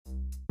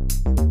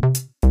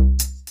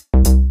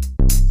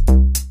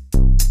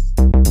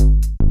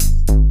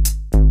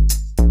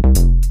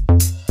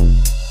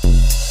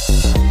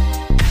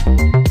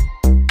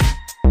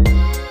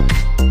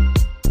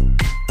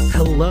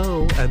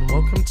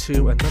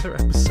to another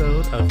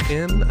episode of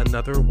In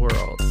Another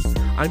World.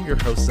 I'm your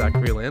host,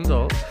 Zachary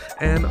Landell,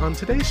 and on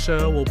today's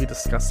show, we'll be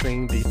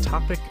discussing the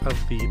topic of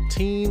the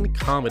teen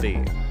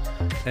comedy.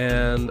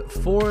 And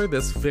for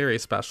this very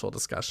special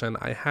discussion,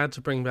 I had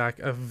to bring back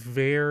a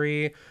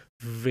very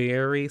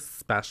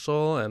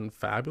special and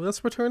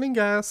fabulous returning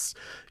guest.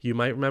 You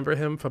might remember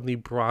him from the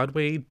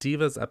Broadway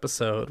Divas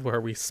episode where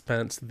we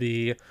spent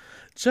the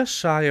just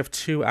shy of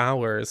 2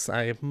 hours.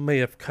 I may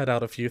have cut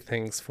out a few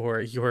things for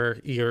your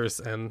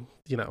ears and,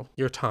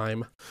 your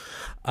time,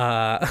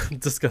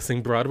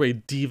 discussing Broadway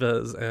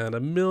divas and a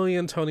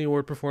million Tony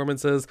Award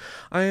performances.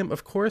 I am,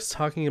 of course,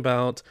 talking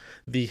about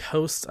the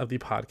host of the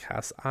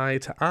podcast, Eye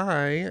to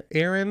Eye,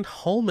 Erin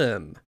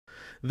Holman.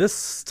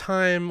 This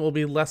time will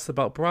be less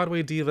about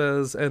Broadway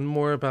divas and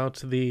more about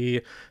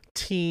the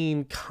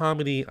teen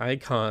comedy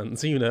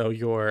icons,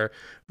 your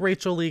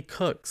Rachel Lee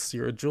Cooks,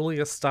 your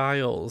Julia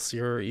Stiles,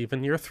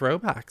 even your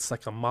throwbacks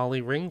like a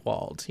Molly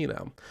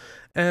Ringwald,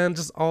 and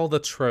just all the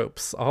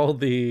tropes, all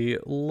the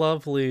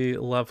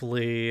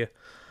lovely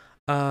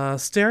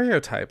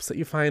stereotypes that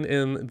you find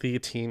in the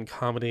teen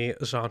comedy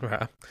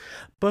genre.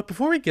 But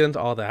before we get into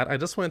all that, I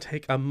just want to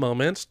take a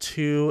moment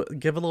to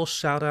give a little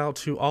shout out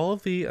to all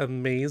of the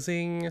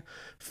amazing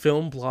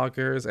film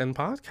bloggers and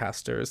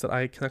podcasters that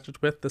I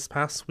connected with this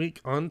past week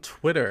on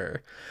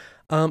Twitter.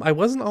 I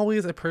wasn't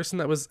always a person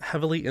that was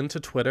heavily into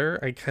Twitter.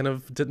 I kind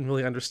of didn't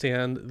really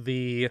understand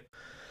the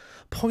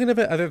point of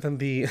it other than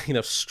the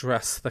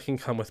stress that can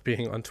come with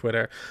being on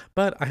Twitter,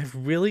 but I've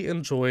really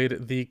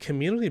enjoyed the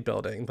community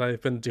building that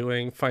I've been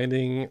doing,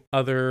 finding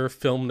other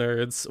film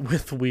nerds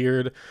with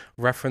weird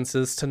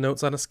references to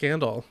Notes on a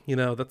Scandal.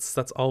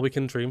 That's all we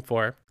can dream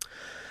for.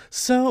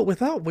 So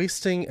without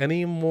wasting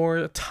any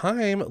more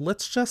time,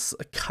 let's just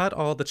cut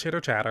all the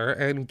chitter chatter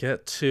and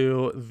get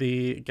to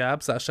the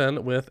gab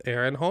session with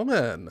Erin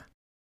Holman.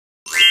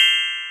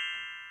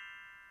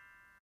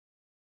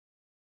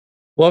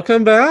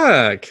 Welcome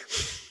back.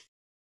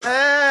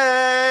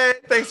 Hey,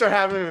 thanks for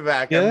having me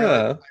back. Yeah. I'm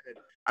really excited.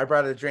 I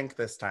brought a drink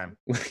this time.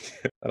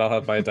 And I'll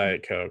have my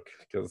Diet Coke.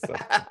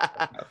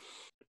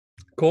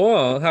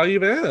 Cool. How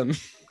you been?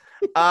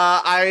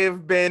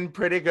 I've been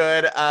pretty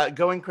good.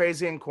 Going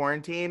crazy in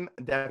quarantine.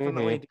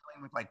 Definitely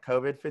dealing with like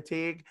COVID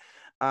fatigue.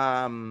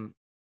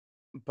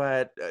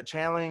 But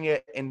channeling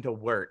it into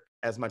work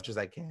as much as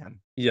I can.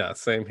 Yeah,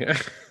 same here.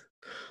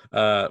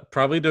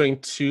 Probably doing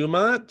too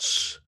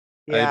much.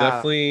 Yeah. I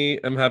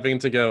definitely am having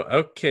to go,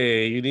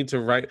 okay, you need to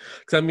write,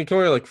 because I'm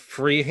kind of like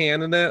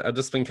freehanding it. I've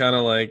just been kind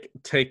of like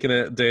taking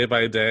it day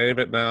by day,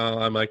 but now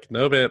I'm like,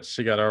 no, bitch,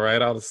 you got to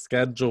write out a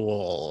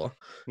schedule.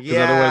 Because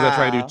otherwise I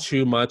try to do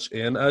too much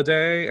in a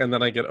day and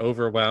then I get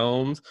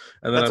overwhelmed.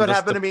 And then that's what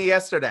happened to me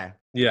yesterday.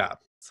 Yeah.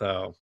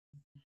 So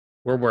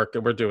we're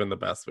doing the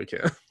best we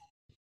can.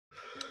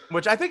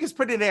 Which I think is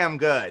pretty damn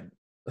good.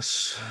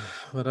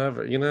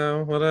 Whatever,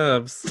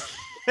 whatevs.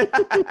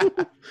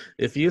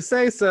 If you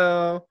say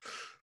so.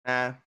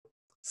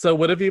 So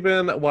what have you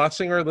been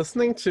watching or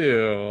listening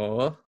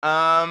to?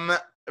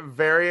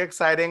 Very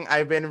exciting.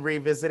 I've been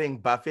revisiting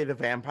Buffy the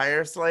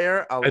Vampire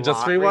Slayer a lot. I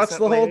just rewatched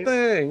the whole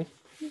thing.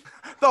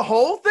 The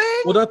whole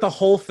thing? Well, not the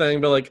whole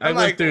thing, but like I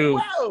went through.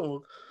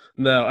 Whoa.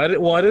 No, I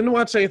didn't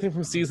watch anything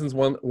from seasons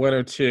one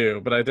or two,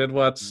 but I did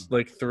watch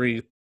like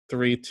three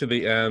to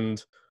the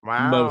end.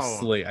 Wow.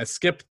 Mostly. I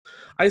skipped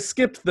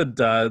the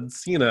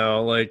duds,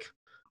 like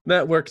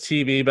network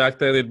TV back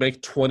then. They'd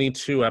make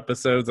 22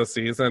 episodes a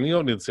season. You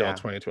don't need to see all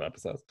 22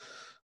 episodes.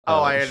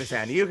 I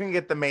understand. You can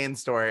get the main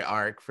story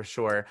arc for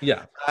sure.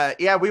 Yeah.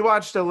 We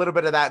watched a little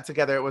bit of that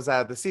together. It was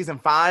the season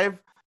 5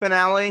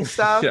 finale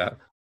stuff. Yeah.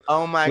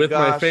 Oh my gosh. With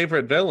my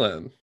favorite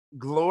villain.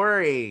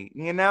 Glory.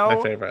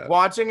 My favorite.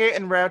 Watching it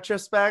in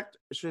retrospect,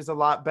 she's a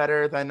lot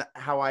better than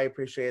how I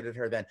appreciated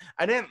her then.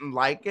 I didn't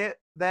like it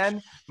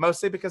then,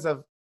 mostly because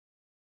of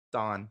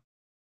Dawn.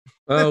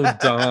 Oh,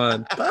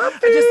 Dawn. I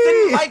just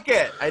didn't like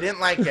it. I didn't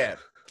like it.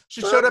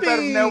 She showed up out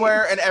of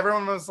nowhere and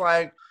everyone was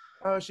like,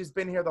 oh, she's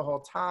been here the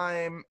whole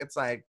time. It's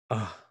like...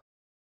 I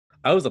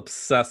was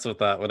obsessed with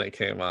that when it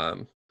came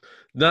on.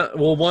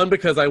 One,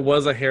 because I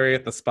was a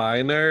Harriet the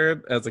Spy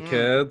nerd as a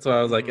kid, so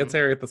I was like, it's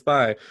Harriet the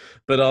Spy.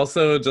 But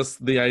also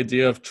just the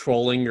idea of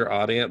trolling your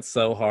audience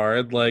so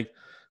hard. Like,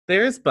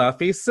 there's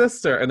Buffy's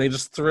sister. And they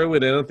just threw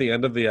it in at the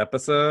end of the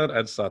episode.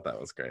 I just thought that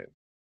was great.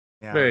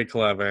 Yeah. Very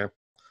clever.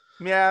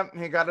 Yeah,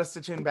 he got us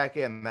to tune back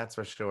in, that's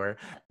for sure.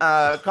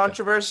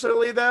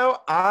 Controversially, though,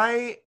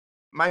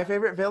 my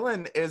favorite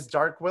villain is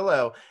Dark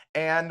Willow.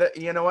 And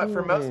you know what?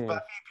 For most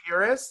Buffy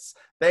purists,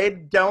 they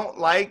don't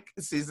like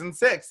season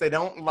 6. They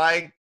don't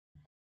like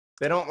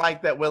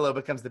that Willow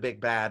becomes the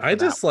big bad. I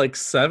just like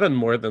 7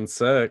 more than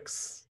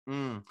 6.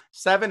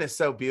 7 is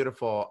so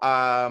beautiful.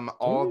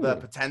 All the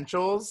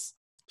potentials.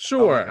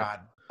 Sure. Oh my God.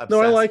 No,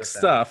 I like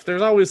stuff.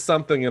 There's always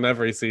something in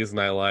every season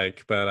I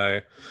like,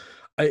 but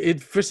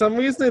it for some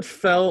reason it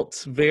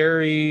felt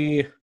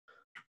very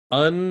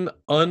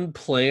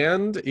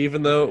unplanned,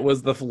 even though it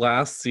was the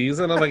last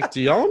season. I'm like,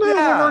 do y'all know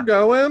where we're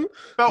going?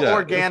 Felt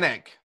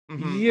organic. Yeah.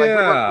 Like we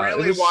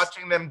were really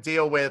watching them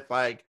deal with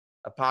like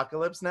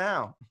Apocalypse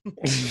Now.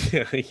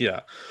 Yeah, yeah.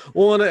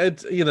 Well, and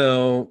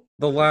the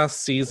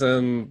last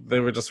season they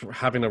were just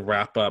having to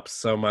wrap up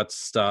so much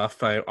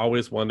stuff. I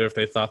always wonder if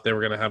they thought they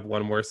were going to have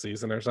one more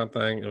season or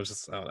something. It was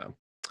just, I don't know.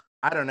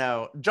 I don't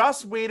know.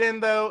 Joss Whedon,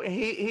 though,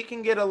 he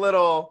can get a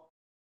little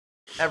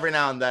every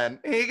now and then.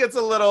 He gets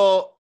a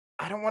little,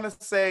 I don't want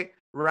to say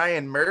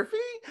Ryan Murphy,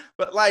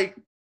 but like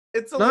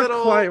it's a Not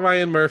little quite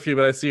Ryan Murphy,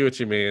 but I see what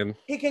you mean.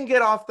 he can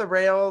get off the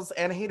rails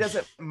and he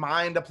doesn't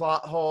mind a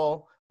plot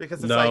hole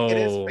because it's like it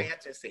is No.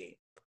 fantasy.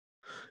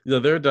 Yeah,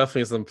 there are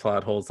definitely some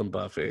plot holes in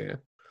Buffy.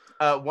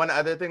 One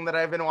other thing that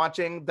I've been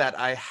watching that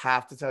I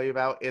have to tell you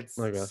about, it's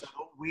Oh my gosh. so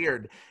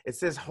weird. It's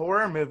this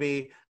horror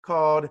movie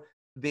called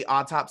The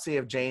Autopsy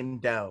of Jane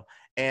Doe,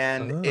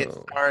 and it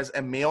Oh. stars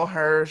Emil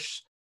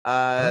Hirsch,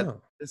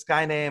 Oh. this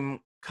guy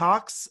named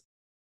Cox.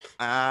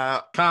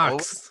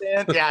 Cox.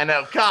 Yeah, I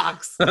know,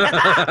 Cox.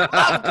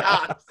 Love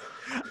Cox.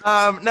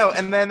 No,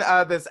 and then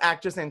this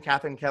actress named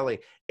Catherine Kelly.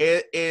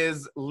 It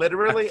is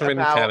literally Catherine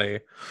about Kelly.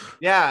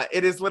 yeah,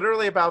 it is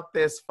literally about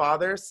this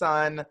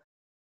father-son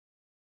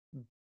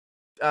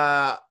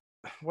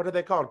what are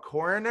they called?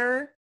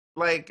 Coroner?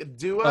 Like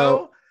duo.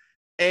 Oh,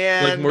 like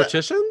And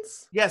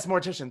morticians? yes,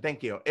 mortician,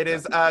 thank you. It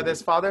is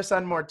this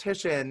father-son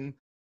mortician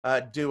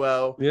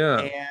duo.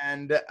 Yeah.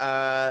 And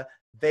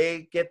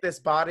they get this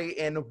body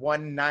in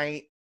one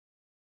night.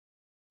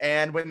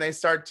 And when they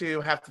start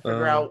to have to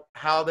figure out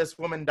how this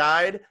woman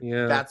died,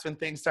 Yeah. that's when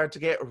things start to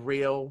get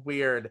real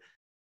weird.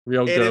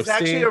 Real It is ghosty.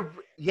 actually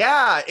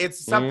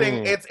it's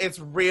something, it's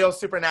real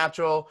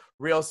supernatural,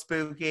 real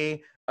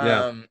spooky.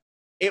 Yeah.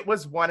 It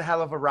was one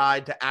hell of a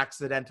ride to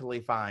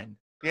accidentally find.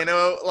 You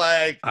know,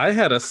 like I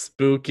had a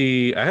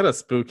spooky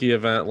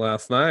event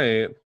last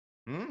night.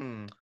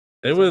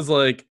 It was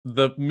like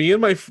me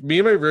and my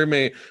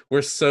roommate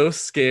were so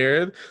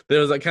scared. There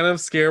was that kind of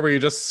scare where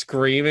you're just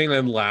screaming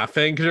and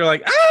laughing because you're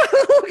like,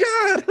 oh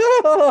god,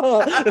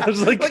 oh! I'm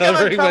just like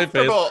covering my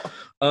face.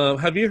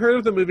 Have you heard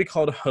of the movie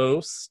called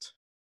Host?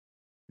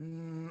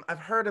 I've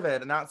heard of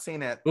it and not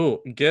seen it.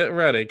 Oh, get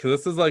ready, because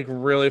this is like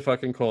really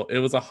fucking cool. It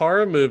was a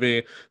horror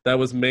movie that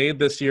was made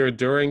this year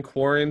during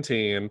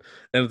quarantine,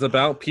 and it's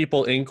about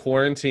people in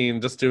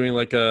quarantine just doing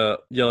like a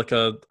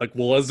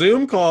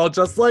Zoom call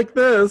just like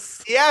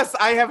this. Yes,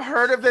 I have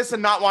heard of this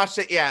and not watched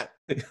it yet.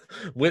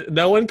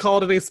 No one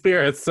called any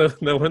spirits, so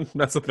no one,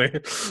 that's the thing.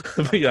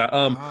 But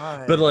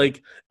yeah, but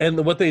like,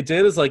 and what they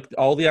did is like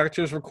all the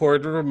actors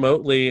recorded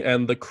remotely,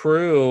 and the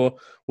crew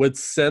would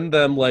send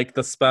them like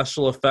the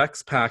special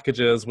effects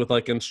packages with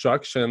like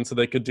instructions so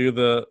they could do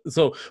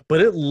but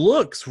it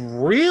looks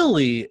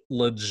really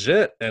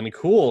legit and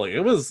cool. It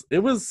was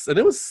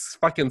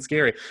fucking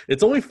scary.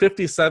 It's only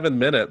 57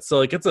 minutes, so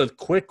like it's a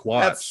quick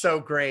watch. That's so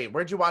great.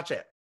 Where'd you watch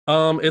it?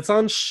 It's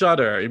on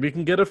Shudder. You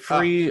can get a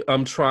free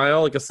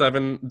trial, like a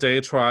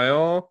 7-day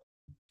trial.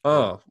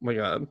 Oh my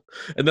god.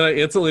 And then I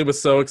instantly was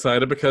so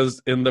excited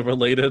because in the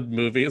related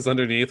movies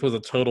underneath was a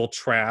total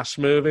trash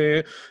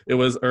movie. It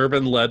was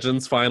Urban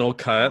Legend's Final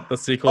Cut, the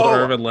sequel to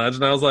Urban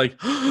Legend. I was like,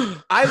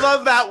 I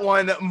love that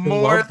one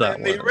more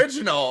than the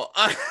original.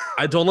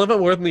 I don't love it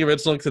more than the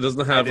original because it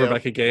doesn't have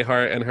Rebecca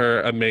Gayheart and her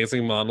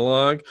amazing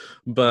monologue.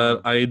 But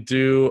I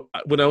do.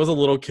 When I was a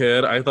little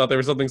kid, I thought there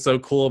was something so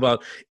cool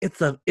about it's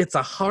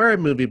a horror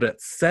movie, but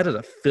it's set at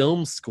a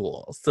film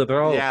school, so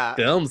they're all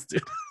film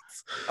students.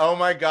 Oh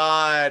my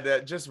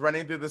god, just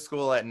running through the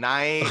school at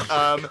night,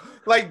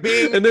 like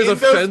being and there's a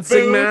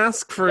fencing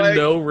mask for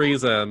no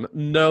reason.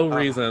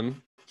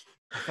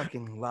 I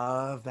fucking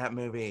love that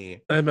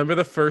movie. I remember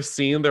the first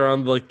scene, they're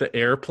on like the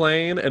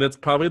airplane, and it's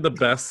probably the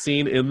best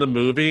scene in the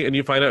movie, and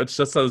you find out it's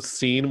just a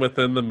scene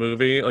within the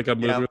movie, like a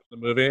movie within the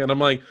movie, and I'm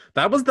like,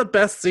 that was the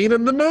best scene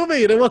in the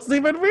movie, and it wasn't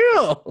even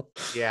real.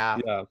 Yeah.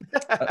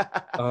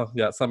 So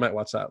I might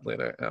watch that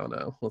later. I don't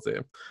know. We'll see.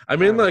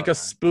 I'm in like a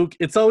spook.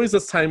 It's always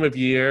this time of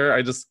year.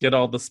 I just get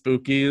all the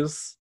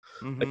spookies.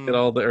 I get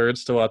all the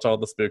urge to watch all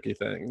the spooky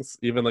things,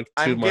 even like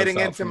 2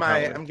 months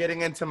out. I'm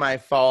getting into my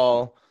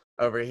fall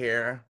over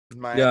here.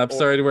 I've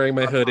started wearing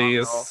my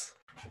hoodies.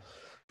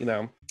 You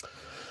know,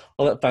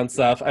 all that fun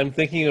stuff. I'm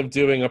thinking of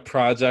doing a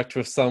project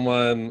with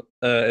someone.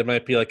 It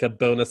might be like a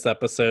bonus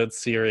episode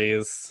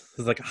series.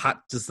 It's like a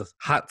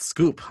hot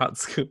scoop.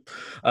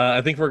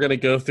 I think we're gonna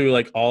go through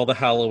like all the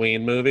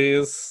Halloween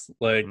movies,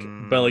 like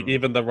but like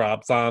even the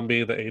Rob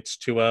Zombie, the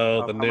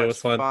H2O, the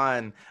newest one.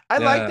 Fun. I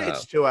like the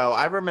H2O.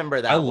 I remember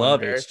that. I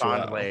love H2O.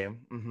 Fondly.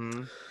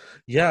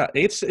 Yeah,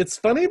 it's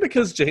funny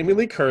because Jamie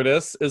Lee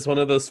Curtis is one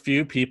of those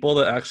few people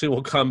that actually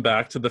will come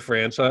back to the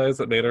franchise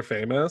that made her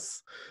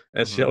famous,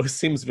 and she always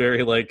seems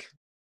very like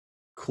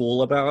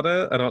cool about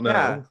it. I don't know.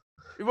 Yeah.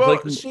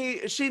 Well,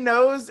 she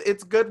knows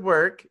it's good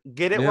work.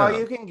 Get it while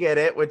you can get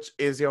it, which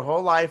is your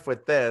whole life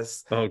with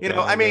this.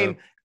 I mean,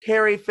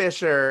 Carrie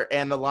Fisher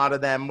and a lot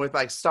of them with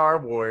like Star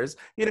Wars.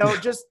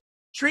 Just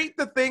treat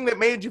the thing that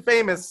made you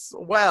famous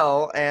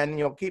well, and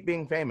you'll keep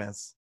being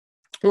famous.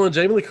 Well,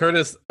 Jamie Lee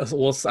Curtis,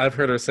 I've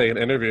heard her say in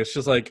interviews,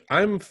 she's like,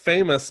 I'm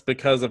famous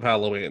because of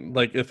Halloween.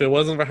 Like, if it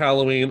wasn't for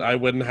Halloween, I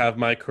wouldn't have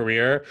my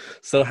career.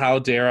 So how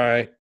dare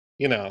I,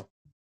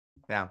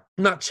 Yeah.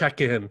 Not check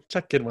in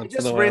I once in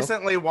just a while.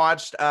 recently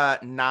watched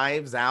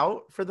Knives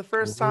Out for the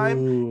first time,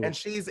 Ooh, and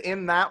she's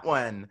in that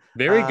one.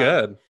 very Uh,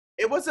 good.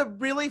 it was a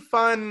really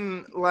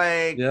fun,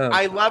 like, Yeah.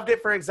 I loved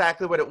it for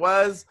exactly what it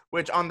was,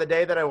 which on the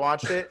day that I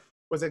watched it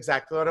was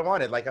exactly what I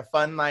wanted. Like a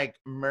fun, like,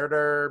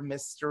 murder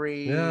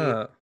mystery.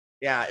 Yeah.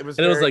 Yeah, it was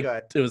And it was very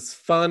like good. it was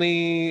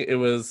funny. It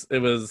was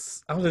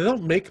oh, they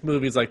don't make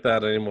movies like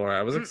that anymore.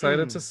 I was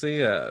excited to Mm-mm. see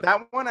it.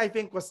 That one I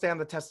think will stand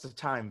the test of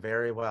time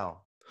very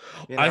well.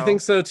 You I think know?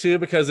 so too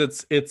because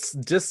it's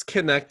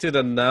disconnected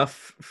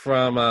enough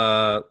from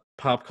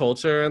pop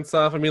culture and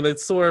stuff. I mean, they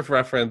sort of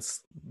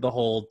reference the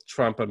whole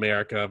Trump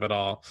America of it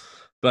all.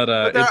 But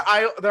But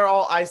it's they're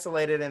all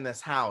isolated in this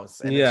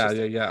house, and it's yeah, just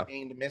yeah, a yeah.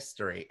 contained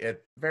mystery.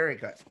 It very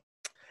good.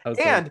 I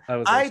And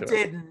was I into it.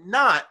 did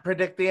not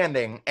predict the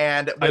ending.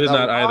 And I with did a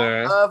not lot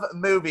either. of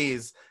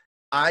movies,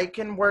 I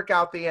can work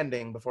out the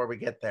ending before we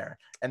get there.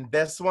 And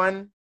this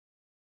one,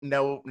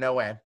 no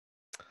way.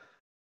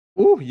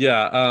 Ooh,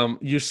 yeah.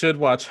 You should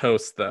watch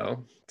Host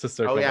though to Oh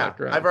circle yeah, back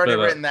I've around. already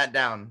But written that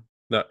down.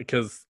 no,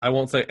 because I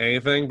won't say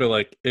anything, but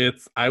like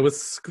I was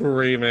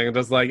screaming,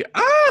 just like,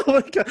 oh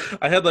my God.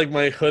 I had like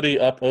my hoodie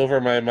up over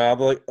my mouth,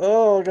 like,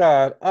 oh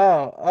God,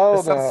 oh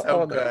This sounds no, so oh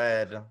no.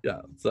 good.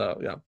 Yeah, so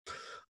yeah.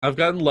 I've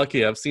gotten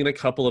lucky. I've seen a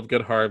couple of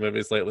good horror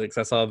movies lately because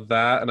I saw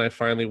that and I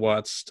finally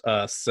watched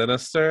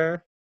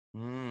Sinister.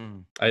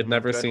 I had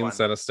never Good seen one.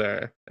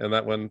 Sinister, and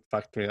that one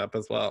fucked me up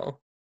as well.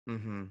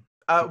 Mm-hmm.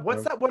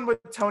 What's that one with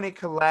Tony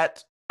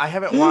Collette? I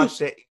haven't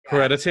watched it yet.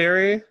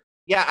 Hereditary?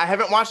 Yeah, I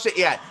haven't watched it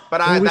yet,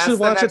 but Oh, we that's should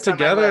the watch it next on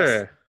my list.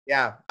 together.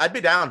 Yeah, I'd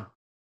be down.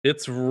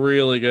 It's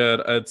really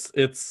good.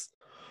 It's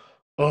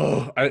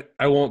oh,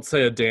 I won't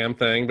say a damn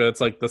thing, but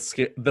it's like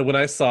the when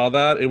I saw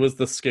that, it was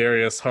the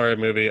scariest horror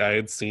movie I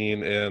had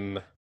seen in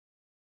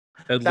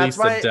at That's least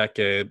a why.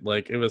 decade.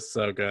 Like it was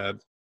so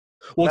good.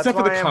 Well, That's except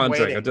for The why I'm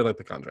Conjuring. I waiting. did like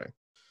The Conjuring.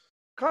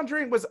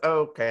 Conjuring was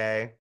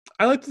okay.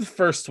 I liked the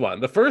first one.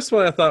 The first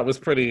one I thought was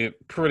pretty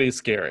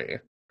scary.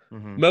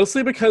 Mm-hmm.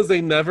 Mostly because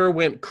they never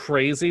went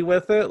crazy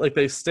with it. Like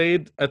they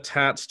stayed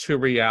attached to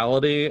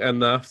reality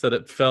enough that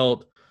it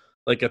felt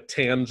like a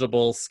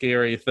tangible,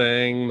 scary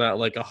thing, not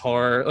like a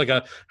horror, like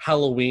a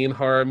Halloween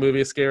horror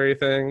movie scary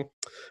thing.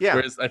 Yeah.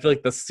 Whereas I feel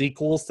like the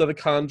sequels to The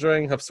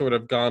Conjuring have sort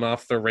of gone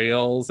off the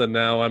rails, and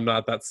now I'm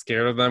not that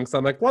scared of them because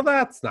I'm like, well,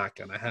 that's not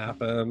gonna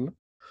happen.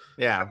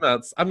 Yeah.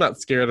 I'm not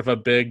scared of a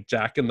big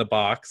Jack in the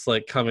Box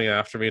like coming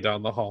after me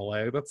down the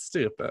hallway. That's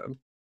stupid.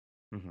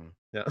 Mm-hmm.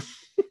 Yeah.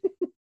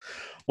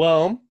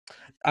 Well,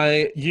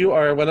 you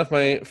are one of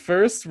my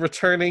first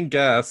returning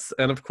guests,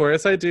 and of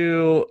course I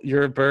do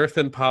your birth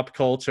in pop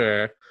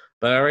culture.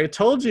 But I already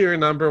told you your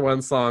number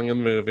one song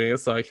in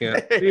movies, so I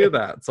can't do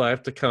that. So I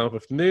have to come up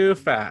with new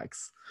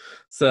facts.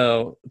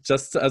 So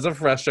just as a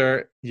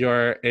refresher,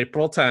 you're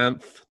April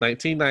 10th,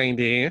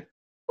 1990.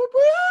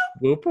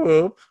 Whoop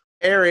whoop.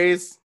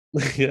 Aries.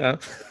 Yeah.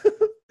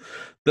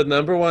 The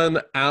number one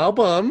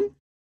album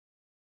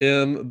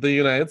in the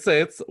United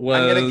States was.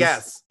 I'm gonna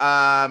guess.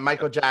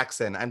 Michael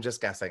Jackson. I'm just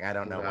guessing. I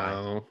don't know why.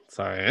 No,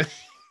 sorry.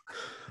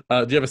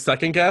 Do you have a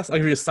second guess? I'll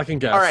give you a second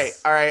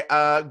guess. All right.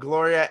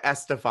 Gloria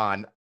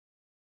Estefan.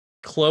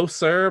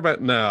 Closer,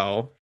 but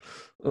no.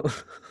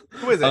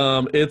 Who is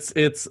it?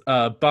 It's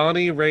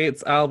Bonnie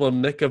Raitt's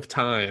album "Nick of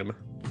Time."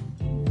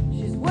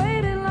 She's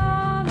waited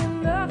long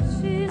enough,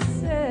 she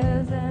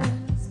says,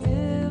 and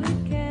still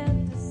he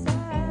can't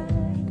decide.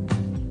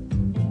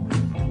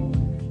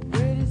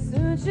 Pretty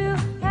soon she'll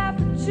have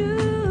to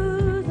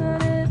choose,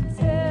 and it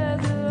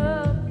tears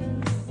her up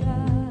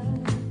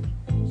inside.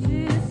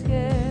 She's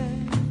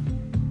scared.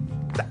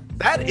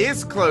 That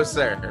is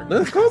Closer.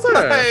 That's closer.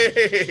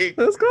 Like,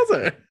 That's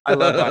closer. I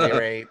love Bonnie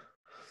Raitt.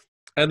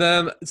 And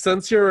then,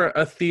 since you're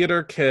a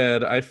theater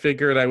kid, I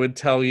figured I would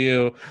tell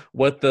you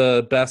what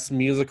the best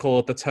musical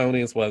at the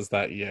Tonys was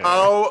that year.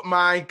 Oh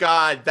my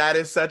God, that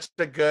is such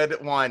a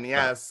good one.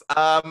 Yes.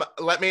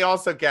 Let me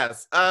also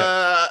guess.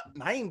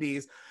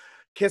 90s.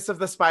 Kiss of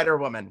the Spider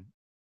Woman.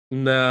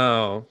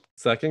 No.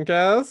 Second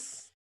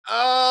guess?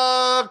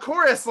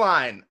 Chorus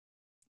line.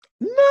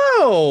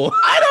 No.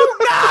 I don't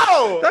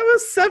know. That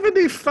was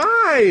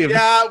 75.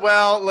 Yeah,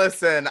 well,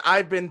 listen,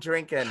 I've been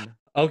drinking.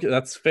 Okay,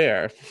 that's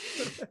fair.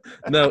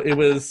 No, it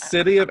was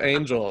City of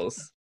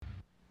Angels.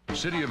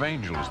 City of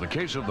Angels, the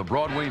case of the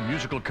Broadway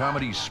musical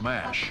comedy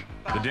Smash.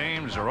 The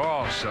dames are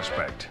all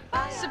suspect,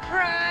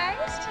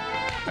 Surprised?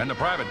 and the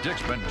private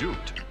dick's been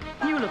duped.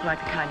 You look like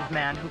the kind of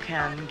man who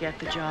can get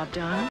the job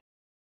done.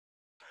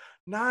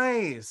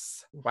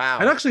 Nice. Wow.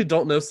 I actually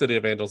don't know City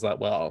of Angels that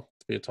well,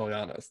 to be totally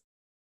honest.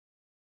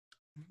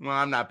 Well,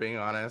 I'm not being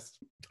honest.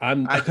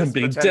 I'm I just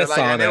being pretended like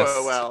I knew dishonest.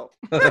 it well.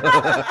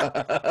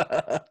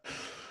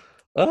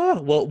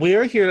 Oh, well,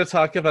 we're here to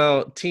talk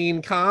about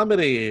teen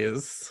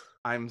comedies.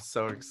 I'm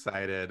so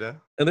excited. And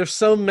there's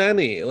so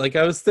many. Like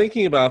I was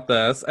thinking about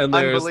this, and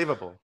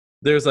Unbelievable.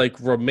 there's like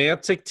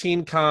romantic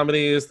teen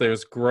comedies,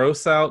 there's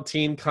gross out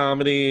teen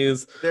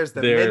comedies. There's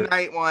the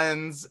midnight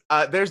ones.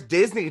 There's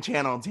Disney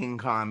Channel teen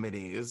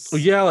comedies.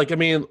 Yeah, like I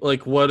mean,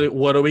 like what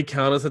do we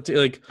count as a teen?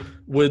 Like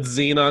would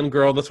Xenon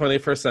Girl of the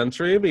 21st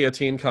Century be a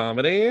teen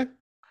comedy?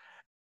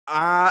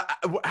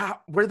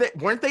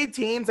 Weren't they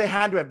teens? They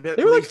had to have been.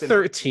 They were like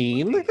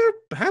 13. Like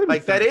they had to be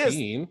Like, that is,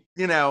 13.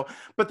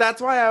 but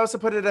that's why I also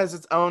put it as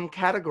its own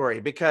category,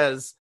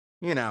 because,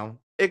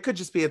 it could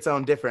just be its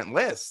own different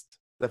list.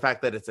 The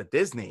fact that it's a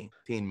Disney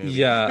teen movie.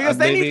 Yeah, Because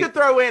then maybe- you could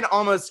throw in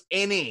almost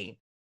any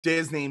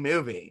Disney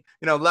movie.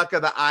 Luck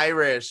of the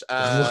Irish.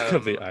 Luck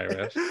of the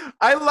Irish.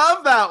 I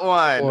love that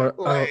one.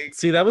 Or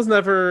see, that was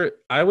never.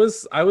 I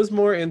was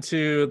more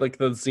into like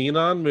the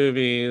Xenon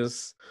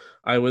movies.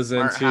 I was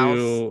Smart into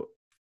House.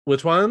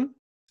 which one?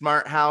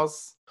 Smart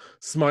House.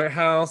 Smart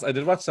House. I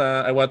did watch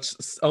that. I watched.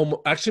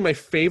 Actually, my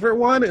favorite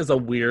one is a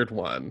weird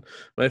one.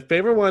 My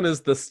favorite one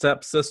is the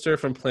stepsister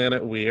from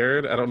Planet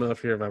Weird. I don't know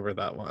if you remember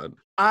that one.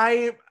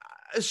 I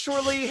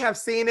surely have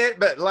seen it,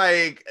 but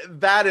like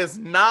that is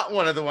not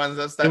one of the ones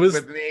that stuck was-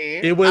 with me.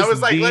 it was I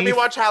was like, let the- me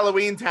watch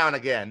Halloween Town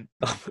again.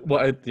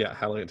 Well, yeah,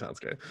 Halloween Town's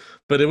great,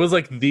 but it was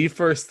like the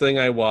first thing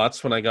I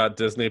watched when I got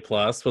Disney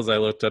Plus was I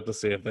looked up to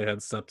see if they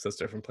had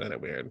stepsister from Planet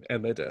Weird,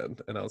 and they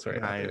did, and I was very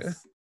happy.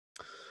 Nice.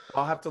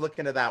 I'll have to look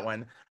into that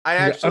one. I Yeah,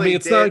 actually I mean,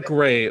 it's did. not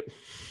great.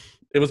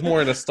 It was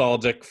more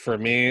nostalgic for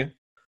me.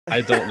 I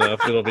don't know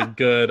if it'll be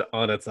good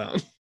on its own.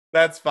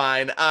 That's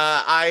fine.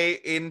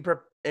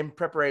 In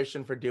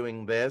preparation for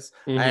doing this,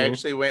 I Mhm.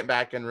 actually went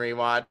back and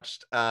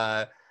rewatched.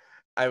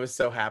 I was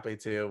so happy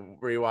to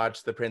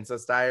rewatch The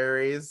Princess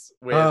Diaries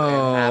with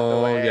Anne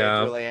Hathaway,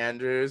 yeah. Julie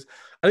Andrews.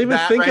 I didn't even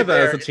That think right of that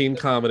as there a teen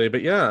comedy,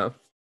 but yeah.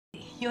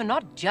 You're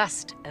not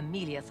just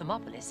Amelia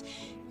Thermopolis.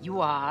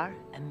 You are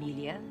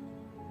Amelia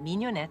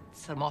Mignonette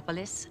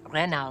Thermopolis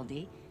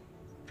Rinaldi,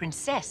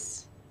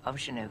 Princess of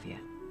Genovia.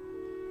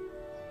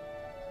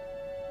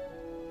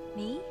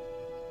 Me?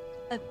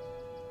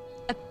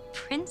 A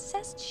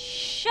princess?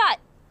 Shut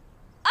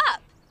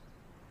up!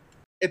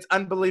 It's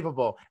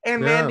unbelievable.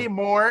 And Yeah. Mandy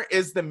Moore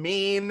is the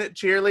mean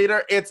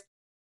cheerleader. It's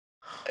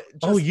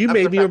Oh, just you a made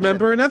me perfection.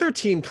 remember another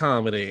teen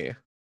comedy.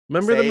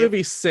 Remember the Saved?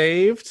 movie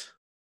Saved?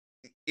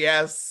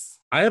 Yes.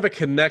 I have a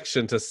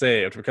connection to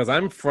Saved because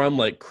I'm from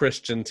like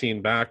Christian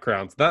teen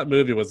backgrounds. That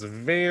movie was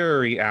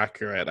very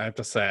accurate, I have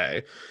to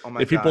say. Oh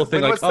my If people God.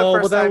 think when like, was the oh,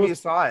 well, first that time was you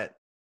saw it?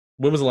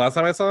 when was the last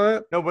time I saw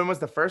it? No, when was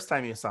the first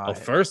time you saw Oh, it?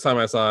 first time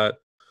I saw it.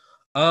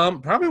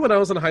 Probably when I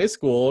was in high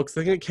school, because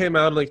I think it came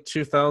out in like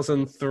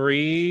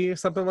 2003,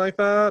 something like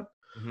that.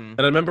 Mhm.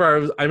 And I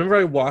remember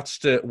I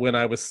watched it when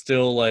I was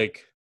still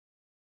like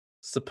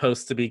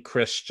supposed to be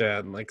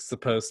Christian, like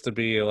supposed to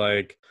be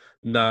like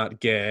not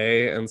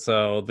gay. And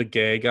so the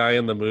gay guy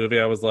in the movie,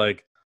 I was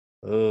like,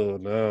 oh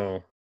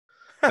no.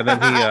 And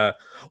then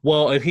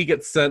and he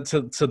gets sent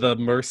to the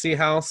Mercy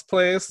House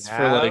place for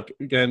Yeah. like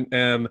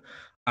and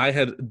I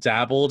had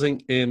dabbled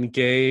in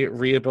gay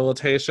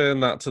rehabilitation,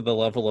 not to the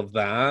level of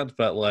that,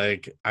 but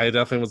like I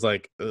definitely was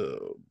like,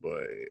 oh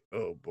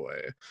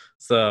boy.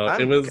 So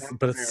it was,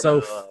 but it's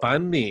so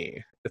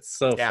funny. It's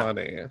so Yeah.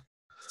 funny.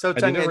 So I need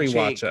tongue to in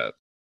rewatch cheek. it.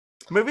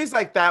 Movies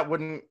like that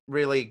wouldn't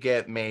really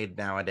get made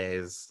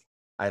nowadays,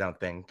 I don't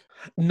think.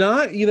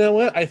 Not, you know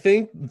what? I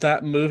think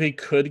that movie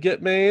could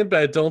get made, but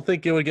I don't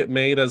think it would get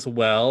made as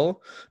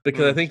well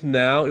because I Mm. think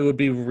now it would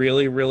be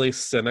really, really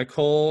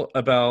cynical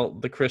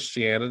about the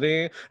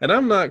Christianity. And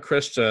I'm not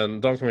Christian,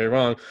 don't get me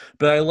wrong,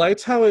 but I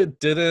liked how it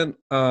didn't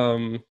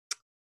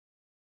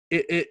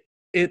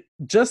it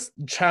just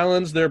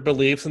challenged their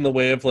beliefs in the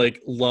way of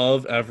like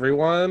love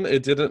everyone.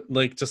 It didn't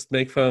like just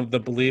make fun of the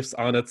beliefs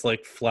on its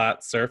like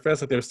flat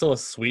surface. Like there was still a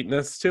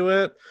sweetness to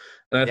it.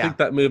 And I Yeah. think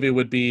that movie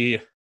would be,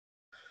 I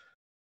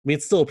mean,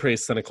 it's still a pretty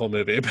cynical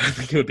movie, but I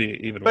think it would be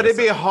even But more it'd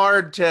be cynical.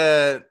 hard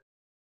to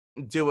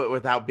do it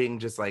without being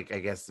just like, I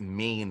guess,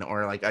 mean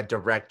or like a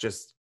direct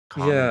just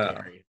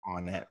commentary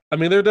on it. I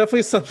mean, there are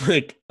definitely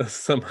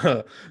some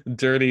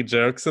dirty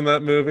jokes in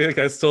that movie. Like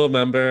I still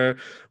remember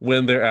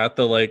when they're at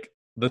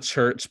the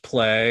church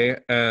play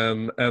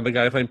and the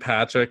guy playing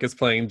Patrick is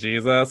playing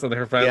Jesus and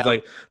her friend's Yeah.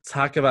 like,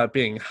 talk about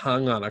being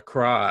hung on a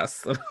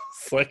cross. And I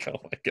was like, oh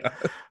my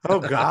God. Oh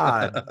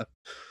God.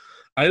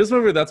 I just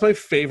remember that's my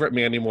favorite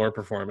Mandy Moore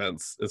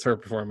performance is her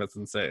performance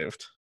in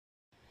Saved.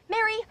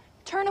 Mary,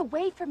 turn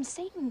away from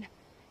Satan.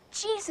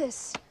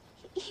 Jesus,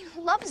 he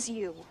loves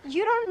you.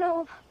 You don't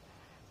know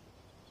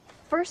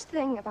first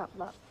thing about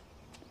love.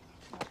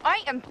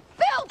 I am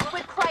filled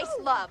with Christ's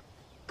love.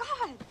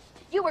 God,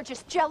 you are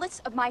just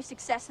jealous of my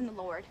success in the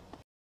Lord.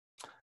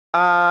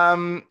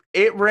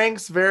 It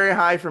ranks very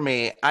high for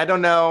me. I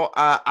don't know.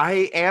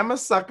 I am a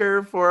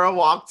sucker for A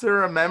Walk to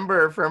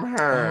Remember from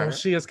her. Oh,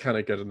 she is kind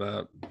of good in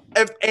that.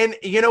 And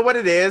you know what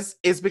it is?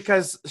 Is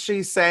because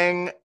she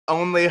sang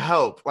Only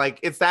Hope. Like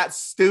it's that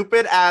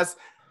stupid as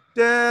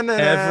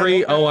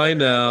Every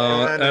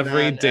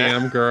every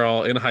damn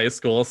girl in high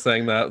school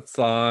sang that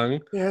song.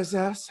 There's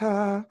a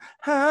song.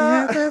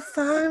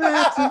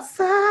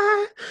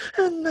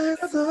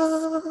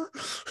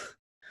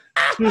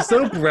 She was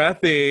so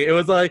breathy. It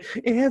was like,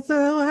 it's the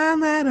one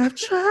that I've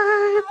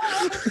tried.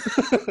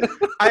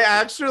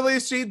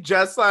 She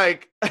just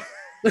like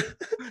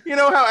You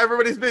know how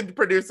everybody's been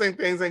producing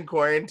things in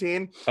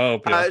quarantine? Oh,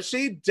 yeah.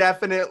 She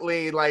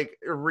definitely like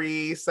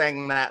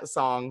re-sang that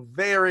song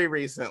very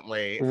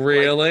recently. Like,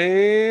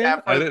 Really?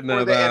 yeah, I didn't know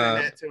for the that.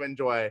 internet to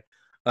enjoy.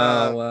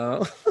 Oh,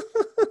 well.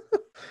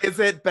 Is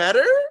it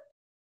better?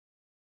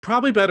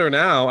 Probably better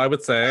now, I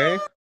would say.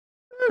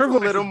 Her There's a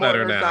voice little is more.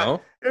 better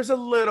now. There's a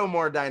little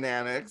more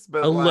dynamics,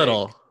 but A like,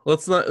 little.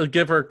 Let's not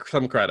give her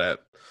some credit.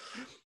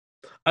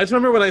 I just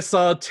remember when I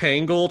saw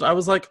Tangled, I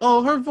was like,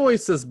 oh, her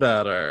voice is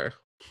better.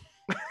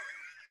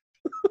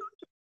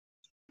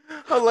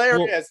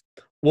 hilarious.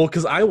 Well,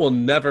 because I will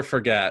never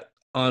forget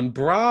on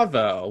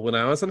Bravo when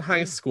I was in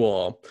high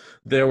school,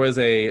 there was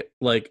a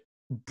like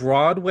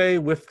Broadway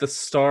with the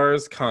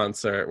Stars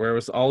concert where it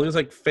was all these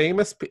like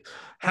famous,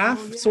 half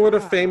Oh, sort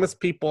of yeah. famous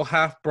people,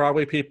 half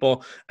Broadway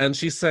people, and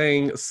she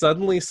sang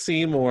 "Suddenly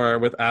Seymour"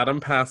 with Adam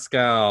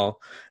Pascal,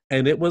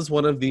 and it was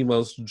one of the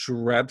most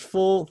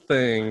dreadful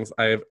things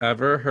I have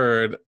ever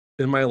heard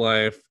in my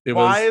life. It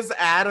Why was. is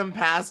Adam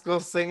Pascal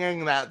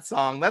singing that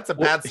song? That's a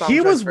Well, bad song. he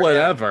choice was for him.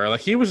 whatever.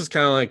 Like he was just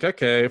kind of like,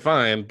 okay,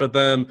 fine. But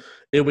then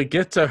it would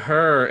get to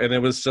her, and it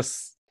was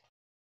just.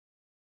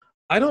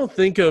 I don't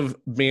think of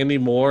Mandy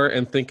Moore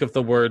and think of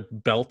the word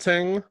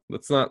belting.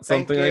 That's not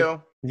Thank something I.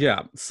 you.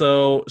 Yeah.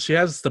 So she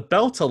has to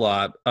belt a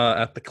lot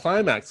at the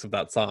climax of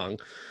that song,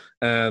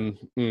 and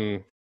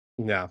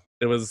yeah,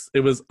 it was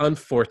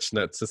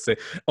unfortunate to see.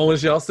 Oh, and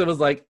she also was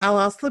like, "I'll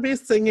also be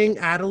singing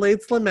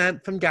Adelaide's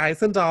Lament from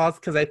Guys and Dolls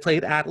because I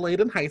played Adelaide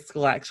in high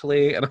school,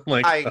 actually." And I'm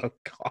like, "Oh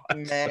God."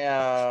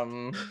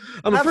 Ma'am.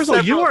 I mean, Have first of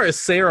all, you several- are a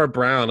Sarah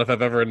Brown if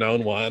I've ever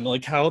known one.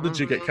 Like, how did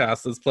you get Mhm.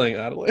 cast as playing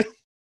Adelaide?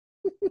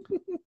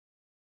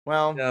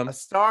 Well, Yeah. a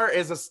star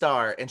is a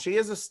star, and she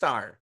is a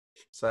star.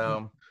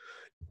 So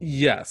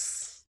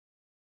Yes.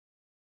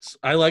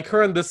 I like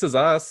her in This Is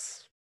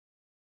Us.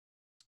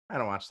 I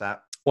don't watch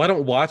that. Well, I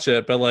don't watch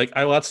it, but like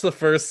I watched the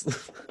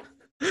first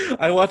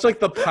I watched like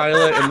the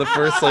pilot in the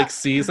first like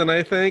season,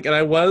 I think, and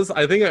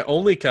I think I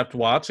only kept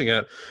watching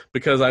it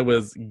because I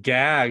was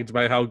gagged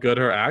by how good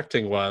her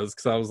acting was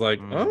because I was like,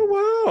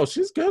 "Oh wow,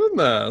 she's good in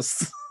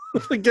this."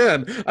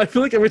 Again, I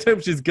feel like every time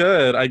she's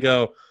good, I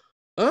go,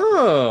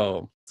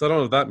 "Oh." So I don't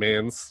know what that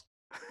means.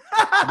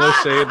 No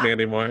shade,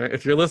 Mandy Moore.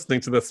 If you're listening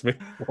to this, Mandy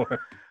Moore.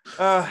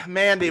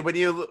 Mandy, when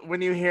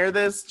you hear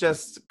this,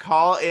 just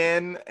call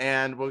in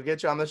and we'll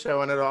get you on the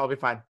show and it'll all be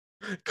fine.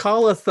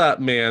 Call us that,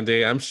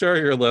 Mandy. I'm sure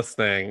you're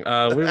listening. We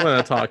want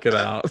to talk it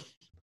out.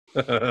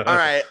 All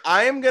right,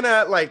 I am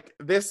gonna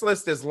this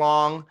list is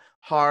long,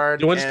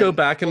 hard. You want to go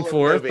back and full of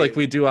forth like movies.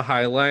 we do a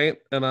highlight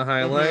and a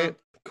highlight?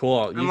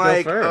 Cool. You I'm go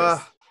like,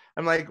 first.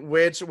 I'm like,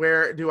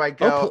 where do I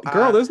go?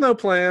 Girl, there's no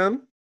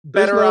plan.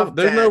 Better Off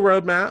There's no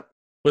Dead. roadmap.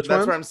 Which That's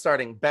one? where I'm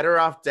starting. Better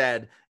Off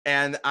Dead.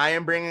 And I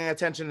am bringing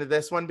attention to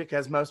this one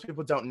because most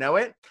people don't know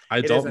it. I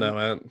It don't is know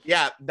it.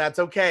 Yeah, that's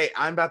okay.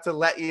 I'm about to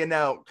let you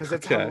know because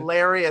it's Okay.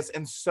 hilarious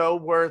and so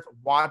worth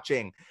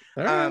watching.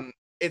 All right.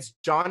 It's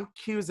John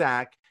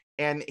Cusack,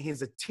 and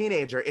he's a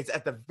teenager. It's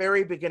at the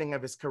very beginning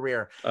of his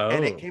career,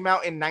 and it Oh. came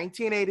out in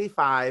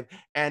 1985,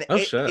 and Oh,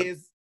 it shit.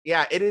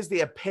 is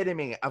the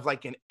epitome of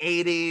like an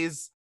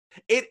 80s.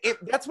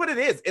 That's what it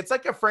is. It's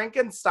like a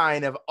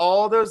Frankenstein of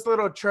all those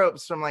little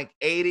tropes from like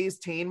 80s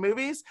teen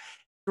movies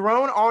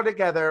thrown all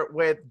together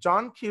with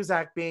John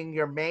Cusack being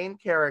your main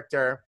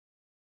character.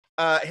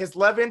 His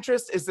love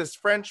interest is this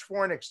French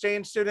foreign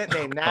exchange student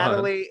named God.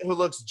 Natalie, who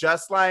looks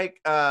just like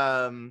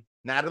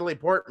Natalie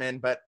Portman,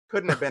 but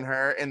couldn't have been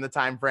her in the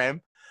time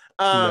frame.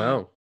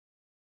 No.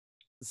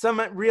 Some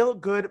real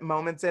good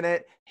moments in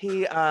it.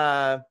 He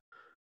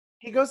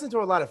goes into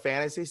a lot of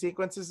fantasy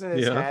sequences in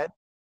his Yeah. head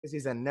because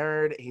he's a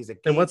nerd. He's a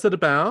geek. And what's it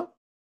about?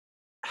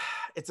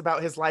 It's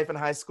about his life in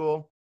high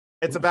school.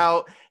 It's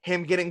about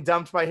him getting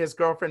dumped by his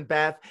girlfriend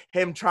Beth,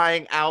 him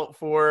trying out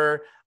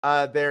for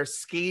their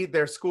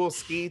school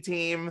ski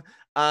team.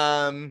 It's Can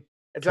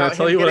I about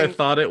tell him you what I getting-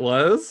 thought it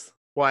was?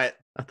 What?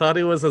 I thought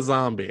he was a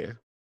zombie.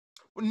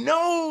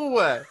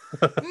 No,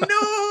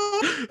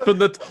 no.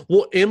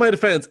 Well, in my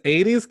defense,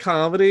 80s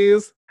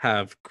comedies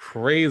have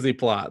crazy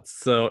plots.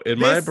 So in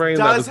my This brain,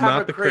 that does was have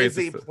not a the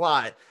crazy craziest.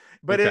 plot,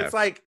 but Okay. it's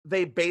like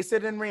they base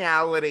it in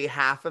reality,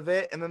 half of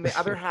it, and then the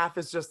other half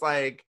is just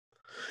like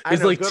I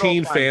It's don't know, like good old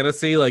teen fun.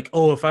 fantasy. Like,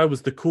 oh, if I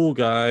was the cool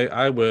guy,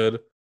 I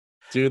would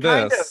do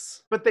Kind of.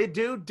 this. But they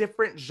do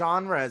different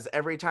genres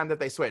every time that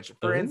they switch.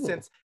 For Ooh.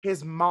 instance,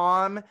 his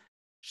mom,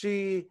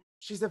 she's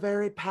a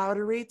very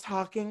powdery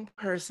talking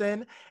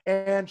person,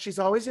 and she's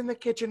always in the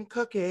kitchen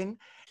cooking,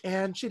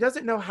 and she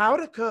doesn't know how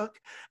to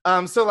cook.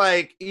 So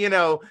like,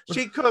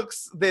 she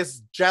cooks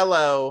this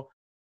jello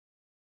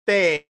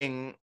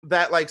thing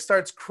that like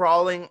starts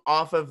crawling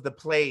off of the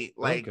plate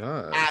like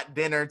God. at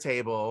dinner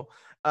table.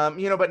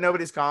 But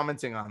nobody's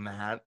commenting on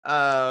that.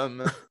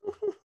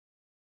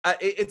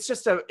 It's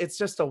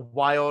just a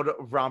wild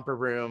romper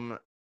room,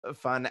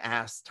 fun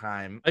ass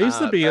time. I used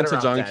to be Better into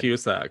Off John Dead.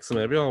 Cusack, so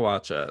maybe I'll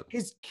watch it.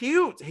 He's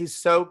cute. He's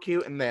so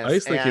cute in this. I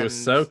used to think he was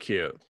and so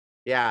cute.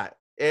 Yeah,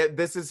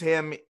 this is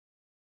him.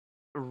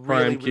 Prime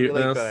Really, really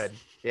cuteness. good.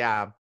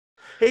 Yeah,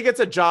 he gets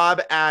a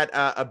job at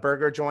a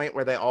burger joint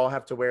where they all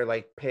have to wear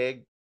like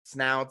pig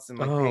snouts and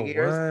like Oh, pig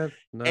ears.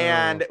 what? No.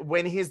 And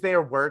when he's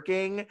there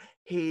working,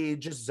 he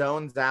just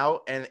zones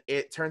out and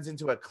it turns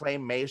into a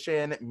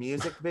claymation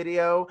music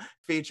video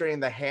featuring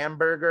the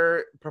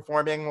Hamburger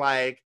performing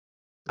like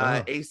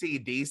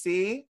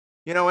AC/DC,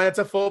 you know, and it's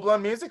a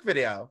full-blown music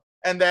video.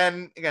 And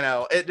then, you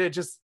know,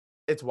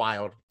 it's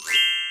wild.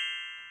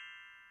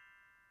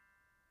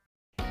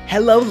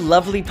 Hello,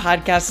 lovely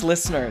podcast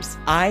listeners.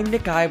 I'm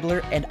Nick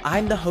Eibler, and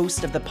I'm the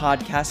host of the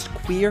podcast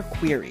Queer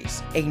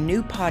Queries, a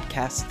new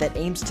podcast that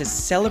aims to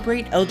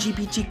celebrate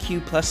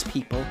LGBTQ plus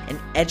people and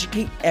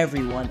educate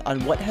everyone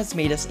on what has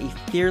made us a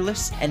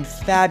fearless and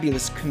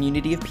fabulous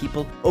community of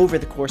people over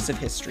the course of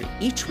history.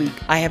 Each week,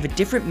 I have a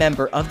different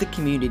member of the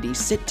community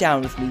sit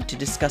down with me to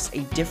discuss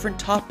a different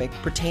topic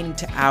pertaining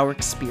to our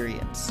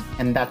experience.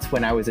 And that's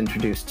when I was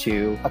introduced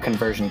to a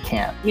conversion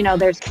camp. You know,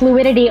 there's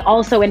fluidity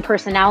also in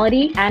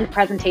personality and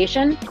presentation.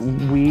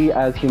 We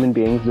as human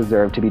beings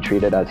deserve to be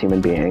treated as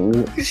human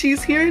beings.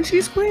 She's here and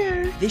she's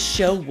queer. This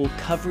show will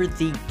cover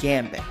the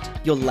gambit.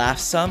 You'll laugh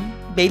some,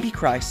 maybe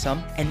cry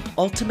some, and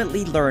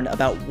ultimately learn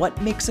about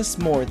what makes us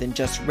more than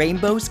just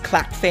rainbows,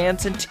 clack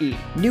fans, and tea.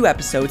 New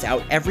episodes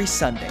out every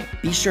Sunday.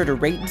 Be sure to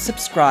rate and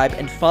subscribe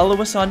and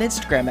follow us on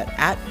Instagram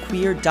at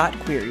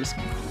 @queer.queries.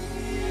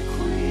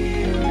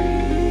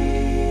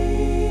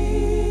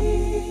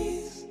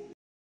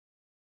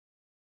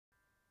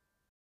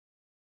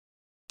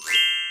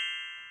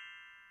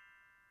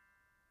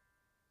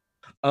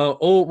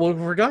 Well, we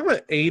forgot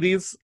about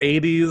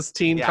 80s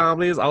teen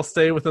comedies. I'll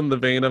stay within the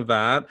vein of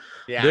that.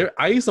 Yeah.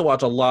 I used to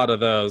watch a lot of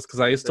those because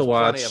I used to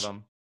watch. Plenty of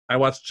them. I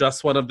watched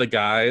Just One of the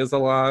Guys a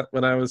lot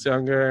when I was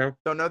younger.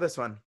 Don't know this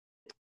one.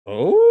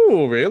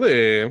 Oh,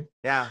 really?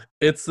 Yeah.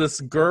 It's this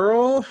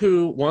girl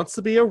who wants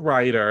to be a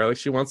writer. Like,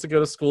 she wants to go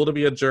to school to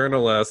be a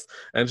journalist,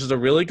 and she's a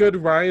really good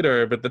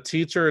writer, but the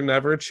teacher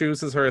never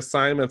chooses her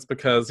assignments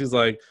because he's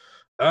like,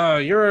 oh,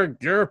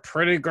 you're a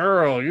pretty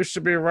girl. You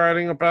should be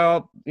writing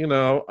about, you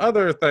know,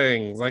 other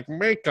things like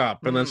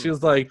makeup. And then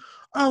she's like,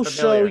 I'm going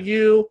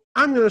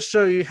to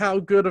show you how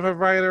good of a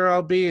writer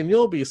I'll be, and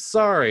you'll be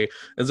sorry.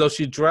 And so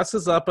she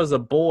dresses up as a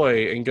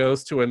boy and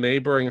goes to a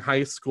neighboring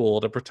high school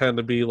to pretend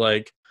to be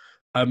like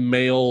a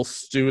male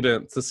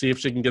student to see if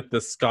she can get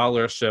this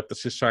scholarship that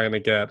she's trying to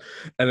get.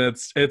 And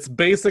it's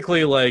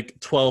basically like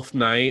 12th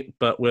Night,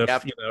 but with,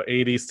 you know,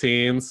 80s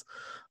teens.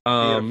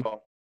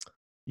 Beautiful.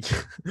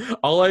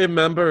 All I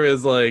remember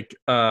is like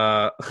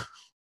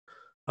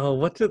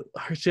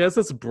she has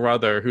this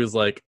brother who's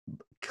like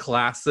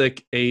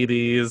classic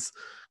 80s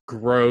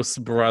gross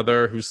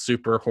brother who's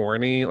super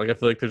horny. Like, I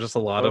feel like there's just a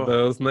lot of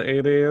those in the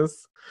 80s.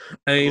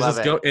 And he's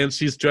and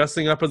she's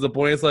dressing up as a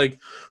boy. It's like,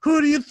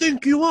 who do you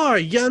think you are,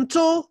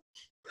 Yentl?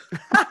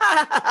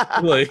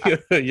 Like,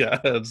 yeah,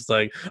 it's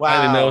like,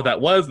 I didn't know what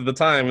that was at the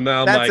time, and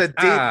now That's I'm like, a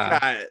deep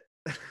cut.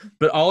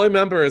 But all I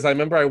remember is I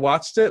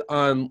watched it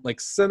on like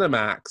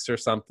Cinemax or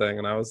something,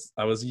 and I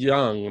was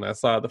young when I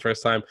saw it the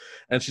first time.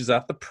 And she's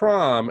at the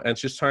prom, and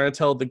she's trying to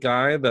tell the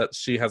guy that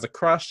she has a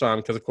crush on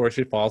because, of course,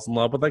 she falls in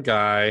love with a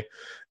guy.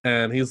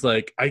 And he's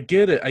like, I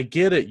get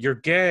it, you're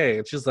gay.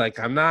 And she's like,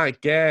 I'm not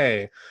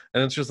gay.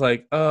 And then she's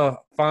like, oh,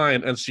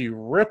 fine. And she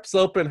rips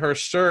open her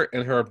shirt,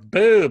 and her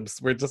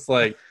boobs were just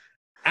like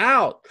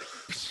out.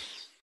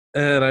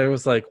 And I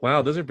was like,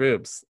 wow, those are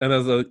boobs. And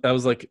I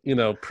was like, you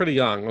know, pretty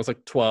young. I was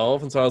like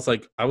 12. And so I was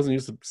like, I wasn't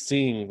used to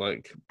seeing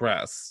like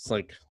breasts.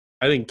 Like,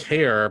 I didn't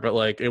care, but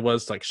like, it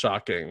was like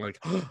shocking. Like,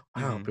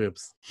 wow,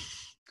 boobs.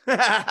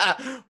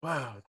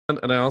 Wow.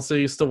 And I also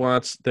used to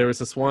watch, there was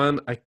this one,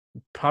 I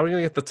probably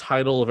gonna get the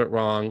title of it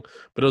wrong,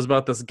 but it was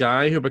about this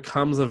guy who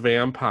becomes a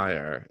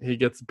vampire. He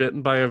gets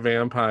bitten by a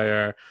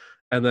vampire.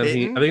 And then I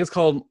think it's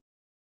called,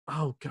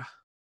 oh God.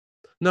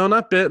 No,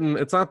 not Bitten.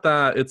 It's not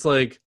that. It's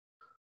like,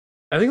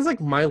 I think it's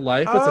like My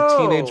Life as a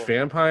Teenage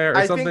Vampire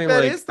or something. I think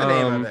that like is the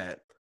name of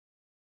it.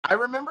 I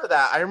remember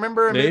that. I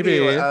remember a movie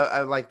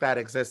like that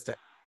existed.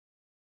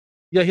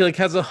 Yeah, he like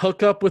has a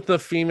hookup with a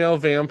female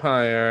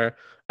vampire,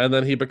 and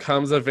then he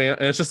becomes a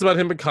and it's just about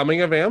him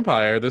becoming a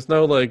vampire. There's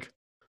no like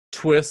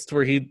twist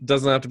where he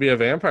doesn't have to be a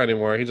vampire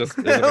anymore. He just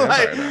is a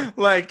vampire now.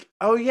 Like,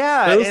 oh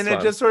yeah, and fun.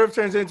 it just sort of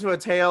turns into a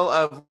tale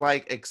of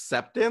like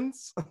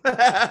acceptance.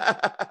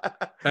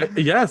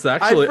 Yes,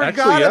 actually, I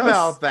forgot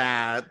about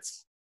that.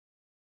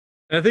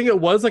 I think it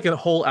was like a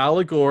whole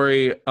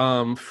allegory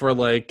for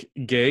like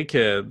gay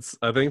kids.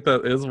 I think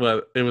that is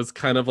what it was,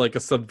 kind of like a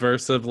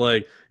subversive,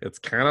 like it's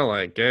kind of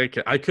like gay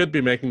kids. I could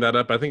be making that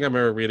up. I think I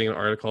remember reading an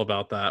article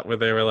about that where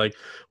they were like,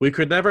 we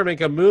could never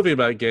make a movie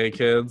about gay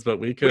kids, but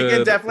we could. We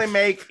can definitely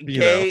make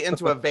gay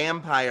into a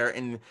vampire,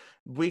 and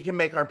we can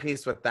make our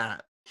peace with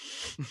that.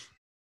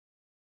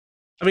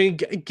 I mean,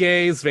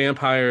 gays,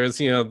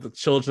 vampires, you know, the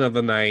children of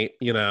the night,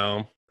 you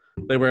know.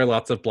 They wear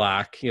lots of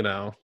black, you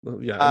know.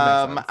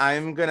 Yeah.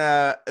 I'm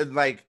gonna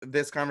like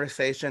this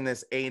conversation,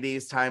 this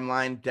 80s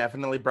timeline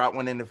definitely brought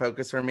one into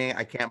focus for me.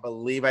 I can't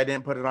believe I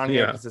didn't put it on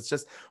here because it's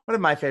just one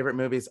of my favorite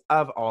movies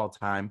of all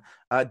time.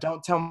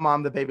 Don't Tell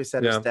Mom the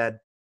Babysitter's Dead.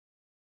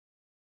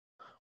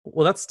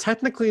 Well, that's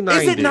technically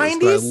 90s. Is it 90s?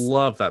 But I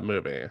love that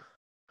movie.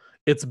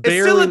 It's It's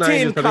barely still a 90s,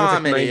 teen but I think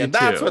it's like comedy, and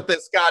that's 92. what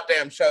this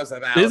goddamn show's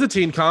about. It is a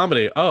teen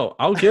comedy. Oh,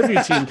 I'll give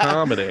you teen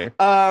comedy.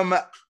 I'm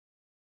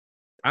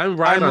I'm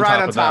right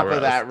on top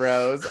of that,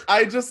 Rose. Rose.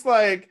 I just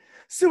like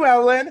Sue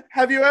Ellen.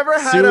 Have you ever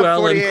had Sue a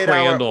Ellen 48-hour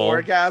Crandall.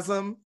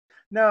 orgasm?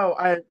 No,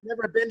 I've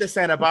never been to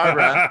Santa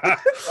Barbara.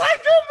 It's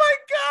like, oh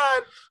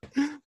my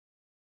god.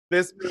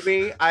 This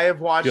movie, I have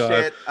watched God.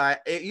 it.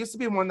 It used to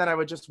be one that I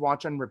would just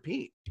watch on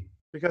repeat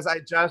because I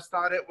just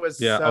thought it was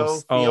Yeah,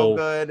 so feel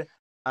good,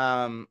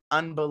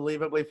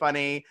 unbelievably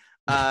funny.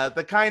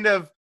 The kind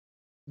of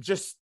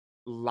just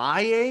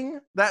lying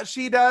that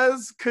she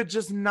does could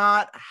just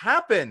not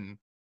happen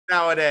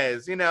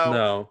nowadays. You know,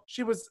 No.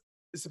 she was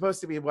supposed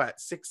to be what,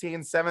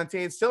 16,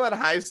 17, still at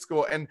high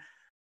school, and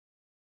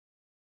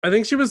I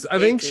think she was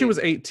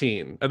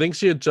 18. I think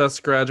she had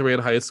just graduated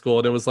high school,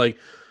 and it was like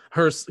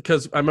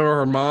because I remember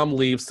her mom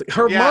leaves.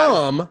 Her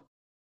mom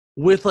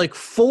with like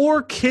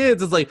 4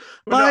 kids is like,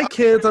 bye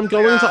kids, I'm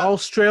going to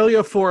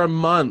Australia for a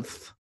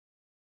month.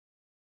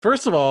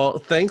 First of all,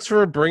 thanks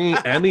for bringing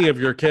any of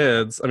your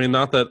kids. I mean,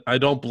 not that I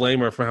don't blame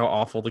her for how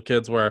awful the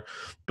kids were,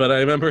 but I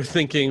remember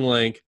thinking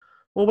like,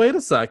 well, wait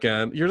a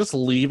second, you're just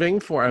leaving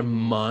for a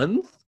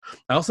month?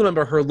 I also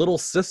remember her little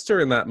sister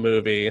in that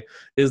movie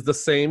is the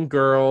same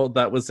girl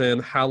that was in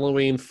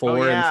Halloween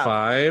 4 and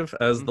 5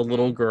 as the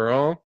little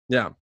girl.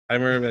 Yeah, I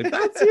remember like,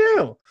 that's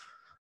you.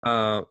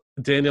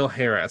 Danielle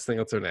Harris, I think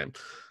that's her name.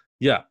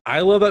 Yeah, I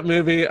love that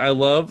movie. I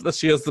love that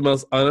she has the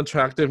most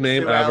unattractive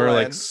name ever,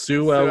 like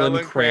Sue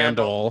Ellen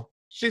Crandall.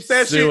 She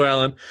says Sue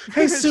Ellen.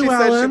 Hey, Sue she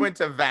Ellen. said she went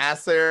to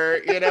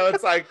Vassar. You know,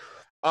 it's like,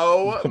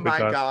 oh, Oh my my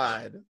God.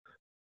 god.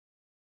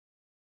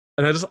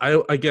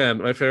 And again,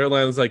 my favorite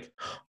line is like,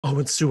 oh,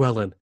 and Sue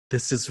Ellen,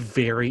 this is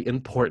very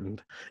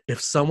important.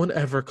 If someone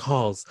ever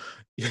calls,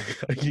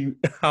 you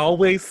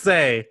always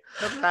say,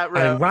 That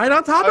I'm right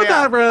on top of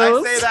yeah, that,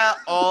 Rose. I say that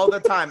all the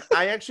time.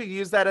 I actually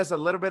use that as a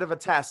little bit of a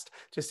test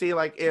to see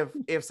like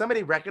if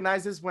somebody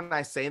recognizes when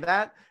I say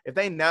that, if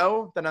they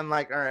know, then I'm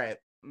like, all right.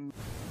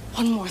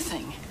 One more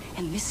thing,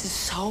 and this is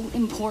so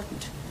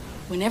important.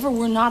 Whenever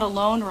we're not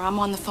alone or I'm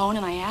on the phone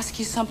and I ask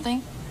you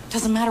something,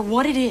 doesn't matter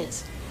what it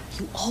is,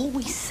 you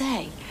always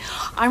say,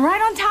 I'm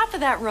right on top of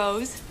that,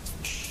 Rose.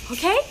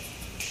 Okay?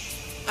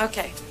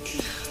 Okay.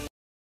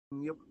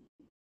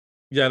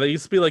 Yeah, that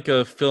used to be like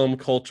a film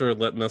culture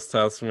litmus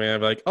test for me. I'd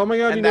be like, oh my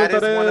God, And you know what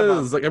that that is one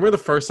of is. Like, I remember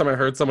the first time I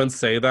heard someone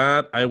say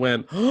that, I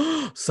went,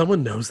 oh,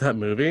 someone knows that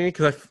movie?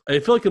 Because I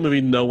feel like a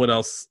movie no one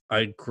else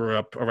I grew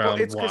up around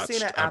Well, it's watched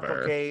Christina ever.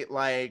 Applegate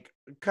like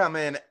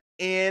coming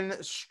in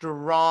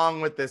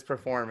strong with this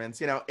performance.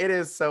 You know, it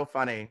is so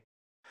funny.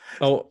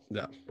 Oh,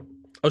 yeah.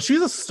 Oh,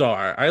 she's a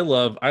star. I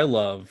love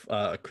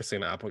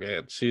Christina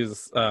Applegate.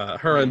 She's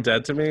her and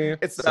Dead to me.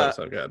 It's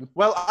so good.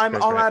 Well, I'm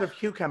Very all great. out of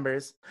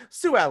cucumbers.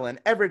 Sue Ellen,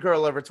 every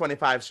girl over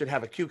 25 should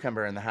have a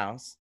cucumber in the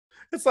house.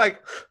 It's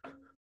like,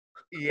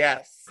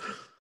 yes.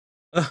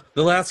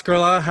 The last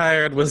girl I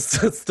hired was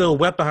still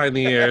wet behind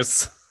the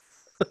ears.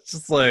 It's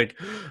just like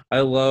I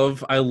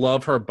love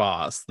her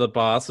boss. The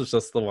boss was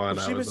just the one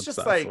She I was was just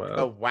obsessed like with.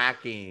 a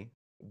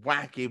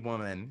wacky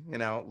woman, you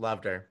know,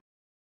 loved her.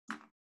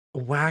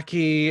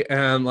 Wacky,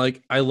 and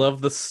like I love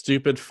the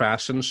stupid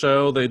fashion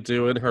show they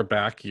do in her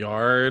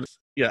backyard.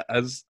 Yeah,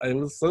 it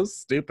was so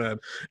stupid.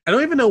 I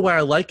don't even know why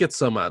I like it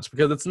so much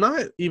because it's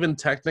not even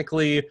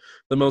technically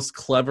the most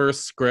clever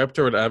script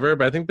or whatever,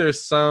 but I think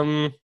there's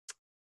something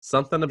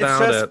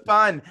about It's just it.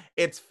 fun.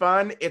 It's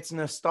fun. It's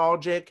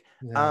nostalgic.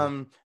 Yeah.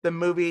 The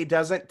movie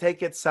doesn't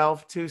take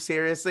itself too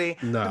seriously.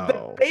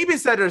 No. The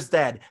babysitter's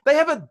dead. They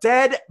have a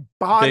dead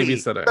body.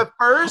 Babysitter. The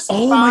first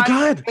Oh my 5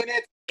 God.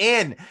 minutes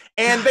in,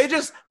 and they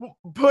just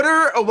put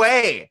her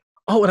away.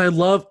 Oh, and I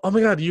love, oh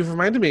my God, you've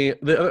reminded me,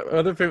 the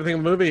other favorite thing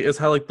in the movie is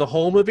how like the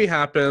whole movie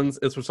happens,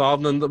 it's resolved,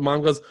 and then the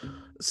mom goes,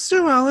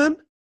 Sue Ellen,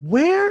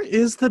 where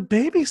is the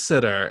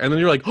babysitter? And then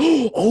you're like,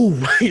 oh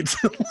right.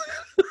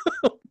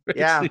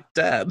 Yeah. She's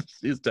dead.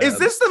 She's dead. Is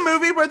this the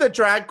movie where the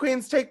drag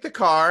queens take the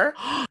car?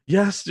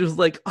 Yes, she was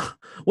like,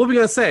 what are we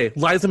gonna say?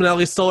 Liza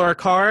Minnelli stole our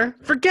car?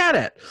 Forget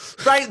it.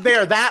 Right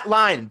there, that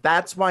line.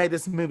 That's why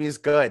this movie is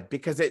good,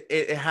 because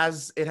it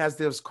has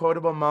those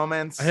quotable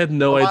moments. I had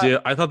no A lot-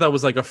 idea. I thought that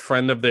was like a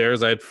friend of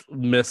theirs I'd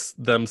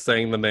missed them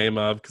saying the name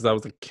of because I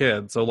was a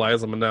kid. So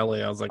Liza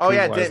Minnelli, I was like, Oh who's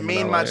yeah, it Liza didn't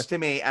mean Minnelli? much to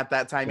me at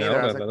that time Yeah, either.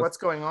 I I was don't like, know. what's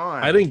going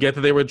on? I didn't get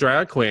that they were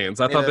drag queens.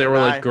 I thought Neither they were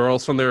did like I.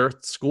 girls from their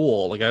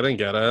school. Like I didn't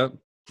get it.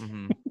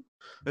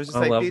 It was just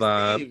I like love these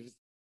that. thieves.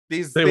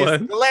 These They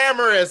what?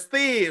 glamorous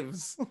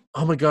thieves.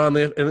 Oh my God!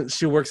 And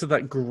she works at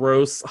that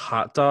gross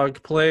hot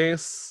dog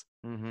place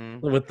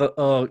with the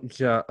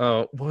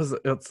what was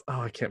it?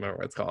 I can't remember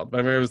what it's called. But I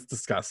remember it was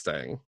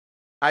disgusting.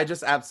 I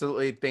just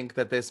absolutely think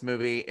that this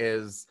movie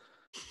is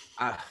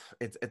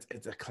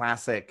it's a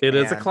classic. It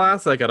is a and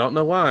classic. I don't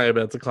know why,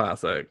 but it's a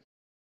classic.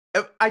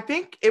 I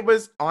think it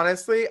was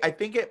honestly, I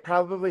think it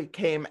probably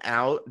came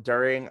out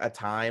during a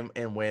time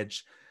in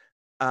which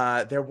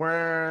there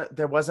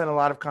wasn't a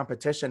lot of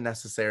competition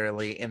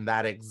necessarily in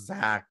that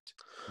exact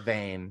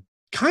vein.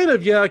 Kind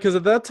of, yeah, because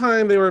at that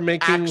time they were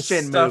making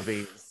Action stuff,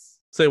 movies.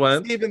 Say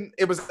what? Even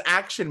it was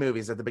action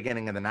movies at the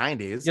beginning of the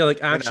 90s. Yeah,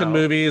 like action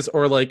movies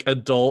or like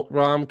adult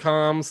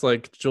rom-coms,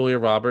 like Julia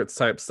Roberts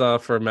type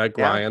stuff or Meg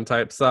Ryan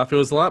type stuff. It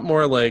was a lot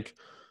more like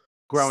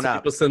grown up.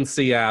 Sleepless in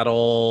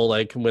Seattle,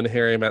 like When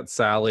Harry Met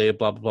Sally,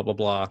 blah blah blah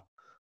blah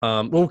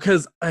blah. Well,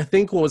 because I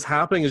think what was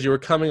happening is you were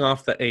coming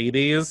off the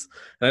 80s,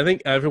 and I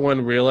think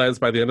everyone realized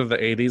by the end of the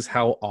 80s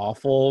how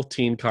awful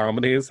teen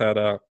comedies had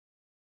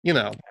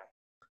ended.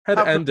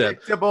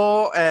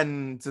 Predictable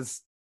and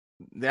just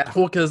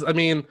Well, because I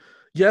mean,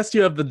 yes,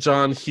 you have the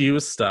John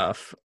Hughes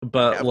stuff,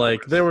 but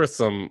like there were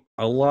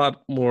a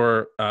lot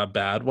more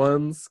bad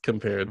ones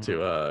compared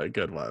to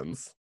good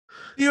ones.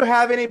 Do you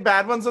have any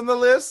bad ones on the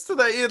list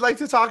that you'd like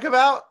to talk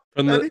about?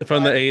 From the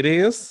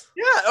 80s?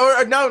 Yeah,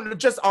 or no,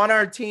 just on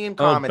our teen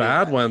comedy. Oh,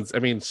 bad ones. I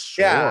mean,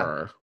 sure.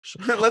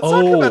 Yeah. Let's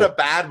talk about a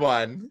bad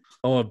one.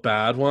 Oh, a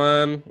bad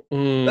one?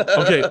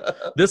 Okay,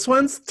 this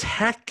one's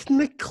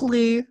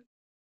technically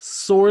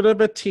sort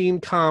of a teen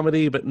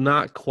comedy, but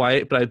not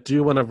quite. But I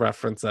do want to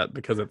reference it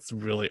because it's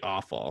really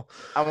awful.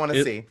 I want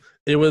to see.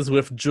 It was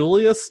with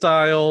Julia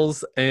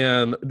Stiles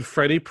and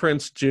Freddie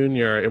Prinze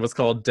Jr. It was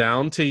called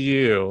Down to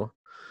You.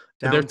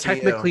 They're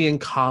technically in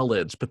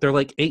college, but they're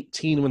like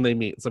 18 when they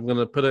meet. So I'm going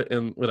to put it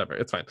in whatever.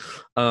 It's fine.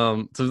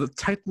 So it's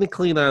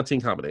technically not a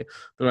teen comedy.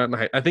 They're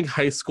not in I think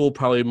high school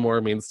probably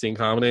more means teen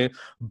comedy.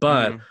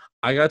 But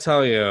I got to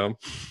tell you,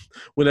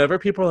 whenever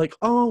people are like,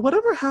 oh,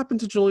 whatever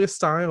happened to Julia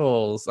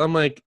Stiles? I'm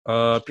like,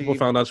 people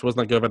found out she wasn't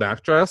that good of an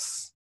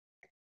actress.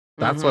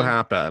 That's what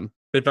happened.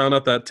 They found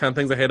out that 10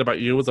 Things I Hate About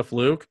You was a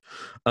fluke.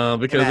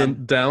 Because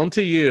in Down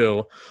to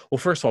You, well,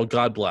 first of all,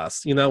 God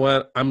bless. You know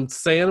what? I'm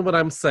saying what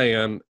I'm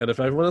saying. And if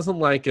everyone doesn't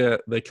like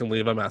it, they can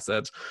leave a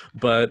message.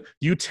 But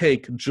you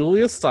take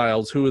Julia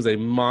Stiles, who is a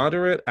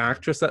moderate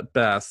actress at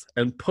best,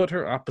 and put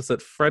her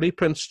opposite Freddie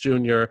Prinze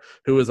Jr.,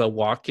 who is a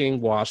walking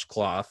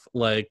washcloth,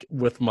 like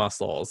with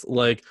muscles.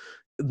 Like,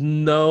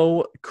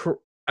 no...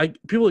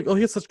 people are like, oh,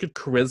 he has such good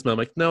charisma. I'm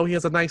like, no, he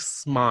has a nice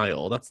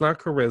smile. That's not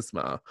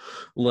charisma.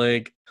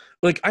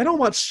 Like I don't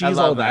watch She's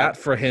All That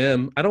for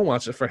him. I don't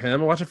watch it for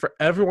him. I watch it for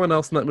everyone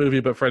else in that movie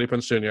but Freddie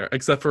Prinze Jr.,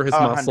 except for his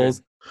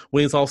muscles. 100.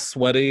 When he's all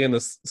sweaty in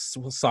his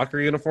soccer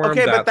uniform.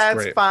 Okay, but that's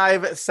great.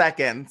 5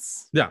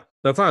 seconds. Yeah,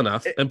 that's not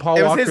enough. And Paul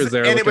Walker's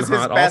there. And it was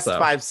his best also.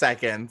 5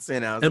 seconds,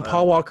 you know. And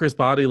Paul Walker's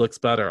body looks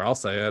better. I'll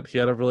say it. He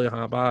had a really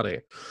hot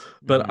body.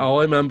 But all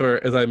I remember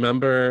is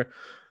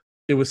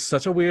it was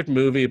such a weird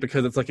movie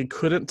because it's like it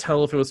couldn't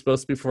tell if it was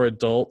supposed to be for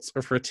adults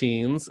or for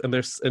teens, and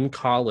they're in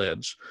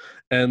college.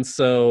 And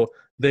so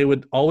they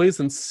would always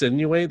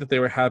insinuate that they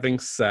were having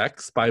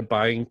sex by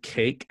buying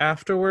cake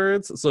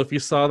afterwards. So if you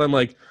saw them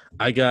like,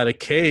 I got a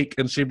cake,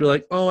 and she'd be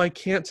like, oh, I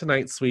can't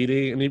tonight,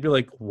 sweetie. And you'd be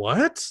like,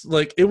 what?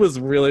 Like, it was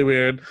really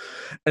weird.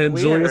 And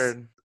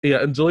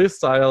Julia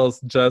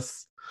Stiles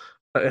just,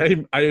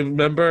 I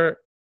remember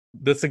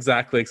this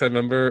exactly, because I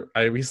remember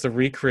I used to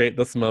recreate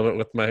this moment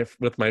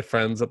with my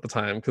friends at the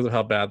time because of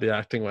how bad the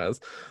acting was.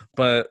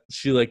 But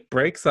she like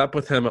breaks up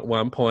with him at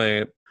one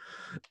point,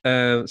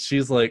 and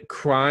she's like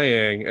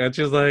crying, and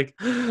she's like,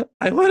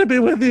 I want to be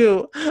with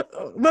you,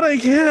 but I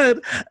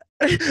can't.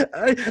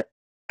 I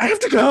have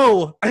to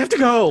go.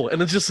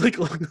 And it's just like,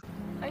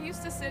 I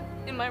used to sit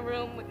in my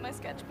room with my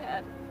sketch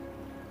pad,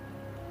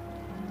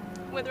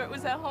 whether it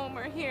was at home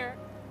or here.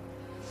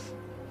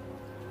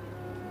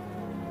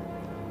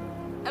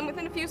 And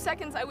within a few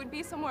seconds, I would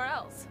be somewhere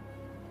else.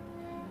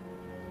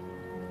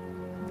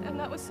 And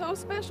that was so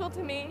special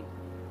to me.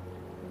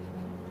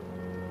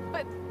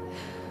 But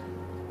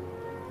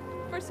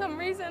for some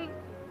reason,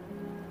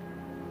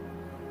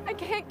 I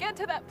can't get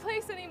to that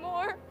place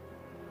anymore.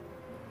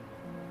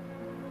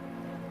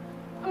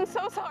 I'm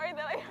so sorry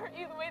that I hurt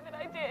you the way that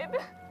I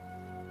did.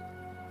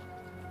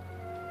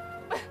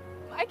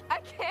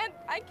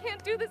 I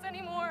can't do this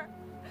anymore.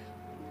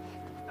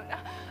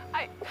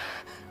 I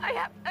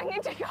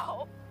need to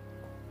go.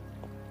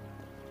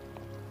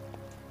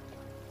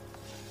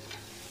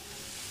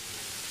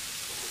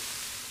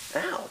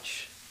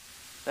 Ouch.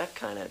 That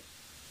kind of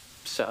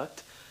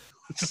sucked.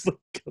 Just like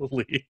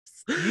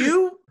leaves.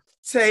 You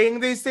saying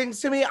these things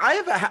to me,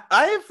 I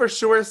have for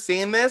sure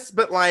seen this,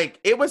 but like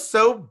it was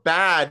so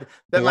bad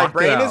that my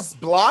brain is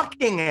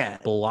blocking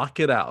it. Block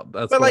it out.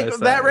 That's but what like I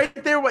say. that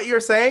right there, what you're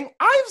saying,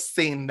 I've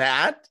seen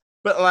that.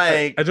 But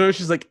like, I don't know.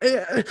 She's like,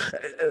 I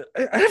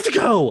have to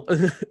go,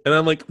 and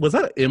I'm like, was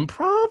that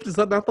improv? Is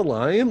that not the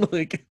line?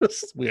 Like,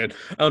 it's just weird.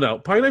 Oh no,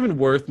 probably not even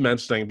worth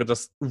mentioning, but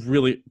just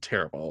really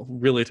terrible,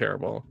 really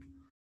terrible.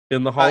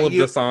 In the Hall of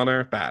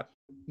Dishonor, bad.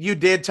 You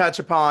did touch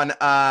upon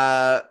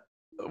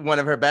one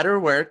of her better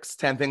works,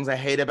 10 Things I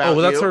Hate About You.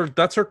 Oh, well,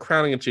 that's her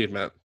crowning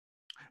achievement.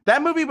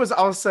 That movie was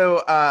also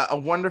a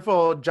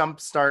wonderful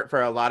jump start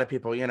for a lot of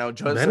people. You know,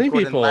 Joseph Many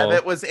people.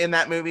 Gordon-Levitt was in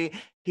that movie.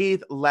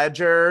 Heath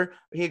Ledger,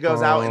 he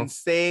goes out and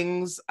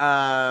sings.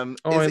 I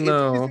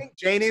know.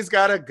 Janie's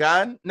Got a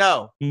Gun?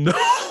 No,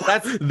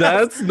 that's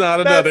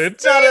not another.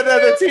 That's not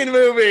another teen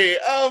movie.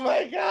 Oh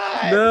my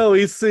god! No,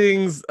 he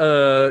sings.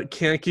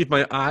 Can't Keep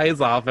My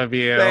Eyes Off of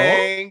You.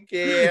 Thank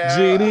you.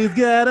 Janie's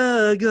got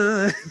a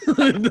gun.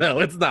 No,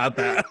 it's not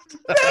that.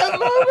 That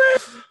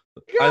moment.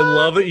 I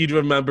love that you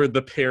remembered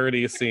the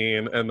parody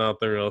scene and not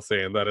the real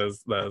scene. That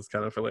is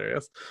kind of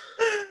hilarious.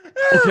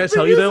 Oh, can I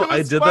tell you though?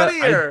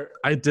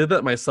 I did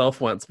that myself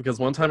once because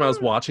one time I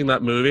was watching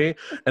that movie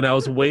and I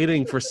was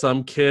waiting for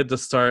some kid to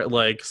start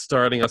like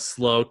starting a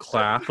slow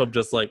clap of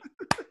just like,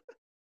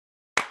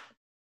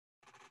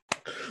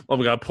 oh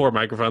my god, poor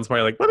microphone's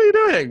probably like, what are you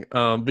doing?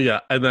 But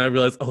yeah, and then I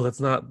realized, oh, that's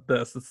not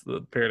this. It's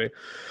the parody.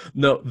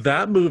 No,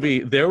 that movie.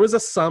 There was a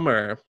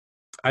summer.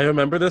 I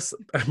remember this.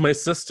 My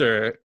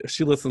sister,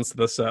 she listens to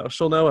this show.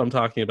 She'll know what I'm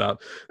talking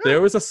about.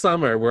 There was a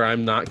summer where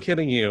I'm not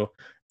kidding you.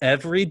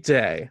 Every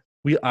day,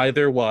 we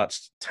either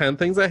watched 10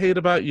 Things I Hate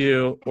About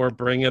You or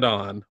Bring It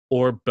On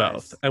or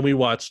both. Nice. And we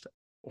watched,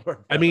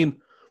 I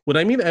mean, when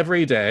I mean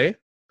every day,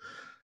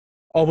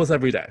 almost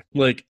every day.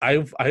 Like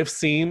I've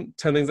seen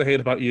 10 Things I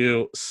Hate About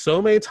You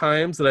so many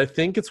times that I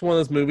think it's one of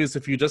those movies,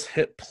 if you just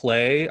hit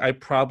play, I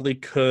probably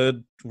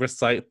could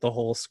recite the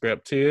whole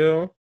script to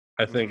you.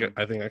 I think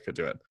I could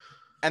do it.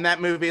 And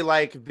that movie,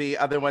 like the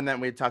other one that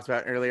we talked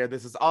about earlier,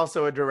 this is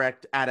also a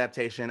direct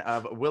adaptation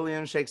of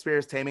William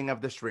Shakespeare's Taming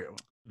of the Shrew.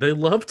 They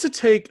love to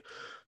take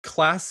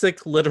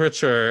classic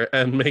literature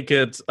and make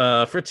it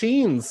for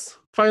teens.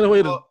 Find a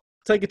way to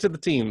take it to the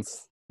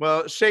teens.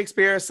 Well,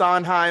 Shakespeare,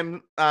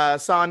 Sondheim,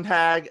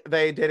 Sontag,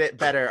 they did it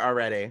better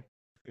already.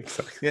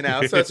 Exactly. You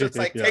know, so it's just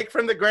like take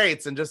from the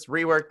greats and just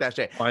rework that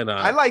shit. Why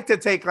not? I like to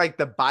take like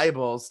the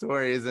Bible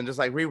stories and just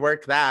like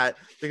rework that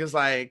because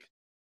like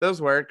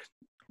those work.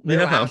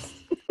 Yeah.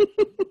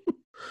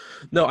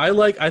 No,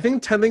 I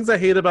think 10 Things I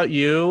Hate About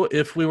You,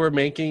 if we were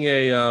making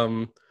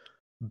a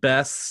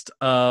best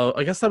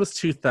I guess that was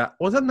 2000,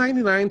 was it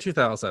 99,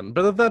 2000,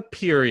 but of that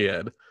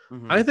period,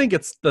 I think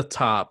it's the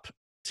top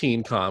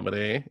teen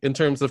comedy in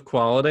terms of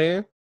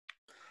quality.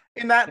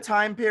 In that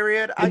time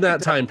period?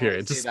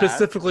 Just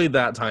specifically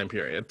that time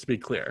period, to be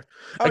clear.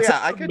 Oh,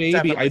 except yeah, I could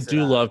maybe I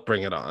do love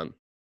Bring It On.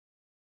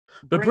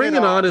 But Bring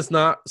It On is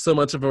not so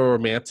much of a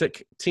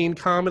romantic teen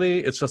comedy.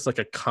 It's just like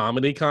a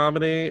comedy.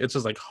 It's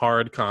just like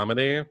hard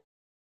comedy.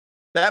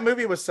 That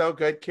movie was so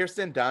good.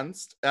 Kirsten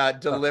Dunst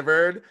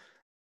delivered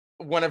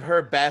one of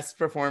her best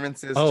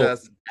performances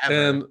just ever.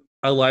 And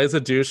Eliza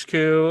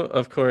Dushku,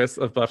 of course,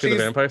 of Buffy the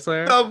Vampire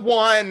Slayer. The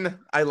one.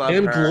 I love her.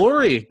 And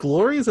Glory.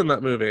 Glory's in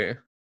that movie.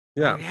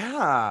 Yeah. Oh,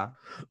 yeah.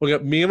 Well,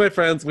 me and my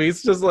friends, we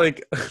used to just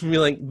like be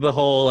like the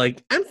whole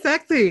like, I'm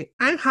sexy,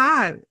 I'm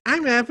hot,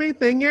 I'm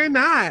everything you're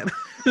not.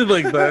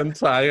 Like the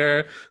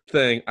entire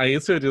thing. I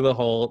used to do the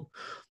whole,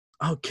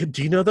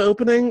 do you know the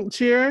opening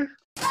cheer?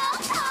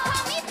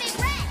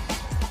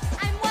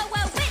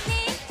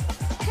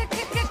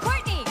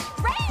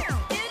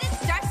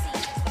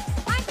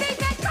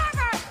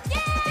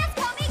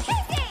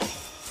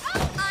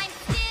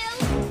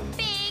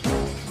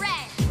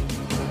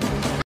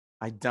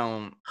 I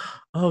don't.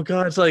 Oh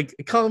gosh, like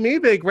call me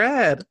Big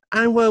Red.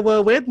 I'm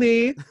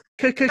Whitney.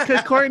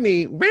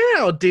 Courtney.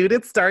 Wow, dude,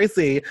 it's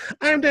Darcy.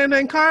 I'm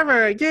Dan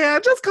Carver. Yeah,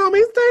 just call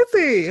me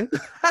Stacy.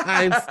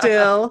 I'm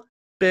still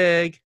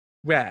Big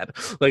Red.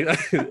 Like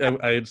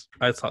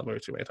I saw the movie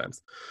too many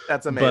times.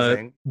 That's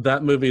amazing. But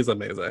that movie is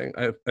amazing.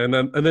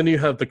 And then you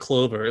have the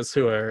Clovers,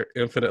 who are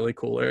infinitely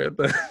cooler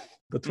than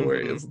the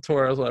Tories.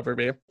 Tories will ever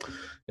be.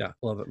 Yeah,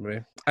 love that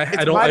movie.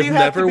 I've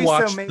never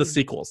watched the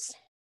sequels.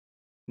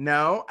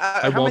 No,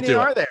 how many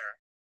are there?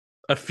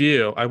 A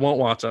few. I won't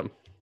watch them.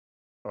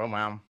 Oh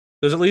wow.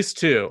 There's at least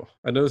 2.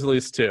 I know there's at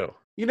least 2.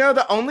 You know,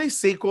 the only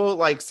sequel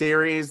like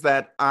series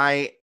that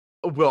I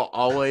will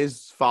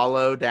always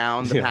follow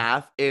down the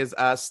path is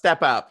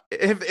Step Up.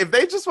 If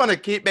they just want to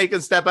keep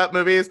making Step Up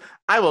movies,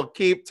 I will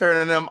keep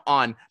turning them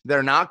on.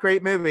 They're not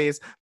great movies,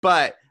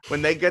 but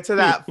when they get to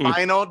that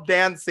final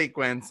dance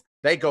sequence,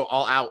 they go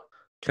all out.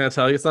 Can I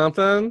tell you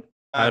something?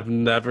 I've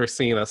never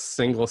seen a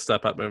single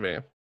Step Up movie.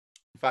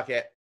 Fuck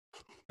it.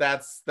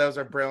 Those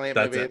are brilliant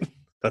movies.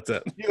 That's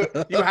it.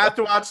 You have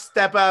to watch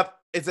Step Up.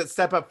 Is it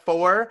Step Up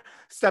 4?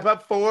 Step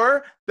Up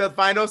 4, the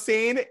final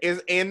scene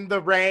is in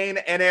the rain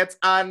and it's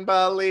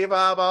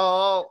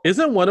unbelievable.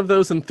 Isn't one of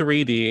those in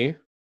 3D?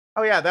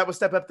 Oh yeah, that was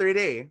Step Up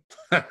 3D.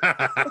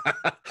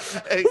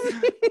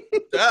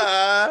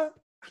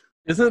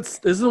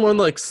 Isn't one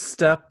like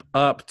Step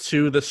Up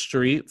to the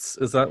Streets?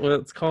 Is that what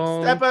it's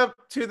called? Step Up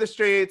to the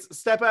Streets,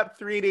 Step Up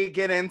 3D,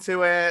 get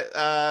into it.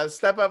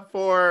 Step Up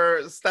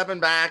 4, stepping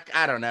back.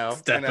 I don't know.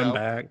 Stepping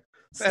back.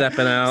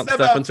 Stepping out,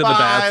 stepping to the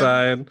bad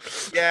side.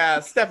 Yeah,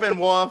 stepping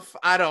wolf.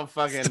 I don't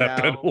fucking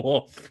stepping know.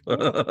 Wolf.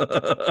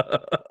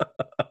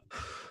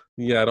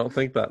 Yeah, I don't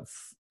think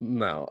that's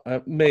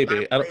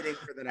maybe. I'm waiting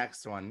for the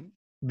next one.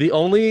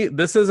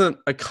 This isn't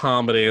a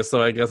comedy,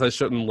 so I guess I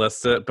shouldn't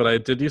list it, but I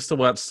did used to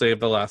watch Save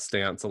the Last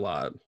Dance a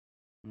lot.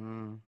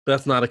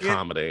 That's not a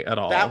comedy at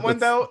all. That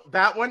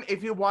one,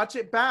 if you watch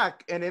it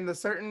back and in the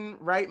certain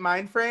right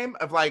mind frame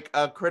of like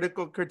a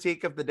critical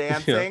critique of the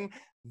dancing,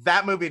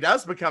 that movie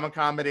does become a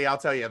comedy, I'll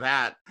tell you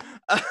that.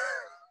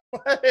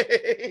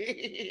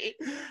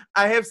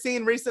 I have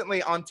seen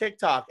recently on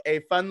TikTok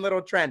a fun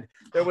little trend.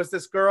 There was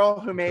this girl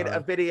who made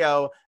a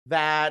video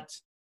that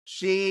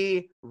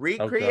she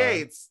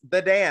recreates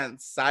the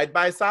dance side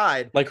by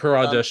side. Like her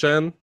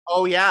audition?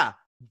 Oh, yeah.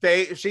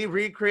 She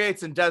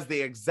recreates and does the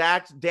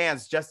exact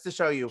dance just to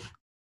show you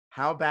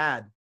how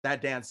bad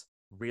that dance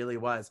really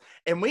was.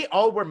 And we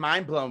all were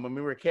mind blown when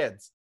we were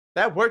kids.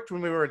 That worked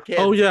when we were kids.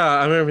 Oh yeah,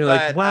 I remember being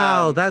like, But,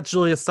 wow, that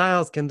Julia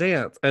Stiles can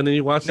dance. And then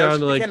you watch it No, and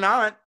she you're like,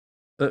 cannot.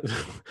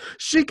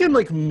 she can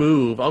like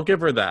move. I'll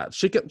give her that.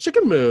 She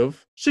can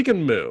move. She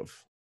can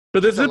move.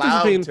 But there's She's a difference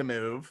allowed between to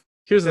move.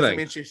 Here's the Doesn't thing.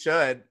 mean she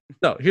should.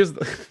 No, here's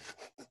the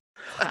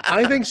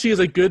I think she's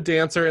a good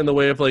dancer in the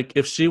way of like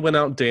if she went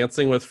out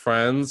dancing with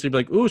friends, you'd be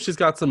like, ooh, she's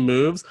got some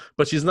moves,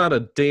 but she's not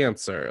a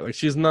dancer. Like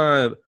she's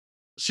not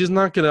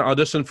gonna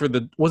audition for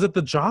was it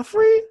the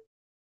Joffrey?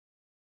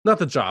 Not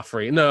the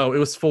Joffrey. No, it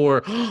was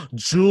for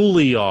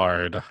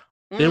Juilliard.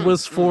 It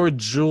was for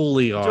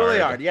Juilliard.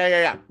 Juilliard.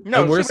 Yeah.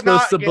 No, and we're she would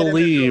supposed not to get into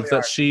believe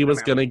that Juilliard. she No, was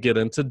ma'am. going to get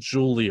into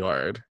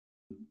Juilliard.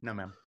 No,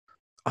 ma'am.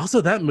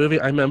 Also, that movie,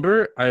 I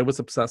remember I was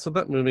obsessed with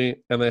that movie,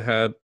 and they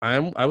had I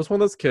was one of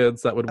those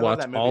kids that would I love watch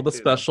that movie all the too,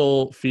 though.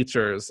 special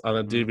features on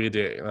a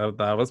DVD.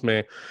 That was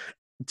me.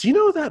 Do you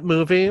know that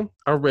movie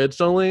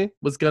originally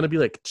was going to be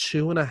like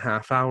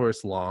 2.5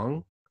 hours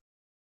long?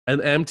 And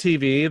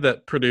MTV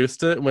that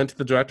produced it went to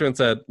the director and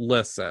said,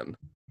 listen,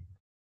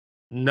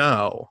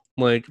 no.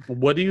 Like,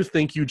 what do you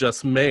think you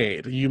just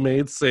made? You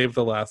made Save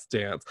the Last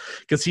Dance.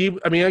 Because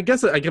I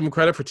guess I give him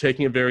credit for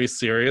taking it very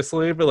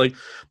seriously, but like,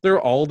 there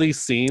are all these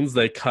scenes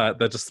they cut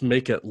that just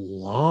make it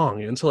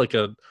long into like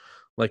a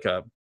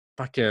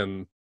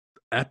fucking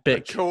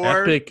epic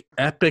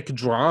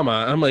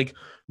drama. I'm like,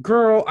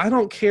 girl, I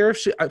don't care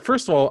if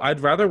first of all, I'd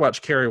rather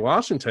watch Kerry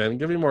Washington.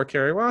 Give me more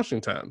Kerry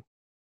Washington.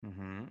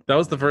 Mm-hmm. That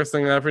was the first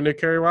thing I ever knew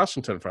Kerry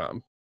Washington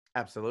from.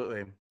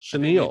 Absolutely.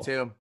 Chenille. Me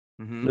too.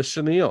 Mm-hmm. Miss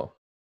Chenille.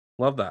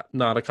 Love that.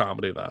 Not a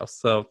comedy though,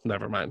 so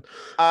never mind.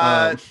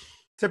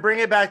 To bring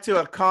it back to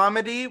a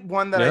comedy,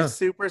 one that I Yeah.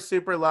 super,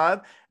 super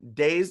love,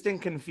 Dazed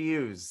and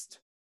Confused.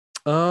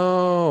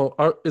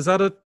 Is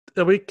that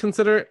are we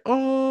consider?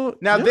 Oh,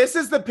 Now yeah. this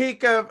is the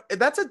peak of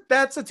that's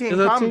a teen Is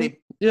that comedy. teen?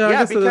 Yeah, I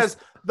guess it is. because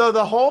though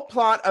the whole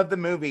plot of the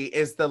movie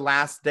is the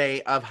last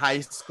day of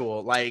high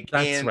school. Like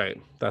That's right.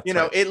 That's you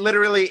know, right. it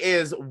literally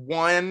is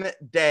one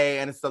day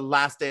and it's the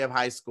last day of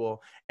high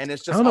school. And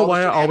it's just I don't know all the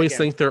why I always shenanigans.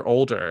 think they're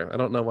older. I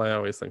don't know why I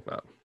always think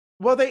that.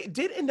 Well, they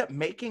did end up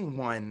making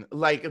one,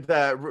 like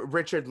the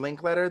Richard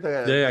Linklater.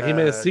 He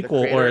made a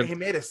sequel, or he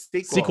made a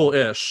sequel.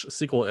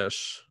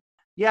 sequel-ish.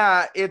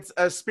 Yeah, it's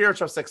a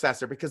spiritual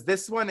successor because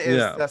this one is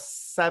Yeah. the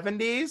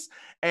 70s,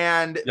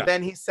 and Yeah.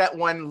 then he set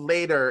one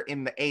later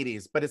in the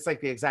 80s, but it's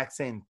like the exact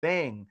same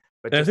thing.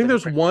 But And I just think a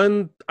there's different-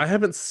 one. I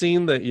haven't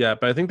seen that yet,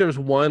 but I think there's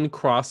one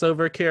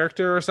crossover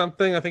character or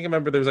something. I think I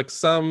remember there's like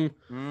some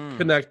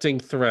connecting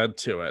thread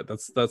to it.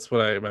 That's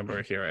what I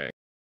remember hearing.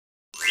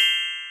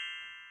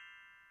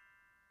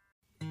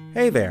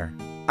 Hey there,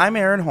 I'm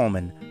Aaron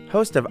Holman,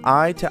 host of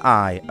Eye to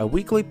Eye, a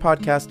weekly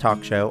podcast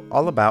talk show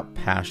all about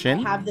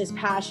passion, I have this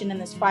passion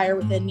and this fire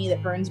within me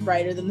that burns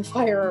brighter than the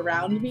fire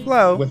around me.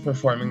 flow, With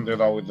performing,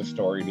 there's always a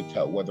story to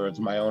tell, whether it's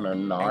my own or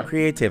not. and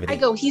creativity, I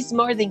go, he's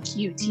more than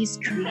cute, he's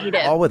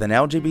creative. all with an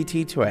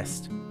LGBT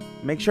twist.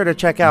 Make sure to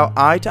check out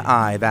Eye to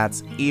Eye,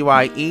 that's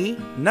EYE,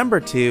 number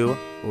 2,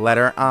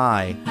 letter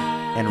I,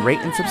 and rate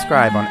and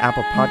subscribe on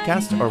Apple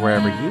Podcasts or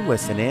wherever you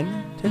listen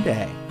in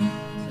today.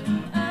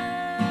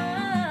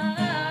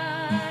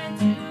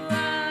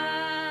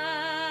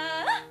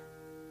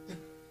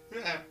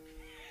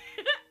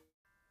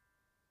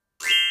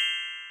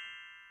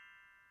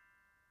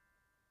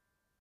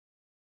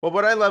 Well,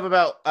 what I love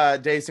about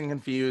Dazed and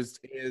Confused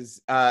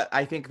is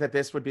I think that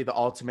this would be the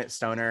ultimate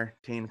stoner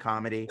teen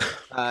comedy.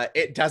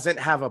 It doesn't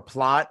have a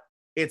plot.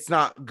 It's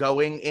not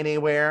going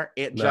anywhere.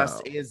 It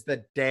just No. is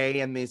the day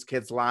in these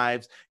kids'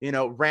 lives, you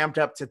know, ramped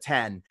up to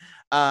 10.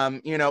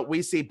 You know,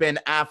 we see Ben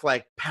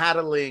Affleck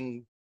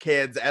paddling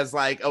kids as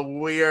like a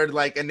weird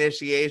like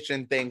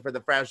initiation thing for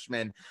the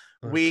freshmen.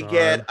 Oh, we God.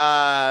 get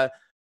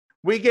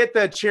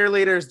the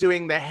cheerleaders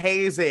doing the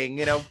hazing,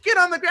 you know, get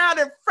on the ground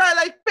and fry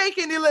like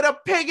bacon, you little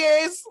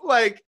piggies.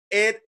 Like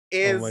it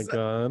is Oh my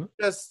god.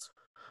 just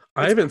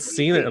I haven't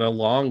seen it in a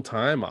long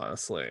time,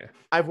 honestly.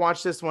 I've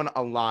watched this one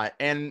a lot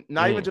and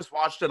not even just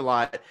watched it a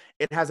lot.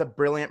 It has a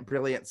brilliant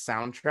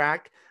soundtrack.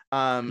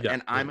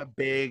 And I'm a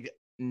big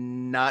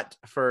nut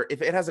for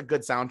if it has a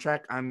good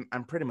soundtrack, I'm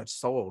pretty much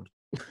sold.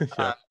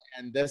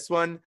 And this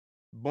one,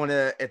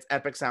 it's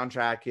epic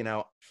soundtrack, you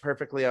know,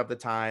 perfectly of the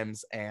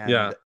times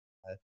and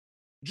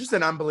just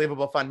an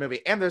unbelievable fun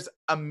movie. And there's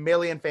a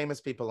million famous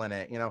people in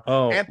it, you know.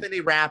 Oh. Anthony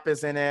Rapp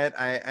is in it.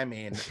 I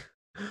mean,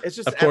 it's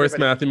just Of course,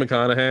 everybody. Matthew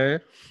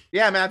McConaughey.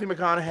 Yeah, Matthew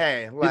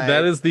McConaughey. Like,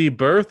 That is the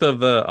birth of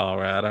the all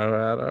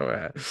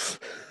right.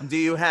 do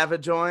you have a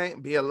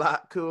joint? Be a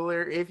lot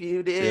cooler if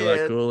you did. Be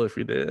like cool if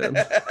you did.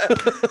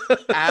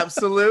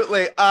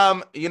 Absolutely.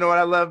 You know what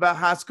I love about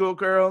high school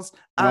girls?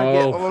 I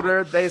get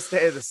older, they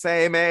stay the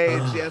same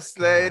age. Yes,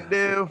 they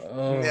do.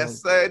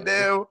 Yes, they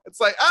do. It's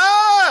like,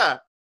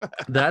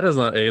 That has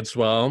not aged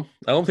well.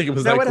 I don't think it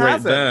was No, that it great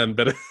hasn't. then,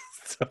 but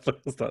it's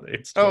definitely not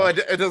aged Oh, well.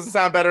 it doesn't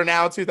sound better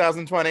now,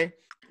 2020.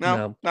 No,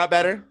 No. not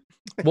better.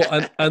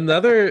 Well,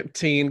 another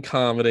teen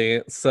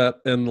comedy set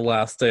in the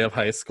last day of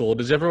high school.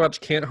 Did you ever watch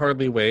Can't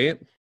Hardly Wait?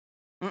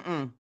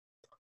 Mm-mm.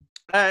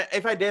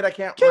 If I did, I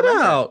can't Get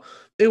remember. out.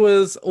 It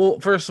was, well,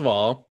 first of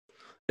all,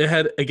 it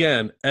had,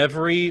 again, I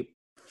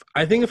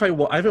think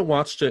I haven't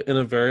watched it in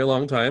a very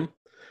long time,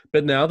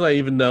 but now that I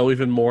even know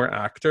even more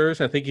actors,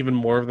 I think even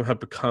more of them have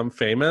become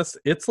famous,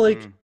 it's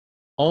like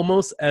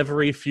almost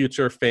every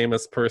future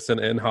famous person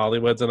in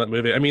Hollywood's in that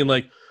movie. I mean,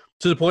 like,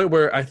 to the point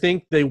where I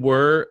think they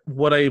were,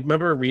 what I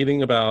remember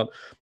reading about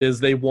is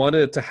they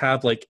wanted to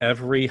have like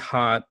every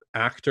hot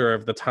actor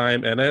of the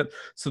time in it.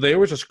 So they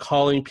were just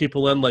calling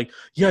people in like,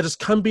 yeah, just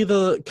come be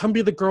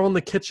the girl in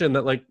the kitchen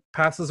that like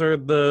passes her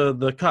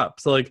the cup.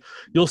 So like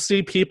you'll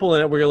see people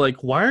in it where you're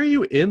like, why are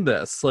you in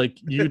this? Like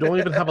you don't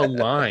even have a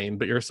line,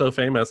 but you're so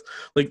famous.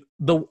 Like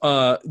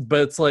but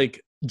it's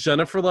like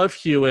Jennifer Love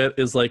Hewitt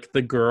is like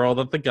the girl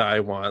that the guy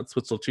wants,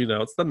 which lets you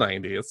know it's the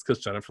 90s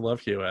because Jennifer Love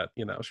Hewitt,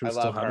 you know, she was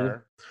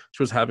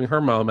having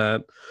her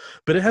moment.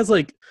 But it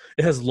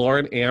has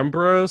Lauren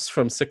Ambrose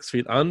from 6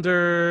 Feet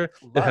Under.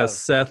 It has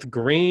Seth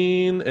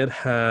Green. It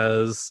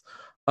has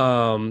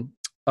not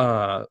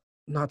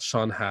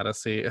Sean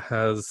Hannity.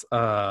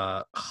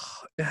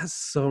 It has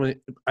so many.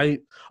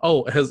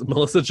 It has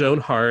Melissa Joan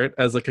Hart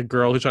as like a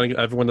girl who's trying to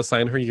get everyone to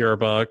sign her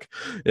yearbook.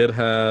 It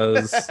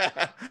has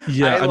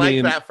I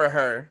like that for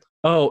her.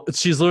 Oh,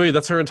 she's literally,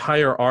 that's her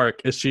entire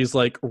arc, is she's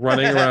like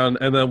running around,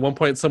 and then at one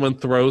point someone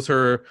throws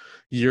her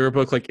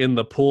yearbook like in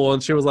the pool,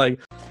 and she was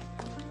like,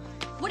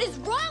 What is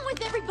wrong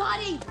with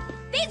everybody?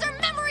 These are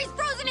memories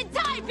frozen in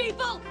time,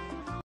 people!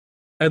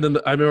 and then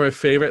I remember my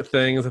favorite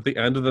thing is at the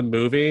end of the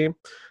movie,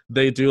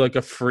 they do like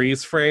a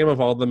freeze frame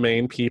of all the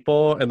main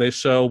people, and they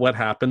show what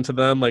happened to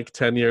them like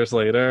 10 years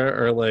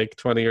later or like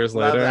 20 years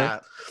Love later.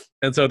 that.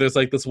 And so there's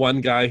like this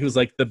one guy who's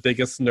like the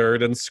biggest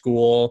nerd in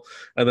school,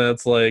 and then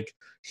it's like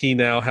he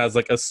now has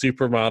like a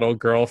supermodel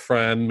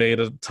girlfriend,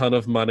 made a ton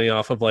of money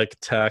off of like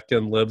tech,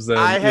 and lives in.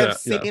 I have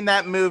seen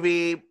that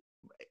movie.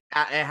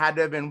 It had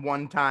to have been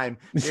one time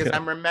because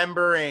I'm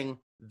remembering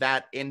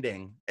that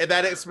ending.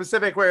 That is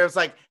specific where it was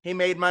like he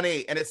made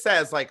money, and it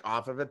says like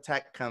off of a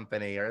tech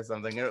company or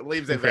something. It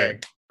leaves it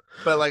vague,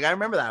 but like I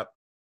remember that.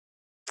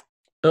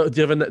 Oh,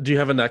 do you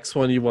have a next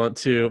one you want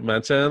to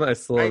mention? I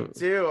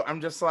do. I'm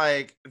just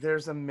like,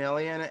 there's a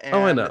million. And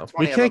I know.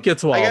 We can't get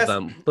to all of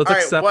them. Let's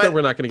accept that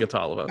we're not going to get to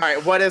all of them. All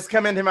right. What has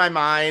come into my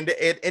mind?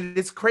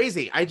 It's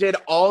crazy. I did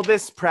all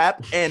this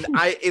prep, and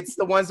it's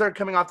the ones that are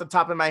coming off the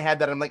top of my head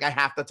that I'm like, I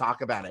have to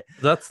talk about it.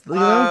 That's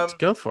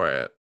go for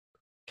it.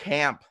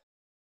 Camp.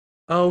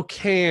 Oh,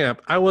 Camp.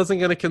 I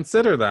wasn't going to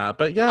consider that,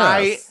 but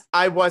yes.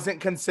 I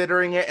wasn't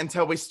considering it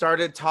until we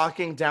started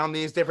talking down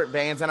these different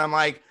veins, and I'm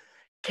like,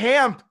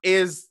 Camp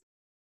is.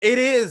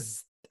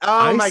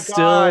 Oh my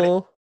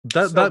god!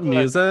 That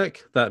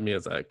music.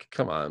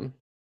 Come on.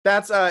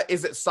 That's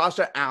is it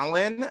Sasha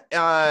Allen?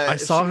 I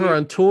saw her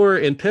on tour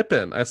in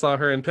Pippin.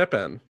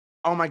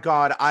 Oh my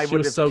god, I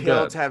would have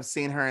killed to have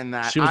seen her in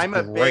that. I'm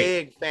a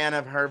big fan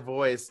of her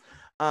voice.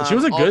 She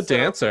was a good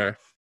dancer.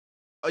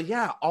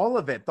 Yeah, all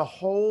of it. The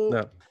whole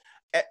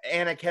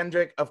Anna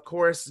Kendrick, of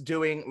course,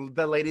 doing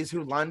The Ladies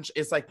Who Lunch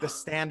is like the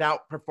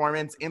standout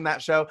performance in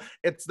that show.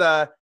 It's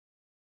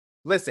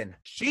listen,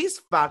 she's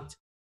fucked.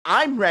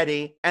 I'm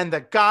ready, and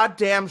the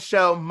goddamn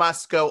show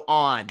must go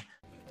on.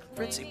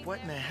 Fritzy, what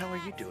in the hell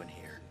are you doing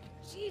here?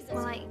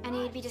 Well, I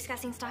knew you'd be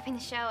discussing stopping the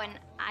show, and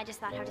I just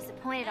thought how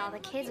disappointed all the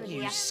kids would be.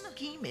 You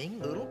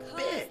scheming little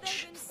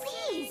bitch.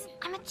 Please,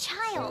 I'm a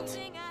child.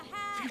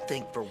 You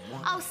think for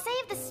one. Oh,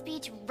 save the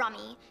speech,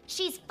 Rummy.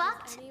 She's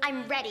fucked,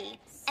 I'm ready,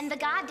 and the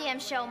goddamn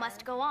show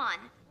must go on.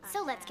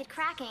 So let's get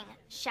cracking,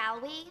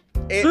 shall we?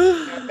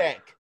 It's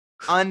epic.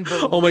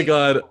 Unbelievable. Oh my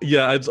god,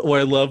 yeah! I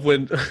love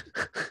when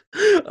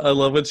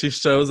she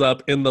shows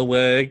up in the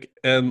wig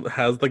and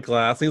has the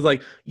glass. And he's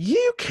like,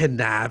 "You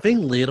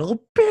conniving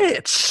little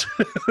bitch!"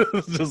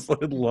 Just I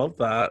love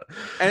that.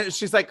 And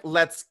she's like,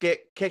 "Let's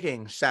get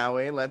kicking, shall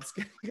we? Let's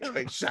get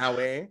going, shall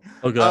we?"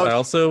 Oh god, I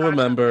also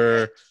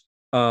remember,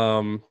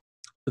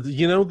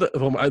 you know,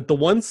 the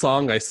one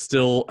song I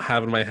still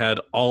have in my head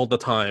all the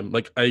time,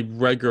 like I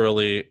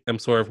regularly am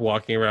sort of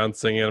walking around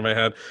singing in my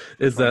head,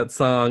 is that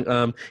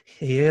song,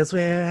 Here's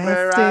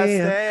Where I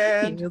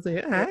Stand. Here's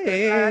where I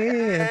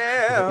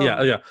am.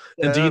 Yeah.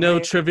 And do you know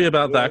trivia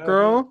about that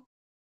girl?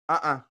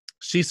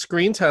 She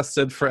screen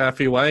tested for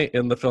Effie White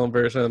in the film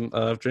version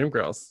of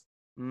Dreamgirls.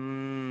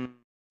 And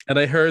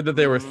I heard that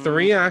there were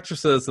 3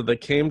 actresses that they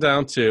came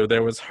down to.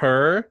 There was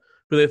her,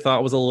 who they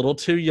thought was a little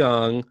too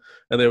young,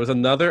 and there was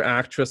another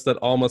actress that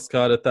almost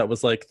got it that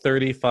was like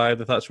 35.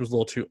 They thought she was a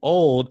little too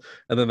old,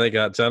 and then they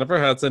got Jennifer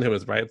Hudson, who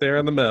was right there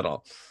in the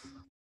middle.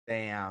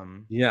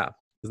 Damn. Yeah.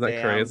 Isn't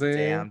that crazy?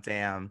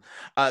 Damn.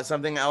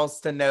 Something else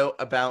to note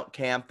about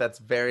Camp that's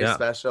very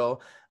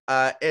special.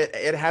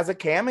 It has a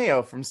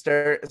cameo from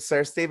Sir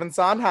Stephen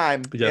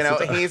Sondheim.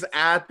 Yes, he's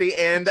at the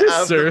end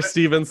of Sir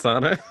Stephen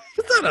Sondheim.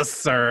 He's not a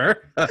sir,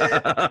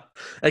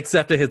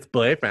 except to his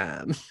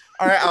boyfriend.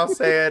 All right, I'll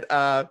say it.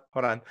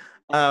 Hold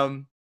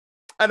on.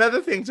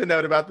 Another thing to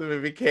note about the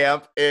movie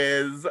Camp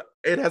is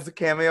it has a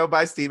cameo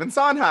by Stephen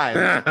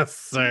Sondheim.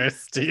 Sir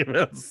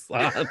Stephen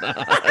Sondheim.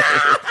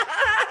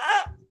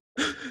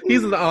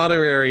 He's an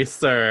honorary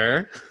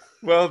sir.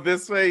 Well,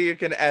 this way you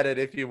can edit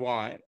if you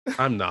want.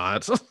 I'm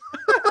not.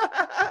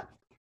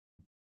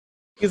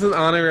 He's an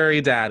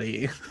honorary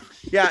daddy.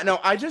 Yeah, no,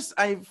 I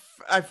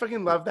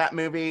fucking love that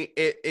movie.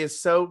 It is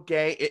so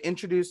gay. It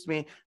introduced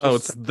me to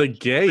it's the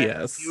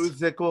gayest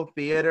musical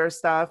theater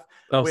stuff.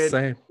 Oh, which,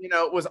 same.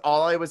 Was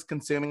all I was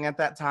consuming at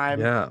that time.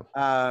 Yeah.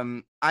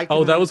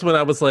 That was when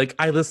I was like,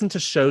 I listened to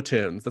show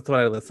tunes. That's what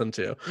I listened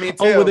to. Me too.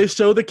 Oh, when they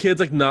show the kids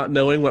like not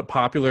knowing what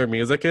popular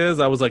music is,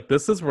 I was like,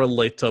 this is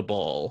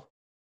relatable.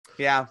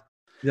 Yeah.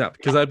 Yeah,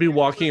 because I'd be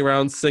walking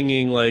around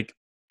singing like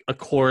a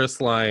chorus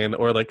line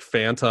or like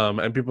Phantom,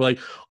 and people are like,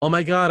 oh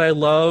my god, I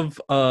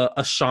love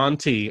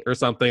Ashanti or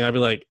something. I'd be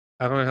like,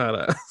 I don't know how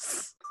to.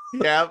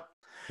 Yeah.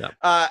 Yeah.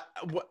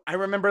 I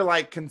remember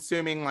like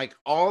consuming like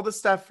all the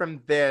stuff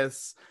from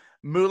this,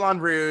 Moulin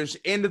Rouge,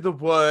 Into the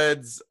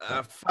Woods,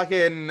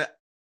 fucking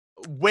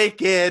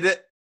Wicked.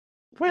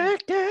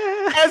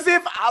 As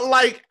if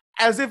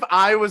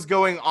I was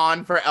going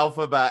on for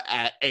Elphaba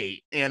at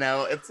 8,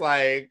 it's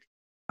like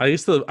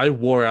I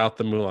wore out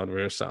the Moulin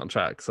Rouge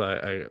soundtrack,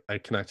 so I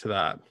connect to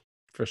that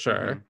for sure.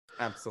 Mm-hmm.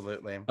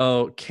 Absolutely.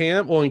 Oh,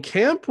 Camp. Well, and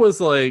Camp was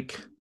like,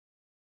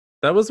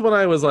 that was when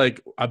I was like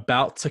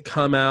about to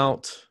come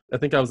out. I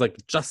think I was like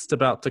just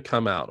about to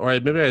come out, or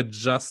maybe I had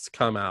just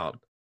come out. It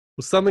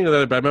was something like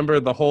that, but I remember I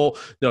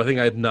think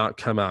I had not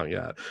come out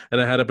yet. And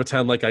I had to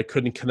pretend like I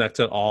couldn't connect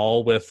at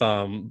all with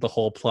the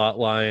whole plot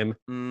line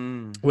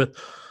with,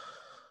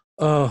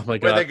 oh my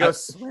God. Where they go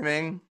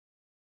swimming.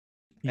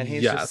 And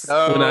he's just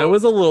so... When I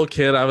was a little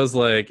kid, I was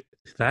like,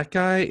 that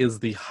guy is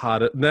the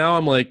hottest. Now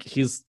I'm like,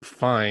 he's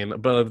fine.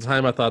 But at the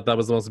time, I thought that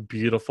was the most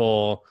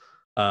beautiful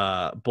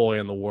boy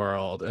in the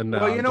world. And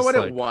now, well, you know what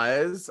it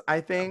was?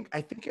 I think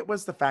it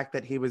was the fact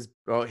that he was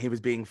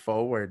being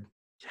forward.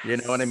 Yes. You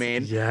know what I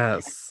mean?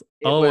 Yes.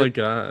 My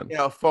God.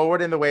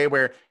 Forward in the way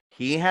where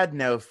he had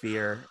no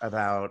fear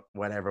about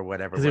whatever.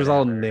 Because he was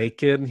all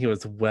naked and he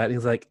was wet.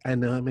 He's like, I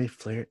know I may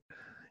flirt.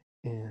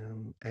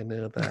 And I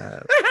know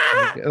that.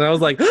 And I was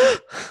like,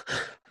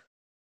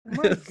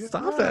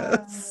 stop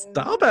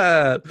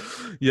it.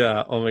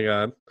 Yeah. Oh my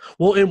God.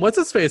 Well, and what's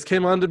his face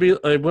went on to be a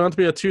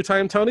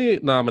 2-time Tony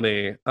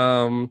nominee.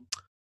 Robin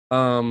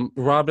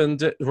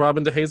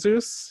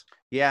DeJesus.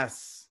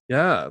 Yes.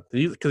 Yeah.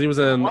 Because he was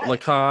in La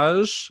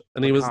Cage,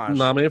 and he was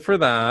nominated for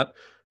that.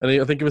 And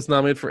I think he was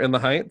nominated for In the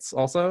Heights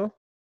also.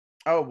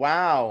 Oh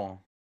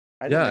wow.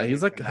 Yeah,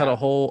 he's like had a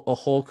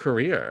whole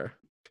career.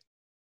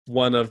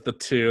 One of the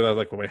two that I was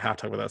like, well, we have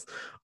to talk about this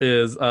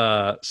is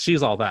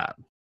She's All That.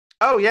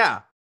 Oh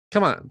yeah.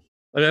 Come on.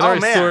 I mean, I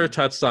already sort of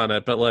touched on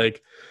it, but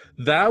like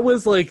that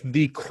was like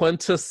the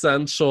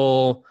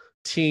quintessential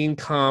teen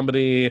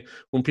comedy.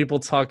 When people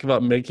talk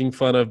about making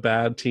fun of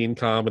bad teen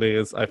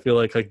comedies, I feel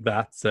like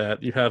that's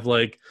it. You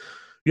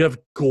have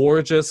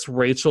gorgeous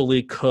Rachel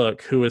Lee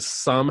Cook, who is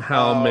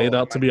somehow made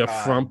out to be a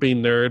frumpy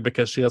nerd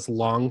because she has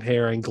long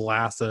hair and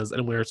glasses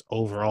and wears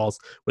overalls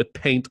with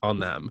paint on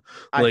them.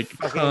 Like,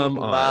 come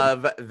on.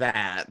 Love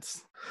that.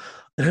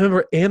 And I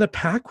remember Anna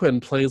Paquin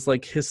plays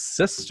like his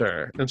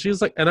sister, and she's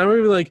like, and I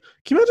remember like,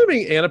 can you imagine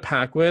being Anna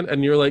Paquin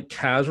and you're like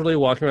casually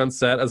walking around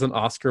set as an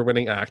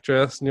Oscar-winning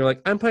actress, and you're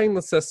like, I'm playing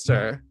the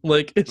sister.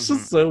 Like, it's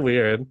just so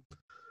weird.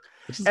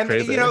 And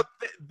crazy.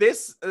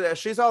 This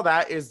She's All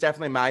That is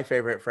definitely my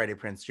favorite Freddie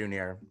Prinze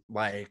Jr.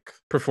 like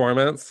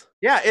performance.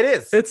 Yeah, it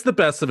is. It's the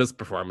best of his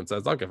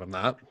performances. I'll give him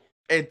that.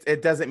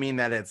 It doesn't mean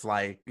that it's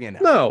like,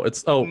 No,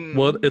 it's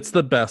it's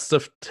the best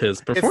of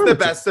his performances. It's the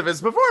best of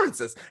his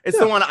performances. It's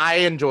the one I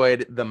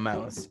enjoyed the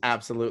most.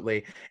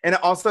 Absolutely. And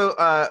also,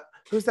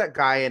 who's that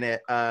guy in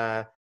it?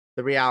 The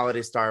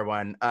reality star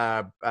one.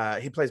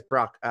 He plays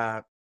Brock.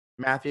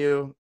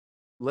 Matthew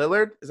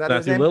Lillard. Is that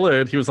his name? Matthew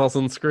Lillard. He was also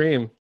in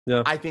Scream.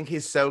 Yeah. I think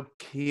he's so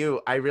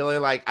cute. I really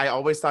like. I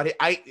always thought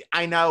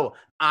I know.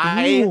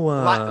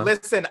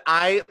 Listen.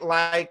 I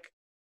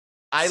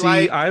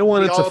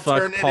wanted to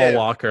fuck Paul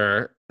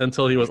Walker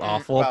until he was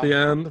awful at the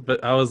end,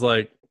 but I was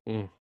like,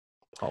 Paul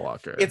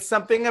Walker. It's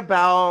something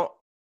about.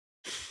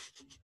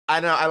 I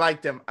don't know. I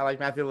liked him. I like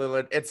Matthew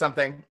Lillard. It's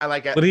something. I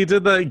like it. When he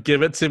did the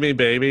 "Give It to Me,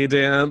 Baby"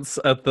 dance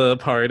at the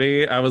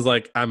party, I was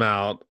like, I'm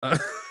out. I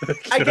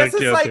guess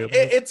it's like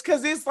it's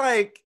because he's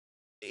like.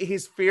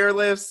 He's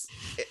fearless,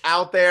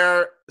 out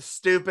there,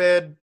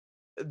 stupid.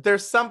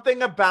 There's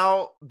something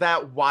about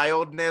that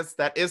wildness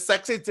that is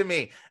sexy to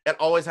me. It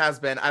always has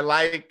been. I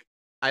like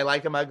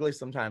him ugly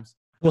sometimes.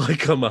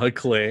 Like him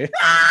ugly.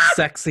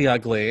 Sexy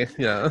ugly.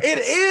 Yeah.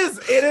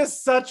 It is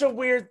such a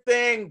weird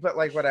thing, but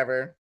like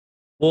whatever.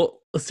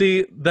 Well,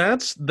 see,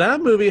 that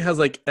movie has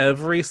like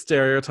every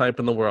stereotype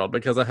in the world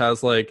because it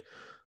has like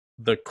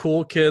the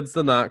cool kids,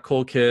 the not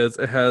cool kids.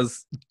 It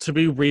has, to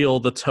be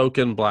real, the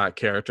token black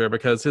character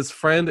because his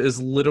friend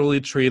is literally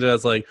treated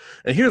as like,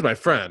 and here's my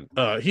friend.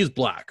 He's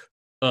black.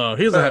 He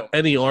doesn't have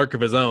any arc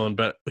of his own,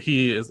 but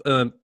he is.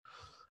 I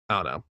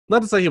don't know.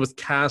 Not to say he was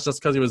cast just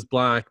because he was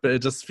black, but it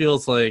just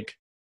feels like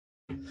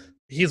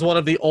he's one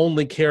of the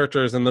only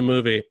characters in the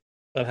movie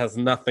that has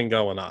nothing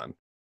going on.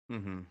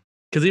 Mm-hmm.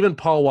 Because even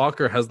Paul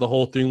Walker has the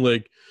whole thing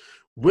like,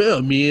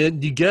 well,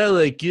 man, you gotta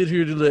like get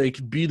her to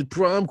like be the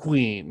prom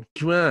queen.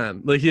 Come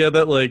on. Like he had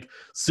that like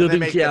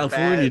Southern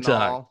California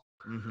talk.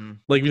 Mm-hmm.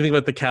 Like you think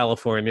about the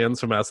Californians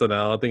from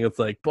SNL, I think it's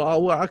like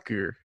Paul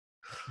Walker.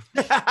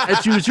 I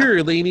choose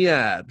her, Lainey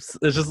Abs.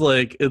 It's just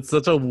like it's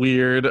such a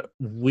weird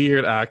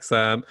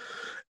accent.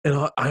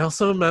 And I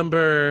also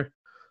remember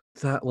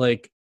that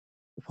like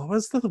what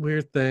was the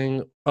weird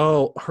thing?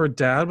 Oh, her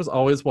dad was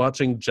always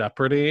watching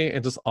Jeopardy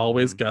and just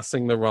always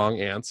guessing the wrong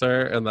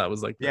answer, and that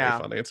was like very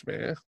funny to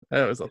me.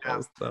 I always thought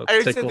that I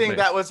used to think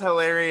that was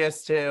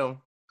hilarious too.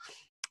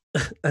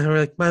 And we're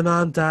like, my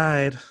mom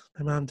died.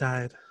 And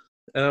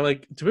I'm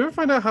like, did we ever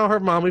find out how her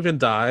mom even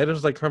died? It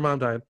was like her mom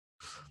died.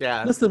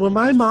 Yeah. Listen, when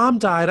my mom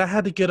died, I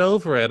had to get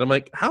over it. I'm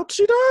like, how'd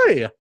she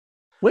die?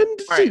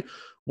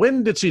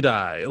 When did she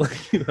die?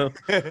 Like, you know,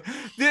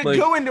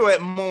 go into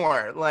it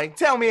more. Like,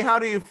 tell me, how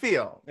do you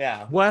feel?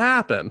 Yeah. What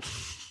happened?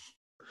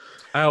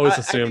 I always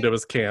assumed it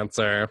was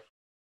cancer.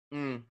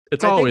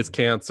 It's always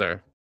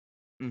cancer.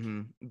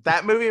 Mm-hmm.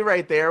 That movie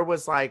right there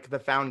was like the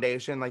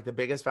foundation, like the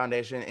biggest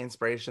foundation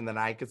inspiration that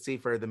I could see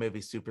for the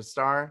movie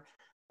Superstar.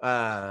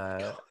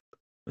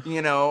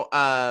 You know,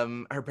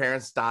 her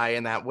parents die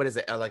in that, what is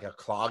it, like a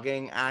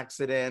clogging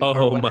accident?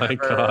 Oh my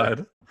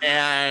God.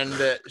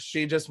 And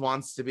she just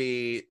wants to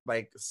be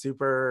like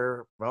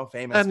super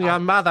famous. And your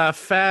mother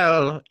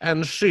fell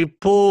and she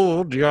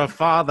pulled your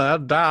father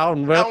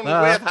down with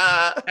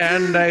her.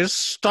 And they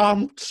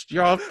stomped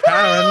your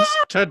parents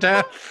to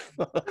death.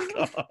 Oh,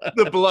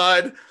 the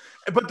blood.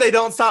 But they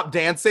don't stop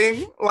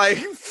dancing.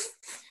 Like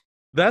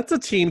that's a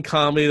teen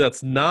comedy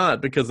that's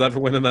not, because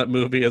everyone in that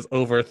movie is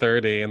over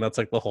 30, and that's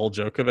like the whole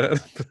joke of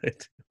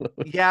it.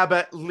 Yeah,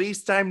 but at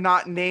least I'm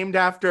not named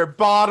after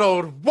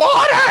bottled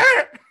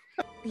water!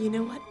 You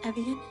know what,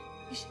 Evian?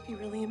 You should be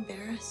really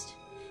embarrassed,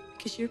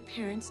 because your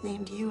parents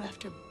named you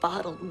after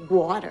bottled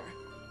water.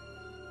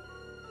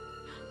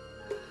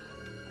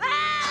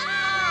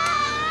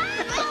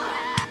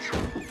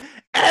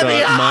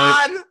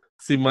 Evian!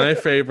 My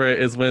favorite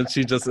is when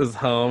she just is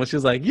home and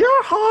she's like,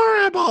 "You're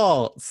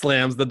horrible!"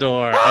 Slams the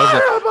door.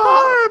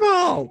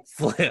 Horrible!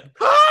 Slam.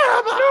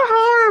 Horrible! You're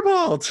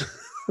horrible!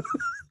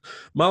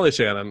 Molly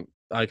Shannon,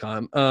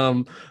 icon.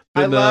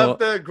 I love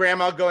the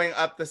grandma going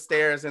up the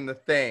stairs in the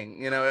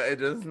thing. You know, it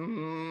just...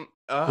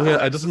 Yeah,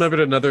 I just remembered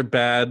another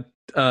bad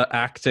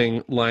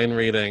acting line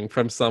reading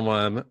from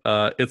someone.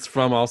 It's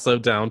from also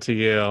Down to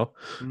You.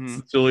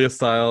 It's Julia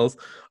Stiles.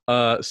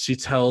 She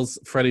tells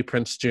Freddie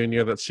Prinze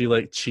Jr. that she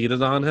like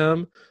cheated on him.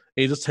 And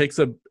he just takes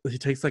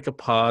like a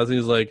pause and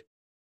he's like,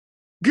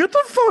 "Get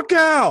the fuck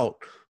out!"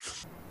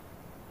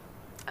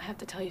 I have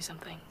to tell you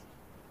something.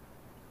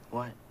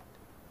 What?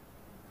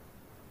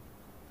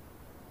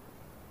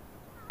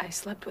 I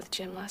slept with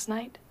Jim last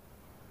night.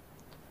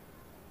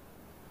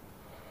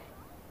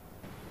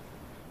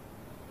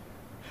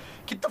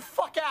 Get the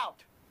fuck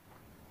out!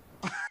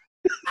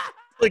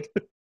 Like,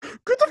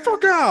 get the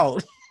fuck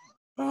out!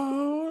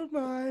 Oh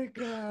my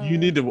God. You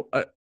need to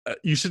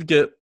you should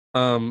get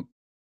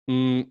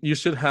you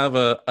should have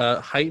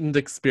a heightened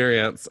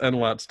experience and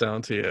watch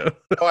Down to You.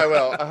 Oh, I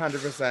will,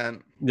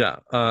 100%. Yeah,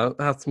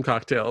 have some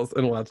cocktails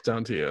and watch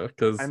Down to You,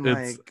 because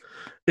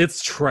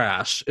it's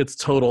trash. It's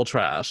total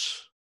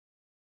trash.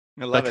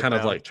 I love it, kind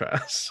of though. like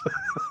trash.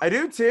 I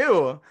do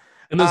too.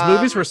 And those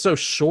movies were so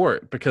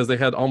short because they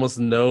had almost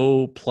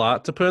no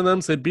plot to put in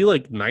them, so it'd be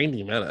like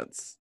 90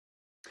 minutes.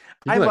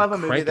 I love a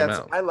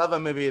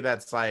movie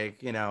that's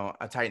like, you know,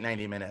 a tight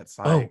 90 minutes.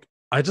 Like,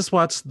 I just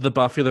watched the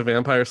Buffy the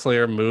Vampire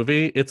Slayer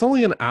movie. It's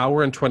only an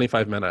hour and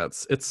 25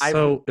 minutes. It's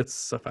so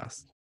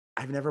fast.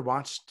 I've never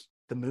watched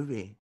the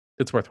movie.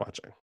 It's worth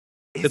watching.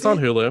 It's on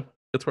Hulu.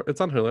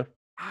 It's on Hulu.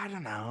 I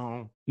don't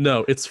know.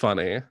 No, it's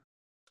funny.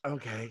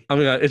 Okay. Oh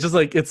my God, it's just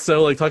like, it's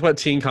so like, talk about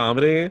teen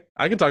comedy.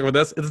 I can talk about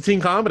this. It's a teen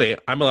comedy.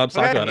 I'm allowed to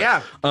talk about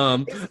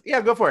it.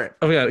 Yeah, go for it.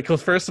 Oh my God,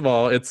 because first of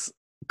all, it's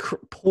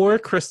poor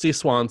Christy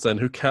Swanson,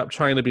 who kept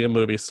trying to be a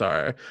movie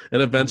star,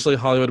 and eventually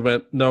Hollywood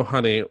went, "No,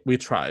 honey, we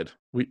tried.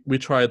 We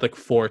tried like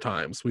 4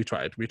 times. We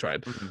tried.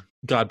 Mm-hmm.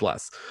 God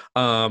bless."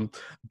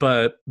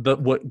 But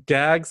what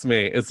gags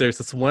me is there's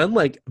this one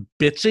like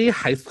bitchy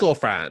high school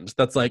friend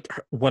that's like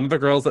one of the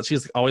girls that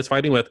she's always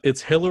fighting with.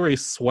 It's Hilary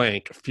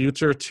Swank,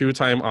 future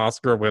 2-time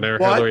Oscar winner.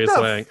 Hilary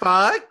Swank.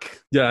 Fuck?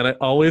 Yeah, and I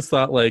always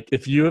thought, like,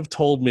 if you have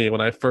told me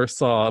when I first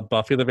saw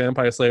Buffy the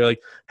Vampire Slayer,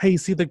 like, "Hey, you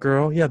see the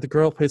girl? Yeah, the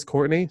girl who plays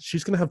Courtney.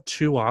 She's gonna have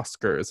 2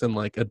 Oscars in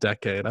like a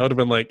decade." I would have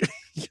been like,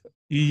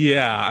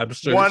 "Yeah, I'm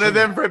sure." One of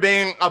them for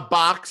being a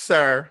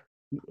boxer.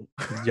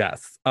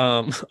 Yes.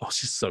 Oh,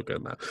 she's so good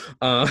in that.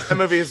 The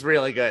movie is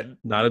really good.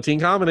 Not a teen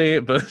comedy,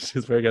 but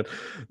she's very good.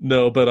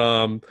 No, but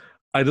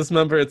I just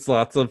remember it's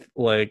lots of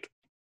like,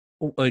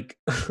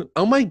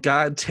 oh my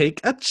God,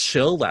 take a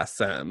chill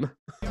lesson.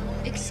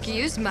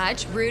 Excuse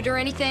much, rude or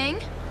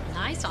anything?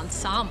 Nice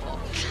ensemble.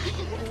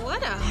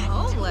 What a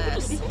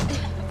homeless.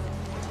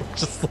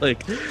 Just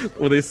like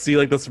when they see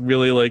like this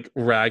really like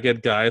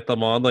ragged guy at the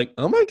mall, I'm like,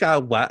 oh my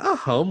God, what a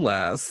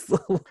homeless.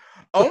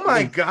 Oh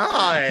my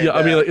god. Yeah,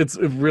 I mean, like, it's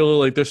really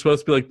like they're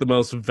supposed to be like the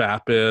most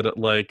vapid,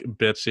 like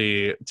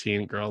bitchy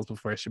teen girls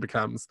before she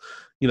becomes,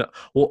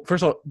 well,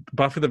 first of all,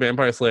 Buffy the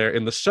Vampire Slayer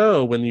in the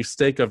show, when you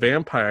stake a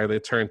vampire, they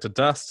turn to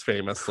dust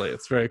famously.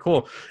 It's very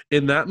cool.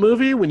 In that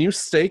movie, when you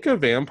stake a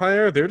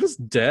vampire, they're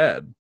just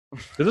dead.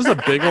 They're just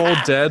a big old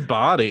dead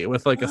body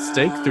with like a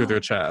stake through their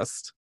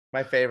chest.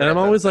 My favorite. And I'm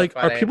always like,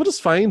 funny. are people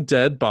just finding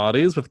dead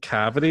bodies with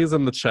cavities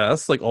in the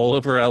chest, like all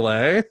over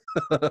LA?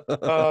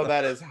 Oh,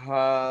 that is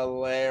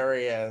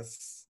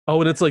hilarious.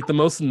 Oh, and it's like the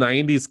most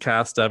 90s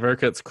cast ever.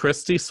 It's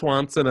Christy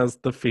Swanson as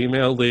the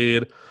female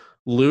lead,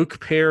 Luke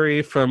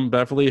Perry from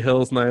Beverly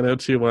Hills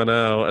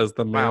 90210 as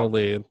the male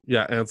lead.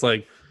 Yeah, and it's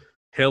like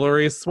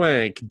Hilary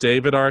Swank,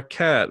 David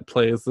Arquette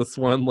plays this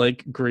one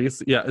like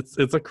greasy. Yeah,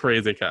 it's a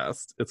crazy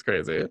cast. It's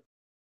crazy.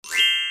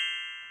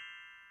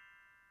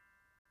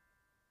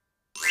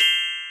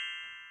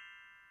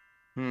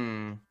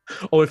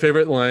 Oh, my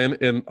favorite line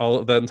in all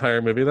of the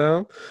entire movie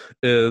though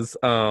is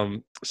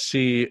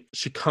she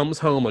comes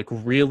home like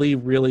really,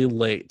 really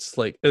late.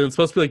 Like, and it's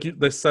supposed to be like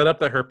they set up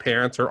that her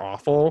parents are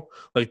awful,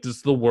 like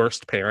just the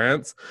worst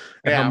parents.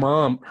 And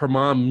her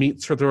mom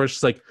meets her door.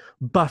 She's like,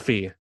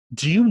 Buffy,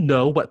 do you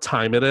know what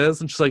time it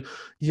is? And she's like,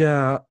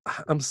 yeah,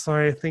 I'm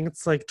sorry, I think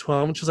it's like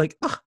 12. And she's like,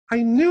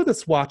 I knew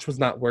this watch was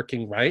not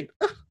working right.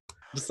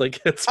 Just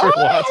like hits her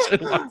watch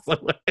and walks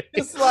away.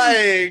 Just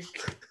like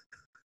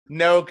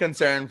no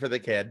concern for the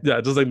kid.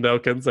 Yeah, just like no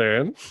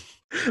concern.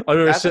 I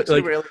remember That's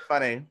actually really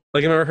funny.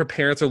 Like I remember her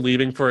parents are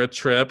leaving for a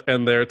trip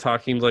and they're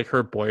talking to like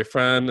her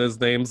boyfriend.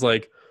 His name's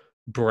like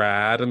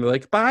Brad, and they're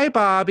like, bye,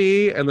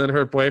 Bobby. And then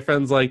her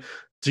boyfriend's like,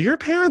 do your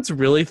parents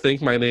really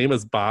think my name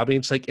is Bobby?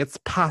 And she's like, it's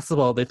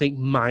possible. They think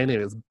my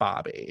name is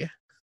Bobby.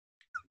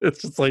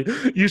 It's just like,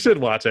 you should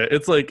watch it.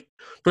 It's like,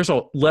 first of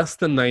all, less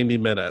than 90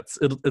 minutes.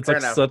 It's Fair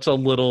like enough. such a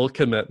little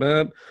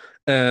commitment.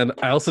 And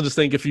I also just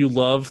think if you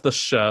love the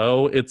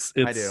show,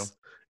 I do.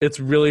 It's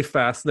really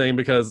fascinating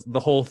because the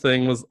whole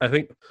thing was, I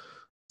think,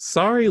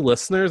 sorry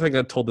listeners, I think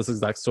I told this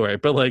exact story,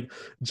 but like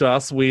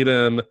Joss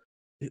Whedon,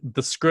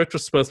 the script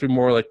was supposed to be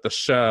more like the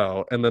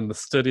show, and then the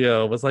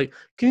studio was like,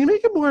 can you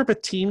make it more of a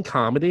teen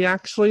comedy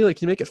actually? Like,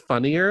 can you make it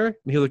funnier? And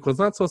he was like, well, it's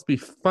not supposed to be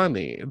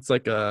funny. It's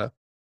like a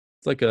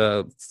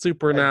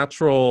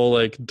supernatural,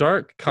 like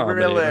dark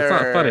comedy. It's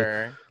not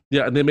funny.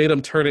 Yeah, and they made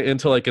him turn it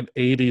into like an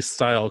 80s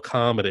style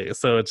comedy.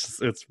 So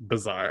it's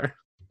bizarre.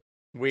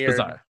 Weird.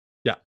 Bizarre.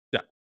 Yeah.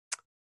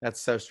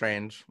 That's so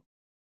strange.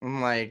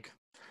 I'm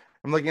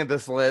looking at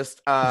this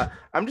list.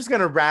 I'm just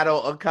gonna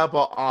rattle a couple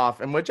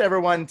off, and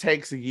whichever one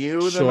takes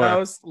you the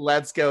most,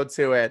 let's go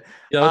to it.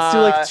 Yeah, let's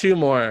do like two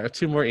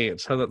more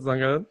each. How's that sound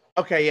good?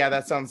 Okay, yeah,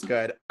 that sounds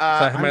good. So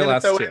I have my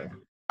last two.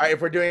 All right,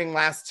 if we're doing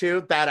last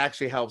two, that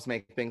actually helps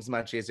make things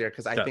much easier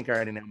because I think I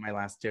already know my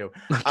last two.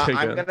 Okay,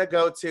 I'm good. gonna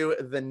go to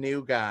The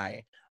New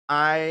Guy.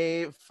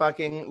 I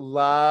fucking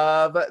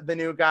love The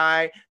New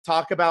Guy.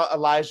 Talk about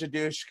Elijah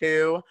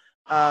Dushku.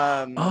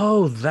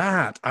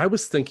 That. I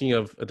was thinking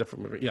of a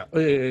different movie. Yeah.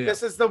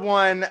 This is the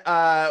one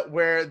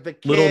where the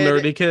kid, Little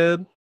nerdy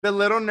kid. The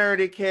little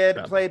nerdy kid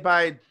played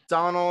by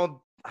Donald.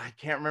 I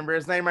can't remember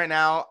his name right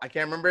now. But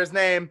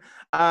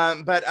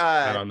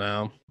I don't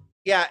know.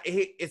 Yeah,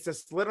 it's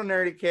this little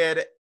nerdy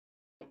kid.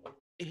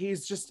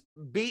 He's just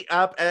beat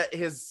up at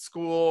his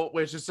school,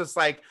 which is just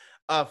like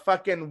a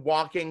fucking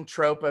walking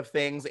trope of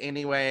things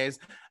anyways.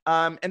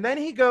 And then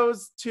he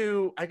goes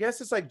to, I guess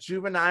it's like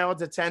juvenile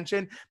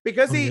detention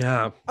because he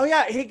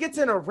gets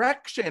an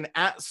erection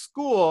at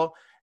school,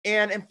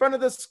 and in front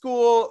of the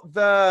school,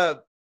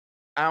 the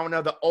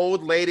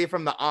old lady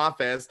from The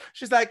Office,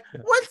 she's like,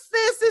 what's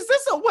this? Is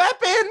this a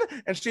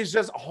weapon? And she's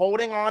just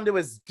holding on to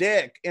his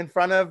dick in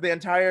front of the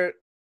entire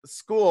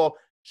school.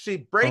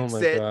 She breaks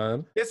it.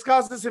 God. This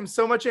causes him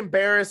so much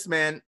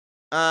embarrassment.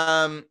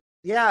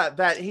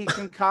 That he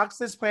concocts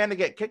this plan to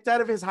get kicked out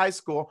of his high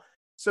school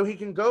so he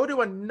can go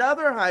to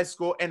another high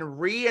school and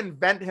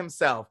reinvent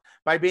himself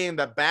by being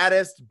the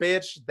baddest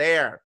bitch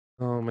there.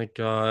 Oh my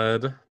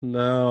God.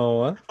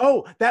 No.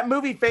 Oh, that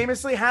movie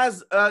famously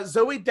has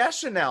Zooey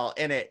Deschanel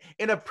in it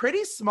in a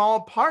pretty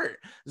small part.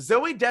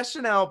 Zooey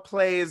Deschanel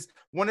plays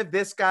one of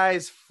this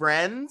guy's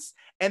friends,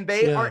 and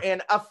they are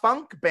in a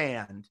funk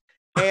band.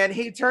 And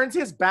he turns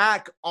his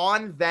back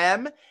on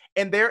them,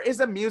 and there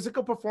is a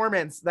musical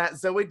performance that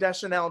Zooey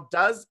Deschanel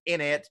does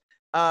in it,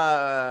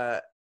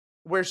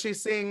 where she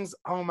sings,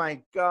 oh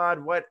my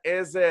God, what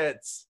is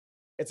it?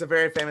 It's a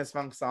very famous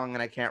funk song,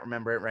 and I can't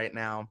remember it right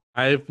now.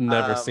 I've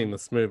never seen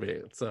this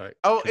movie. So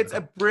it's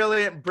a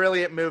brilliant,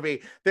 brilliant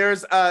movie.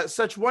 There's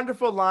such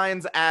wonderful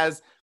lines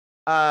as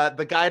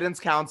the guidance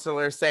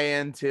counselor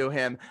saying to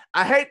him,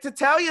 I hate to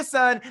tell you,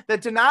 son,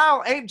 that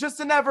denial ain't just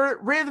another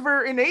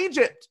river in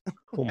Egypt.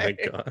 Oh my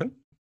God.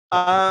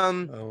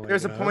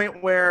 There's a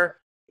point where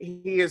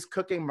he is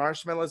cooking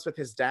marshmallows with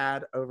his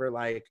dad over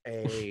like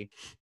a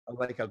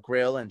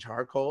grill and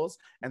charcoals,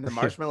 and the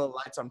marshmallow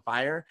lights on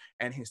fire,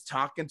 and he's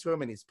talking to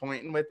him and he's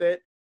pointing with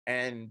it,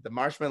 and the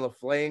marshmallow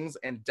flings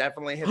and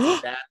definitely hits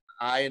his dad's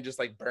eye and just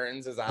like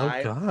burns his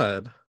eye. Oh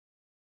God.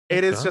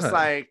 It is just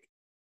like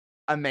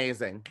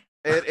amazing.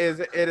 It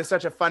is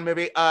such a fun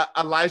movie.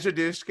 Elijah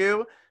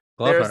Dushku.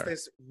 Love There's her.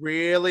 this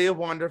really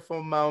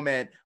wonderful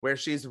moment where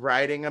she's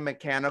riding a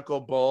mechanical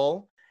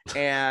bull,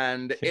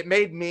 and it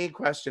made me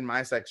question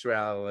my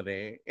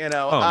sexuality. You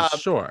know, Oh,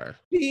 sure.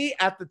 she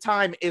at the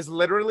time is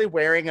literally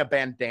wearing a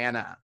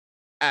bandana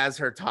as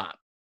her top.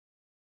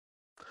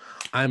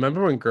 I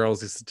remember when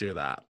girls used to do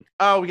that.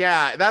 Oh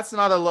yeah, that's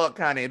not a look,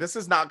 honey. This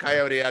is not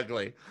Coyote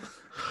Ugly.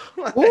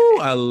 Ooh,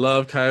 I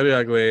love Coyote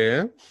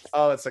Ugly.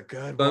 Oh, it's a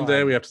good Someday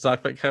one. we have to talk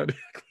about Coyote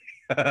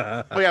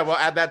Ugly. Oh yeah, we'll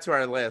add that to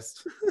our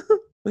list.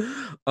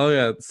 Oh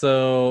yeah.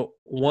 So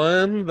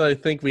one that I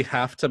think we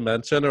have to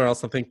mention, or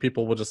else I think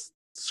people will just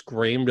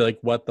scream, be like,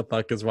 "What the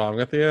fuck is wrong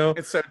with you?"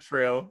 It's so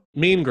true.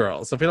 Mean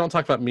Girls. If we don't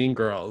talk about Mean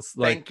Girls,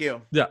 like, Thank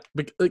you. yeah,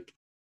 like,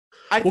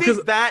 I well, think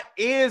 'cause- that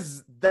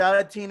is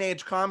the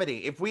teenage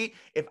comedy. If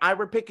I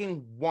were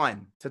picking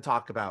one to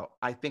talk about,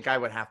 I think I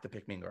would have to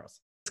pick Mean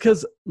Girls.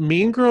 because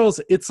Mean Girls,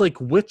 it's like,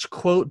 which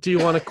quote do you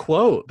want to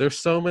quote? There's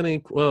so many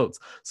quotes.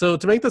 So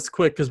to make this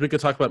quick, because we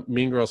could talk about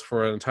Mean Girls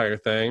for an entire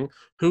thing.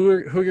 Who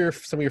are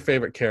some of your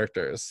favorite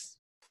characters?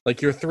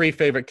 Like your 3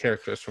 favorite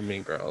characters from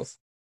Mean Girls.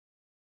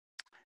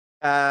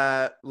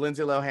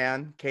 Lindsay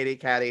Lohan, Katie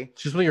Caddy.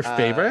 She's one of your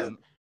favorite.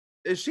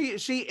 She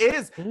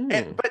is.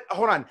 But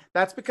hold on,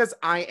 that's because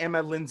I am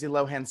a Lindsay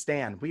Lohan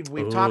stan.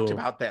 We've talked Ooh.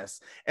 about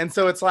this, and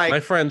so it's like My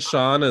friend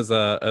Sean is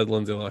a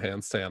Lindsay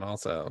Lohan stan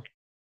also.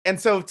 And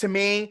so to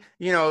me,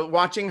 you know,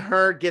 watching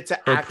her get to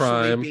Her actually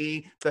prime.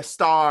 be the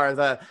star,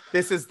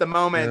 this is the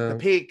moment, Yeah. the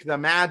peak, the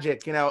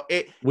magic, you know,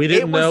 We it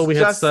didn't know was we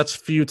had just- such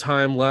few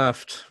time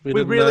left. We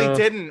didn't really know.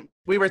 didn't.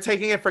 We were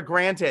taking it for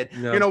granted.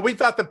 Yeah. You know, we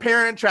thought the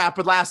Parent Trap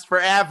would last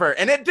forever,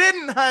 and it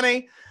didn't,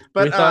 honey.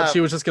 But We thought she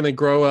was just going to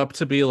grow up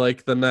to be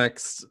like the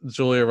next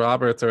Julia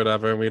Roberts or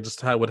whatever, and we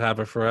just would have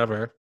her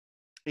forever.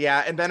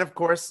 yeah, and then of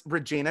course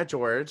Regina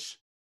George.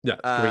 Yeah,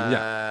 great,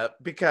 yeah.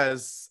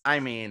 Because I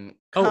mean,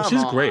 Oh, come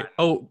she's on. great.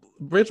 Oh,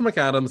 Rachel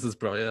McAdams is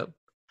brilliant.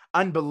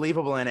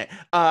 Unbelievable in it.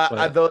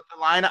 Right. The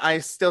line I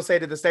still say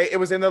to this day, it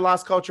was in the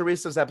Las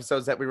Culturistas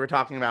episodes that we were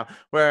talking about,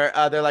 where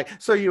they're like,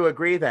 "So you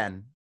agree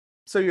then?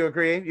 So you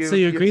agree? So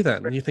you agree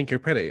then? You think you're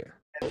pretty?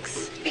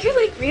 You're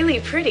like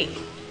really pretty.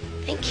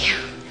 Thank you.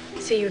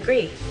 So you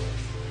agree?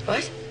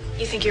 What?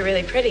 You think you're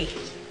really pretty?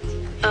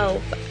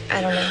 Oh,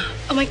 I don't know.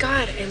 Oh my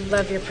God, I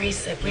love your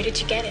bracelet. Where did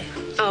you get it?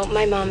 Oh,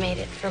 my mom made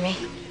it for me.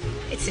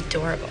 It's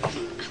adorable.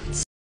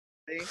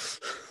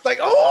 Like,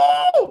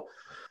 oh!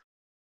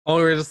 Oh,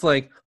 we were just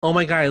like, oh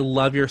my God, I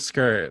love your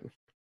skirt.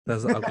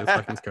 That's the ugliest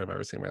fucking skirt I've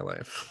ever seen in my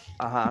life.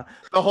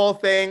 The whole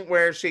thing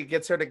where she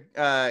gets her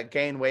to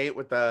gain weight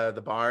with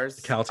the bars.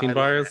 Caltine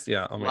bars?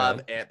 Yeah. Oh my Love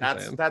God. it.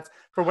 Insane. That's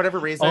for whatever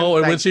reason. Oh,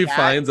 and when like, she that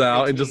finds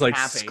out makes and just me like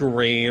happy.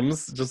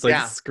 screams, just like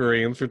Yeah.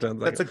 screams for 10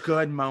 seconds. That's a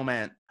good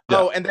moment. Yeah.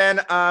 Oh, and then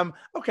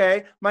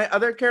okay, my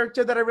other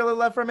character that I really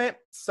love from it,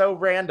 so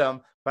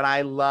random, but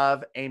I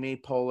love Amy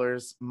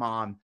Poehler's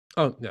mom.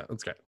 Oh, yeah,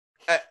 that's great.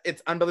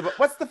 It's unbelievable.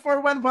 What's the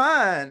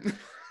 411?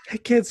 Hey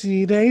kids, you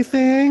need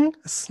anything?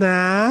 A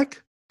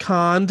snack?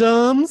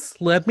 Condoms?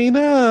 Let me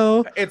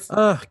know.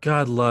 Oh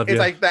God, love It's you.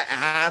 like the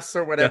ass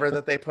or whatever Yeah.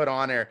 that they put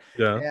on her.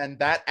 Yeah. And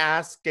that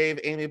ass gave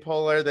Amy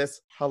Poehler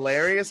this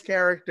hilarious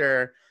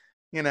character.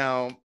 You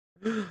know,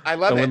 I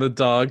love and it. when the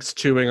dog's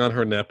chewing on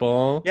her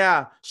nipple.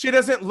 Yeah, she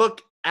doesn't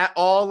look at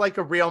all like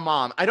a real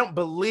mom. I don't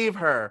believe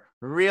her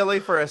really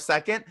for a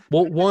second.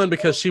 Well, one,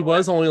 because she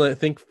was only, like, I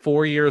think,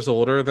 4 years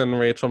older than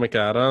Rachel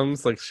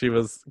McAdams. Like, she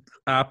was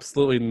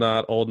absolutely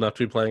not old enough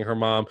to be playing her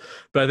mom.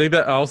 But I think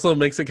that also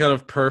makes it kind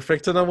of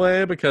perfect in a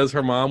way, because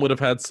her mom would have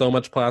had so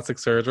much plastic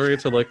surgery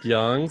to look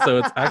young. So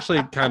it's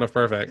actually kind of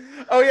perfect.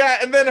 Oh yeah,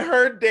 and then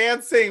her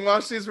dancing while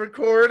she's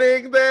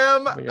recording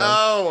them. my God.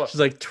 Oh, She's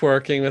like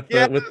twerking with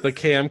Yes. the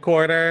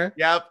camcorder.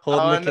 Yep,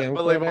 Holding the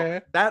unbelievable.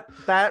 camcorder.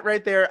 That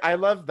right there, I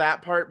love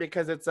that part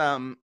because it's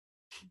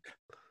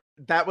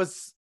that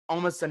was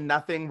almost a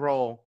nothing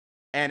role,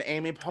 and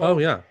Amy Poehler Oh,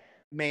 yeah.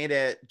 made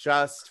it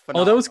just Oh,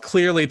 phenomenal. that was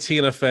clearly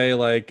Tina Fey,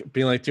 like,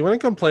 being like, do you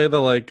want to come play the,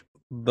 like,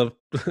 the,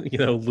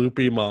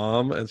 loopy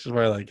mom? And she's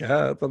probably like,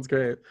 yeah, that sounds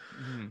great.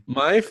 Mm-hmm.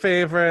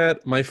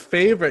 My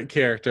favorite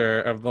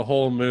character of the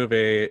whole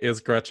movie is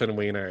Gretchen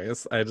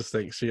Wieners. I just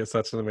think she is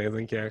such an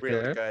amazing character.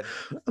 Really good.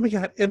 Oh my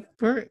God. And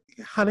for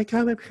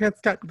Hanukkah, my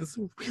parents got me this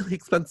really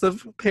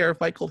expensive pair of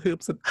white gold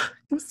hoops, and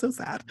it was so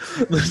sad.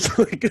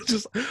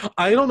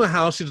 I don't know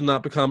how she did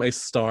not become a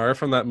star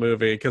from that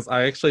movie, because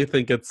I actually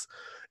think it's,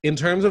 in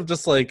terms of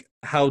just like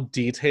how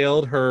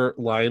detailed her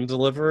line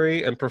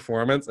delivery and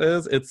performance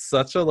is, it's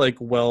such a like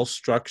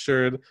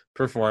well-structured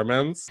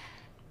performance.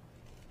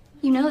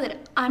 You know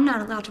that I'm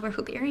not allowed to wear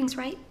hoop earrings,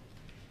 right?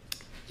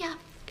 Yeah,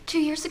 2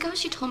 years ago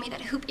she told me that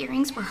hoop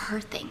earrings were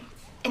her thing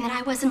and that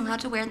I wasn't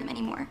allowed to wear them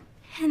anymore.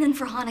 And then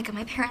for Hanukkah,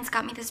 my parents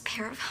got me this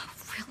pair of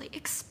really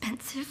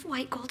expensive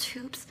white gold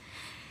hoops.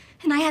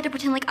 And I had to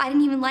pretend like I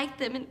didn't even like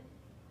them, and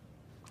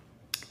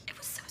it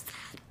was so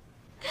sad.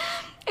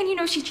 And you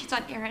know she cheats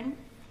on Aaron.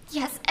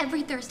 Yes,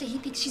 every Thursday he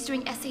thinks she's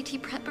doing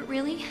SAT prep, but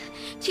really,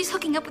 she's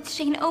hooking up with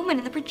Shane Oman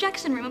in the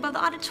projection room above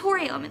the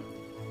auditorium. And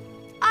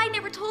I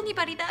never told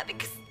anybody that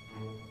because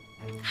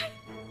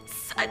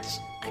I'm such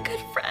a good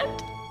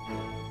friend.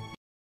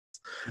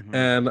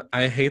 And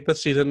I hate that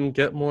she didn't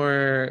get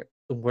more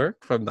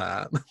work from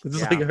that. Just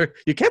Yeah. like her,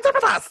 you can't live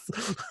with us.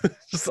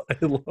 Just I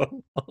love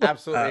all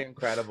Absolutely that.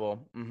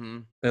 incredible. Mm-hmm.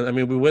 And I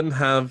mean, we wouldn't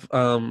have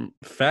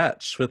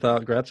Fetch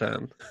without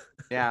Gretchen.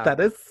 Yeah. That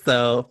is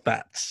so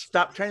Fetch.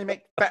 Stop trying to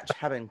make fetch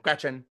happen,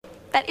 Gretchen.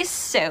 That is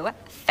so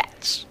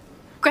fetch.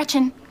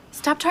 Gretchen,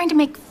 stop trying to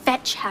make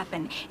fetch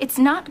happen. It's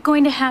not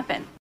going to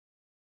happen.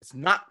 It's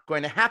not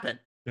going to happen.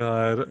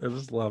 God, I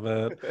just love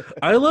it.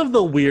 I love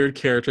the weird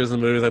characters in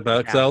movies like that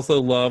because I Yeah.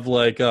 also love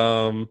like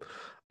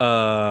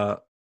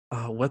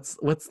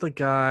what's the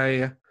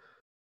guy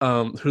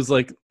who's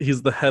like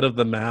he's the head of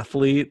the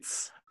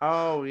mathletes.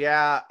 Oh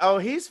yeah. Oh,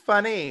 he's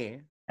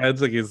funny. I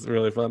think he's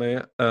really funny.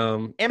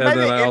 And And by then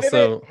the I end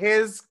also of it,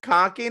 his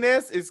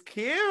cockiness is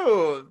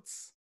cute.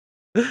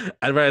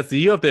 I'd rather see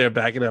you up there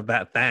backing up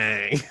that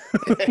thing.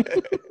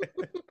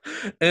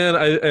 and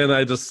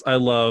I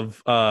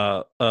love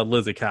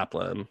Lizzie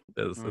Kaplan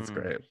is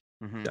great.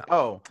 Mhm. Yeah.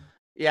 Oh,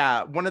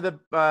 yeah. One of the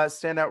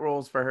standout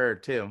roles for her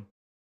too.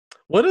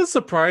 What a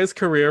surprise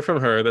career from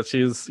her that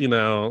she's,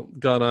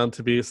 gone on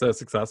to be so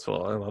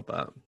successful. I love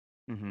that.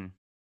 Mm-hmm.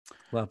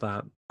 Love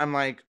that. I'm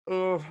like,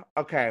 oh,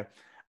 okay.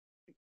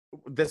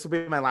 This will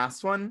be my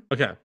last one.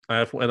 Okay. I'll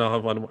have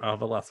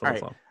a last one All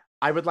as right. well.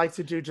 I would like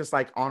to do just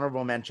like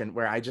honorable mention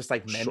where I just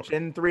like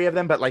mention 3 of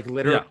them, but like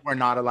literally Yeah. we're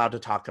not allowed to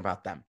talk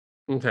about them.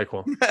 Okay,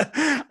 cool.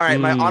 All right,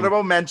 my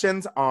honorable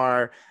mentions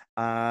are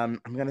I'm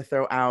gonna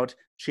throw out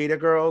Cheetah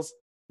Girls,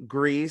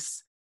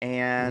 Grease,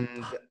 and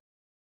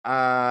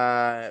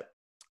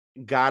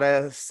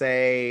gotta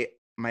say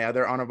my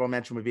other honorable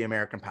mention would be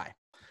American Pie.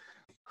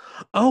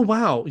 Oh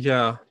wow.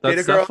 Yeah. That's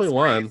Cheetah Girls, definitely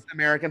one. Grease,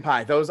 American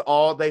Pie. Those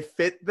all they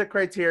fit the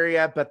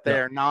criteria, but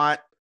they're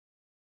not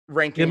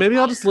ranking. Yeah, maybe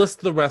I'll just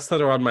list the rest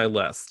that are on my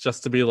list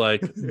just to be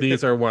like,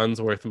 these are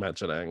ones worth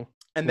mentioning.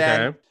 And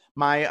then Okay?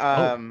 my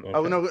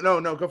okay.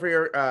 no, go for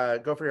your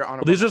honorable.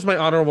 Well, these are just my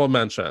honorable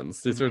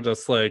mentions. These are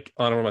just like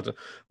honorable mentions.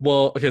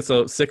 Well, okay,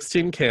 so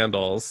 16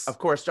 Candles. Of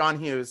course, John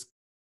Hughes.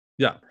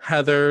 Yeah,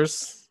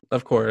 Heathers,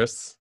 of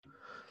course.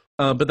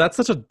 But that's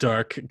such a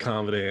dark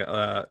comedy.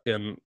 I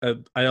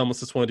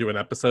almost just want to do an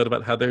episode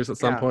about Heathers at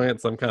some Yeah.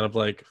 point. So I'm kind of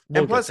like,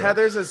 we'll And plus, get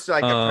to it. Heathers is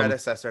like a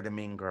predecessor to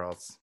Mean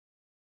Girls.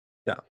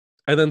 Yeah,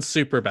 and then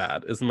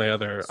Superbad is my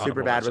other.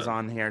 honorable Superbad was mention.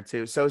 on here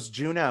too. So is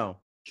Juno.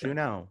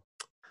 Juno.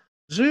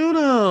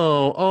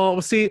 Oh,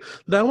 see,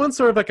 that one's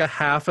sort of like a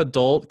half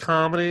adult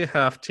comedy,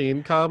 half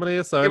teen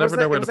comedy. So I never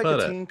know where to it was put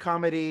like a it. teen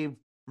comedy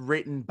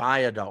written by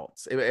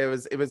adults. It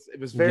was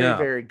very Yeah.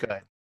 very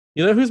good.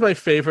 You know who's my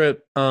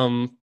favorite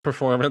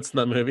performance in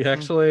that movie?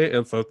 Actually,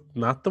 it's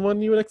not the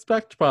one you would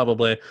expect.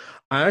 Probably,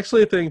 I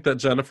actually think that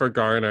Jennifer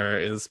Garner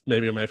is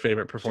maybe my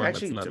favorite She performance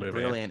actually in that did movie.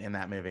 brilliant in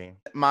that movie.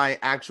 My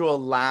actual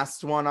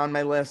last one on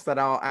my list that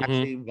I'll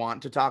actually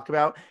want to talk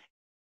about,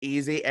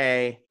 Easy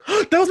A.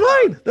 That was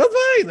mine. That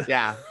was mine.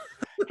 Yeah.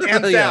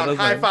 Hands Yeah, down, that's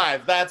high mine.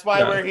 five. That's why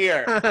Yeah. we're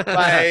here.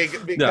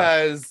 Like,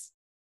 because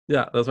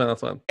Yeah, that's my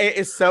last one. it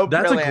is so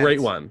That's brilliant. a great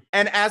one.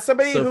 And as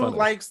somebody So who funny.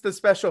 likes the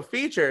special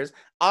features,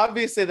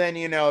 obviously then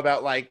you know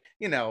about like,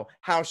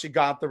 how she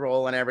got the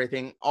role and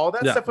everything. All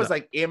that Yeah, stuff was yeah.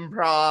 like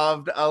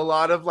improv. A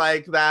lot of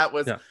like that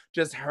was Yeah.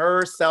 just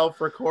her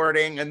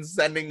self-recording and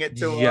sending it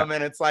to Yeah. him.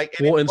 And it's like,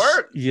 and Well, it and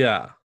worked.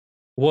 yeah.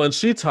 Well, and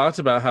she talked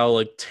about how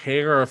like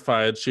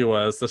terrified she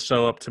was to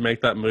show up to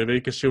make that movie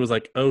because she was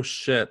like, "Oh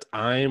shit,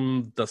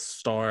 I'm the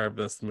star of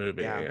this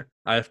movie. Yeah.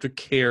 I have to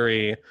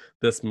carry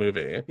this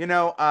movie."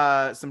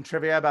 Some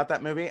trivia about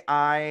that movie.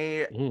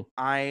 I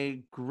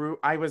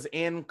was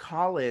in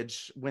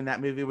college when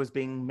that movie was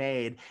being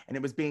made, and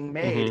it was being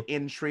made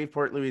in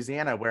Shreveport,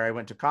 Louisiana, where I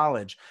went to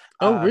college.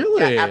 Oh,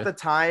 really? Yeah, at the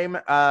time,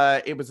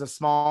 it was a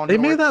small. They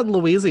made that in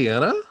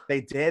Louisiana?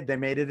 They did. They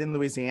made it in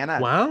Louisiana.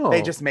 Wow.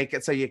 They just make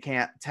it so you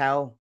can't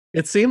tell.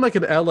 It seemed like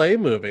an LA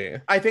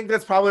movie. I think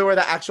that's probably where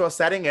the actual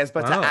setting is,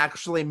 but Wow. to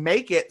actually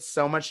make it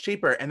so much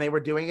cheaper, and they were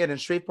doing it in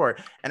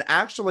Shreveport. And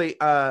actually,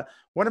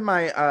 one of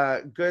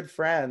my good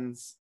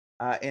friends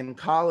in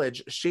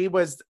college, she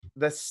was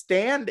the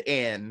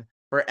stand-in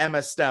for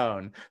Emma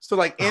Stone. So,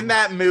 like in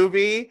that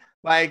movie,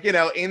 like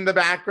in the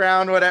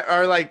background, whatever,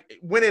 or like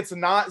when it's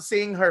not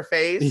seeing her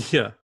face,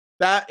 Yeah.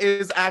 that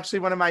is actually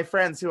one of my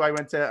friends who I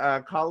went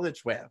to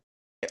college with.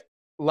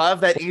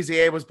 Love that Easy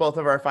A was both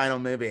of our final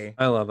movie.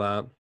 I love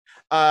that.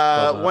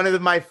 Love that. One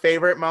of my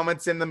favorite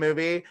moments in the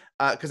movie,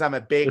 because I'm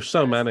a big There's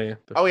so many.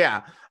 oh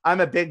yeah,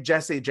 I'm a big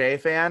Jessie J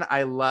fan.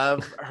 I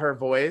love her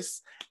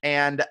voice,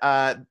 and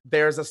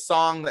there's a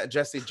song that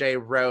Jessie J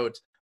wrote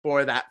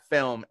for that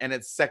film, and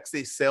it's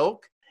 "Sexy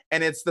Silk,"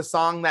 and it's the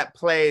song that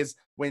plays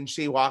when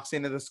she walks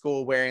into the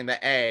school wearing the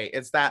A.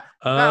 It's that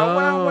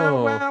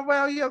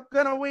well, you're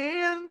gonna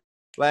win.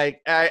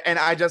 Like, and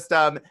I just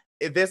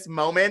this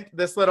moment,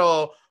 this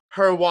little.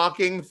 Her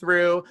walking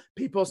through,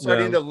 people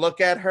starting Yeah. to look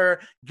at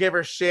her, give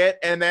her shit,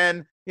 and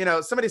then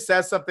somebody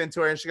says something to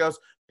her, and she goes,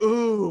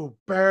 "Ooh,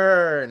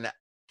 burn!"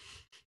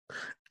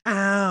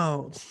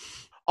 Ow.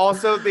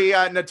 Also, the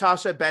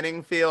Natasha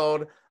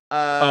Bedingfield.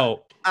 I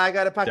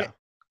got a pocket. Yeah.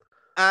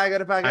 I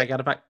got a pocket.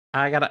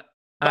 I got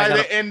By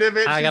the end of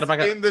it,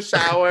 she's in the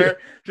shower,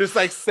 just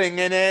like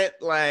singing it.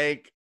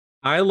 Like,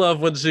 I love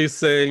when she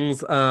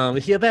sings,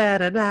 you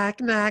better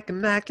knock, knock,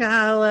 knock,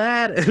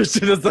 out.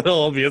 She does the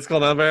whole musical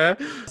number.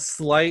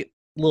 Slight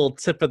little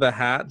tip of the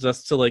hat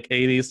just to like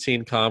 80s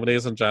teen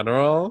comedies in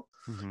general.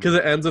 Because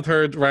it ends with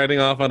her riding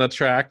off on a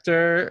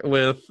tractor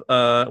with,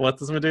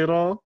 what's his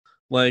Madoodle?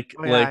 Like,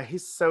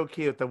 he's so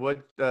cute. The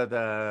wood,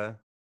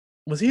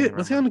 Was he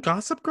on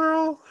Gossip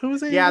Girl? Who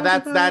was he? Yeah,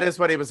 that is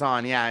what he was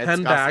on. Yeah,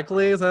 Penn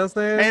Bagley, is that his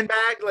name? Penn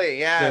Bagley,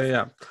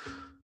 yeah.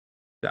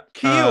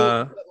 Cute.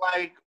 But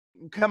like,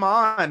 come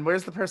on,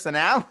 where's the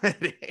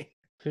personality?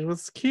 He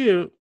was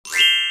cute.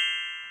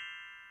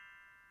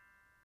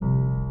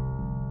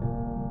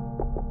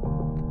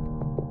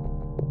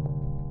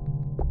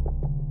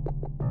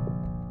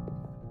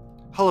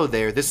 Hello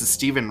there, this is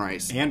Stephen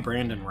Rice. And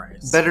Brandon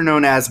Rice. Better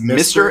known as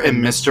Mr.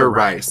 and Mr.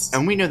 Rice.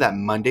 And we know that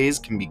Mondays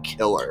can be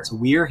killer. So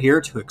we are here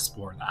to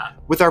explore that.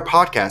 With our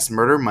podcast,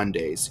 Murder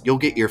Mondays, you'll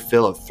get your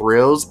fill of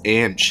thrills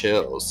and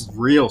chills.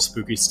 Real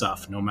spooky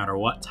stuff, no matter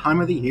what time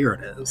of the year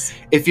it is.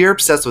 If you're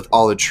obsessed with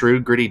all the true,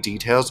 gritty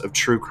details of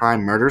true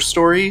crime murder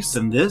stories,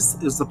 then this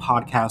is the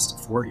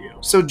podcast for you.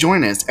 So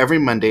join us every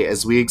Monday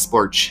as we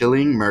explore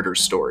chilling murder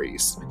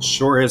stories. It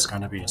sure is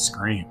going to be a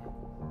scream.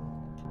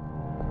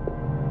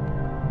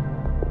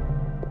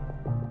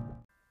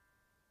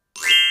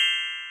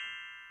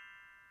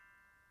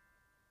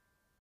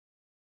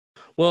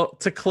 Well,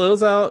 to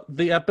close out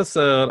the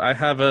episode, I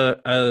have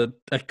a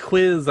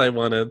quiz I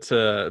wanted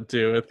to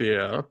do with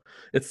you.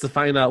 It's to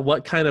find out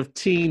what kind of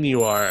teen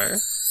you are.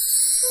 As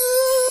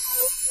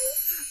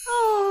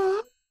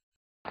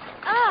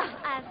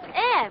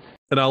if.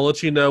 And I'll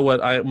let you know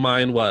what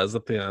mine was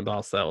at the end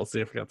also. We'll see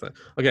if we got that.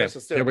 Okay,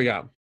 here we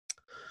go.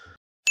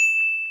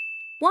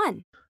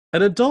 1.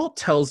 An adult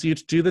tells you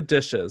to do the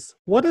dishes.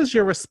 What is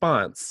your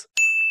response?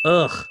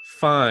 Ugh,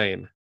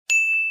 fine.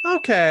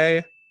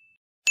 Okay.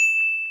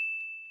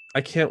 I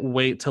can't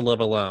wait to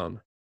live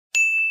alone.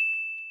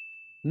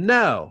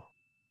 No.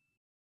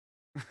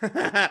 We're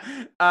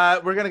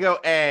gonna go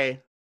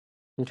A.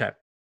 Okay.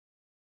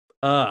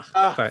 Ugh,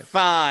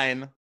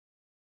 fine.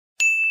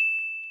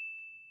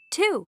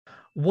 2.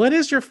 What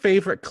is your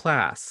favorite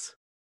class?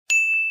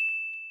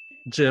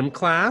 Gym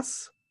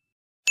class?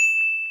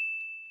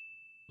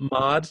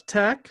 Mod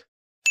tech?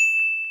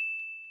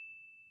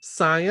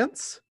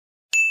 Science?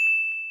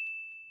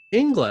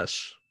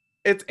 English?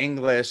 It's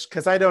English,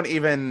 because I don't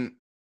even...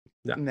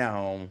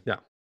 No. Yeah.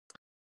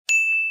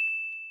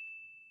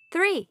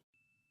 3.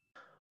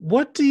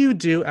 What do you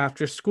do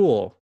after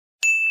school?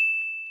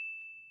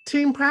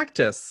 Team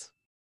practice.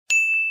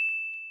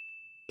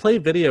 Play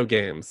video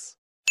games.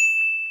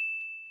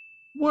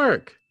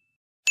 Work.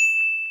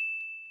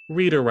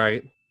 Read or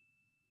write.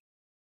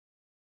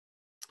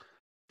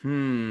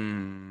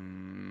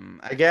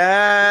 I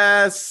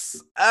guess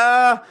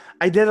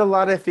I did a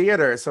lot of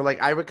theater, so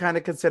like I would kind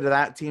of consider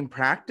that team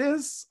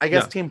practice. I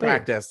guess team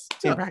practice.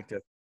 Team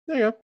practice. There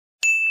you go.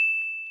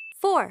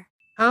 4.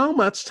 How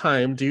much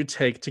time do you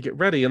take to get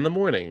ready in the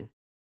morning?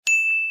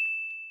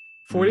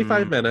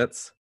 45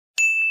 minutes.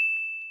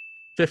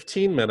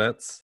 15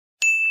 minutes.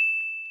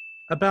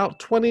 About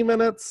 20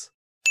 minutes.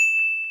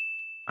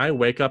 I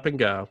wake up and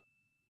go.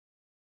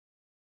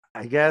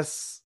 I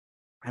guess,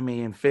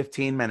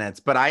 15 minutes,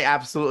 but I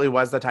absolutely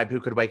was the type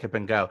who could wake up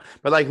and go.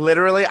 But like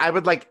literally, I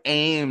would like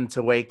aim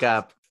to wake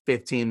up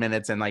 15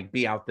 minutes and like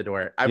be out the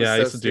door. I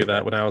used to do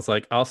that when I was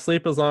like, I'll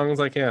sleep as long as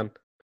I can.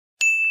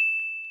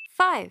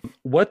 5.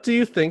 What do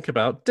you think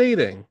about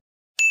dating?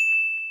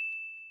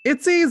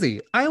 It's easy.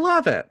 I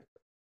love it.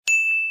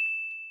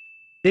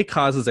 It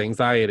causes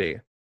anxiety.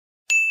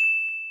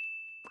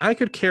 I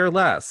could care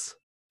less.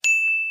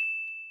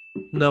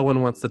 No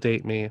one wants to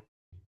date me.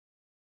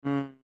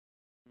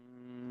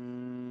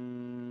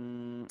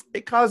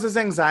 It causes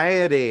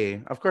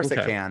anxiety. Of course it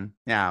Okay. can.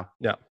 Yeah.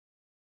 Yeah.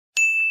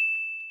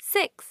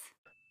 6.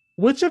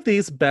 Which of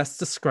these best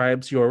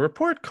describes your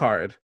report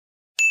card?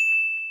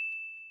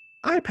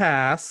 I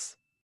pass.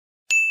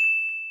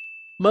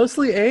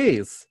 Mostly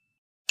A's.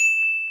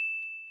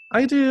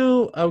 I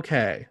do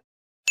okay.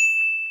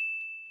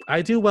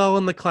 I do well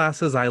in the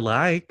classes I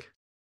like.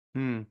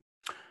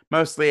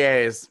 Mostly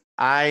A's.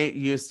 I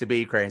used to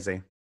be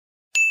crazy.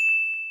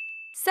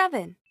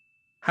 7.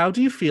 How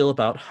do you feel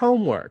about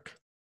homework?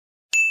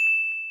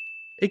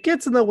 It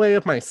gets in the way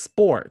of my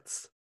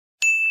sports.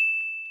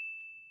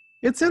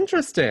 It's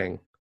interesting.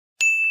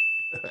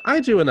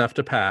 I do enough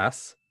to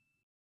pass.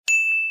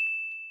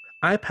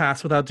 I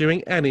pass without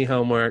doing any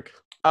homework.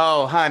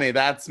 Oh, honey,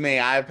 that's me.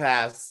 I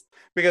pass.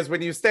 Because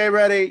when you stay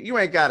ready, you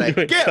ain't gotta You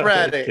ain't get gotta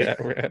ready.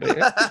 Get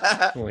ready.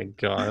 Oh my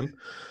god.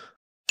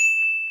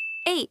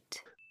 8.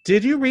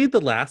 Did you read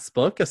the last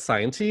book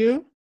assigned to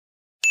you?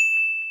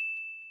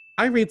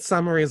 I read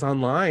summaries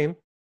online.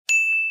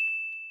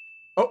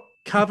 Oh.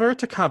 Cover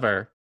to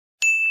cover.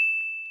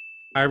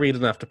 I read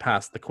enough to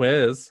pass the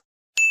quiz.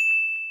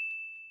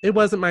 It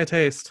wasn't my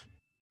taste.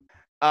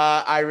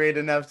 I read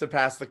enough to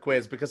pass the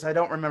quiz because I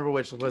don't remember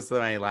which was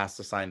my last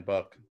assigned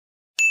book.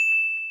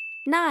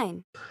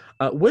 9.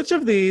 Which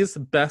of these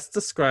best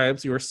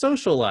describes your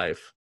social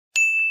life?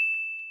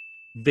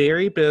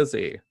 Very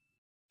busy.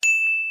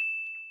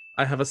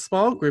 I have a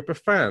small group of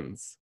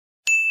friends.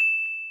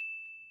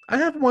 I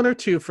have 1 or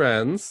 2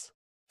 friends.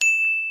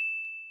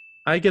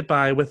 I get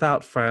by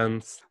without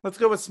friends. Let's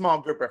go with small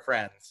group of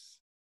friends.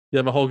 You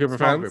have a whole group of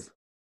Small friends? group.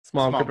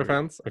 Small Small group of group.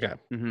 friends? Okay.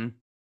 Mm-hmm.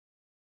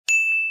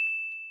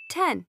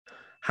 10.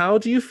 How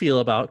do you feel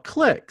about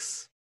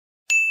clicks?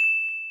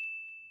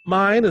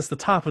 Mine is the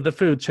top of the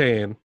food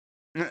chain.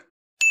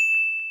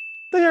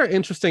 They are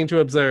interesting to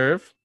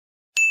observe.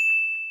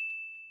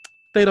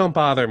 They don't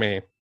bother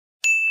me.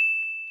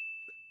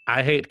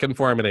 I hate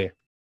conformity.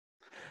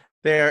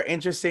 They're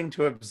interesting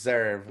to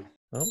observe.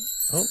 Oh.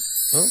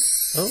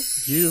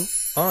 You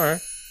are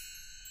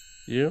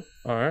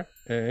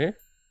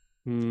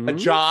a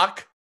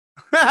jock.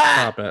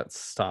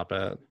 Stop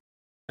it.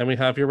 And we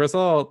have your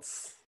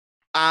results.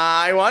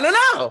 I want to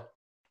know.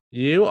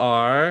 You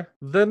are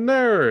the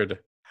nerd.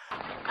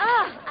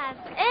 Oh, as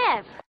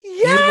if.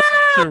 You like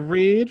to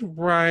read,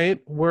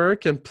 write,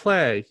 work, and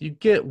play. You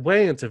get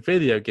way into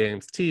video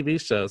games, TV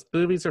shows,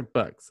 movies, or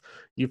books.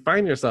 You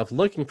find yourself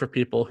looking for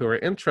people who are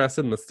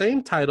interested in the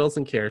same titles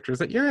and characters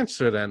that you're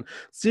interested in,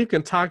 so you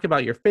can talk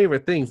about your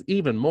favorite things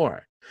even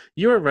more.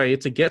 You are ready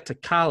to get to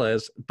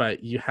college,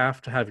 but you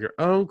have to have your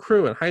own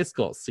crew in high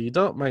school, so you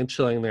don't mind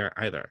chilling there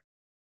either.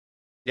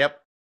 Yep.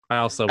 I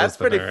also That's was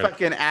the pretty nerd.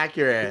 fucking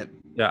accurate.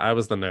 Yeah, I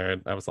was the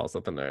nerd. I was also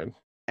the nerd.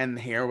 And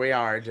here we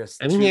are,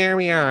 And here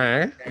we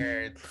are.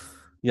 Nerds.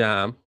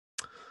 Yeah.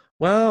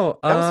 Well,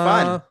 That was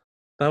fun.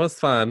 That was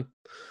fun.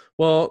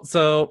 Well,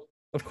 so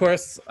of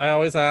course, I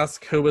always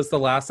ask, who was the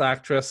last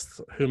actress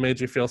who made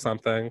you feel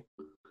something?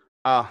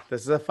 Oh,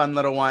 this is a fun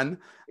little one.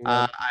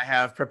 I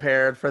have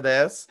prepared for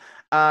this.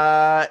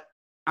 I'm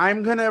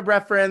gonna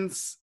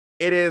reference.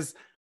 It is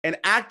an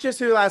actress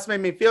who last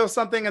made me feel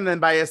something, and then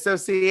by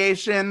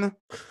association,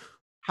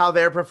 how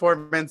their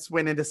performance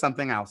went into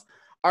something else.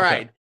 All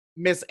right.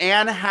 Miss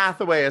Anne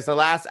Hathaway is the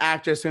last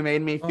actress who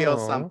made me feel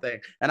something.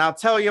 And I'll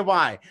tell you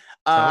why.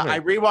 I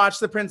rewatched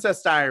The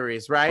Princess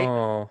Diaries, right?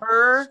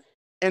 Her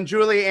and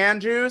Julie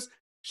Andrews,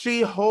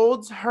 she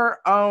holds her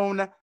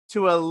own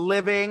to a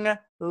living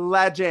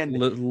legend.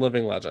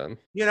 Living legend.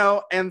 You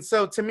know, and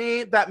so to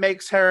me, that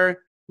makes her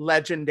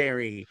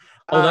legendary.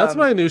 Oh, that's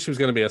when I knew she was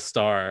going to be a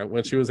star,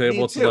 when she was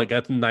able to, too. like,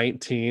 at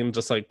 19,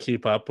 just, like,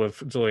 keep up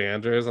with Julie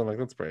Andrews. I'm like,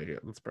 that's pretty good.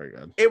 That's pretty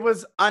good. It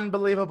was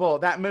unbelievable.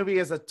 That movie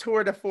is a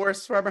tour de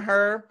force from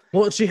her.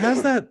 Well, she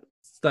has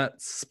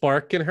that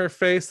spark in her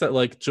face that,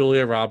 like,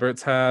 Julia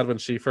Roberts had when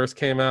she first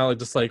came out. Like,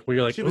 just, like, where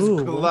you're like, She was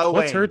ooh, glowing,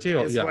 what's her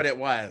deal? is what it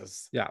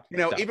was. Yeah. You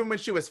know, yeah. even when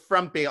she was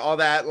frumpy, all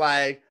that,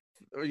 like,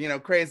 you know,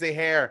 crazy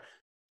hair,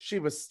 she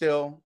was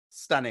still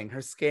stunning.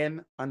 Her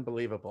skin,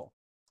 unbelievable.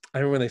 I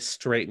remember when they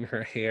straighten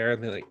her hair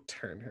and they, like,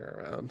 turn her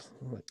around.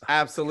 Like,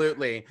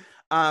 Absolutely.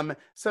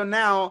 So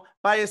now,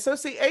 by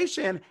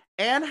association,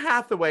 Anne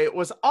Hathaway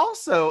was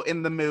also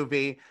in the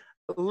movie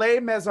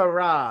Les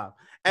Miserables.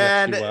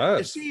 And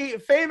Yes, she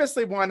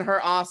famously won her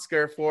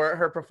Oscar for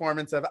her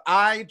performance of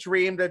I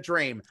Dreamed a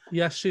Dream.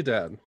 yes, she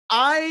did.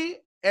 I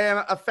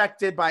am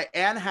affected by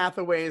Anne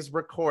Hathaway's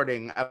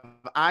recording of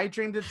I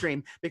Dreamed a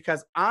Dream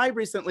because I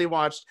recently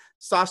watched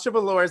Sasha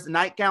Velour's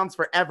Nightgowns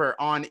Forever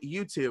on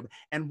YouTube.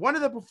 And one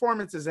of the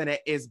performances in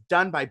it is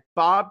done by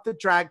Bob the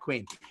Drag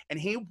Queen. And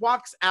he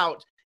walks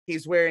out.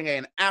 He's wearing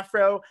an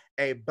afro,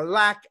 a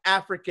black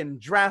African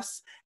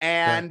dress,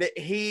 and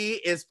he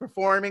is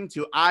performing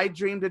to I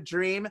Dreamed a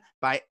Dream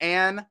by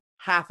Anne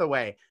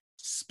Hathaway,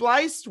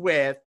 spliced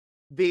with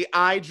the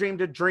I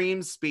Dreamed a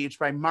Dream speech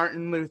by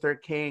Martin Luther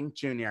King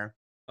Jr.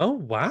 Oh,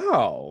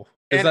 wow.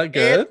 Is And that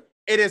good?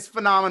 It is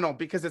phenomenal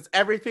because it's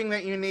everything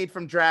that you need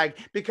from drag.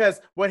 Because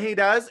what he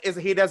does is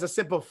he does a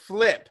simple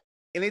flip.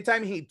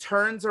 Anytime he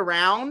turns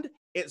around,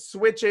 it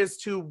switches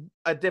to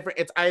a different,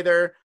 it's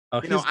either,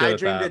 Oh, you know, he's good I at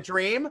dreamed a that.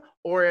 dream,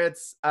 or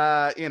it's,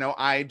 you know,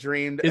 I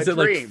dreamed Is a it,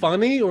 dream. like,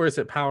 funny or is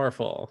it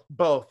powerful?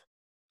 Both.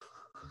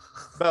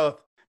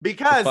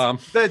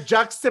 Because the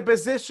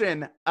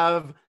juxtaposition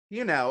of,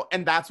 you know,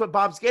 and that's what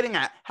Bob's getting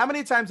at. How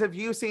many times have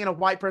you seen a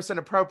white person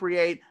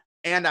appropriate?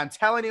 And I'm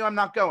telling you, I'm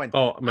not going.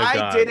 Oh, my I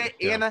God. did it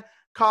Yeah. in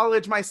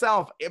college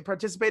myself,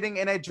 participating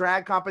in a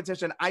drag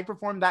competition. I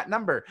performed that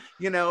number.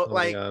 You know, Oh, my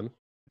like, God.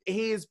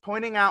 he's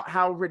pointing out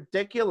how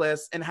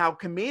ridiculous and how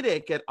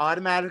comedic it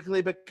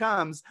automatically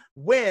becomes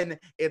when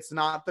it's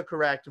not the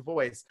correct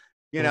voice.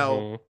 You know,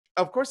 Mhm.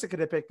 of course it could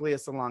have picked Leah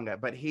Salonga,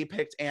 but he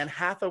picked Anne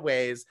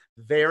Hathaway's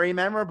very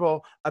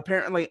memorable,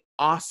 apparently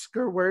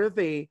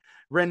Oscar-worthy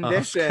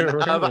rendition of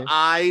Oscar-worthy.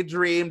 I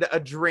Dreamed a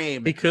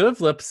Dream. He could have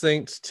lip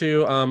synced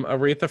to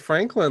Aretha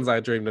Franklin's I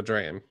Dreamed a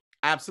Dream.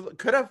 Absolutely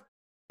could have.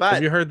 But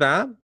Have you heard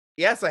that?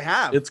 yes, I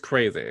have. It's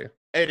crazy.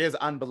 It is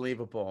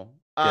unbelievable.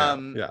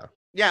 Yeah.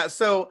 Yeah,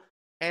 so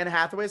Anne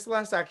Hathaway's the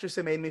last actress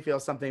who made me feel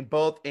something,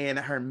 both in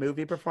her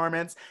movie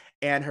performance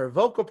and her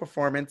vocal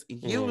performance,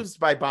 used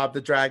by Bob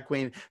the Drag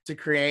Queen to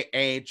create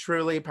a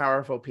truly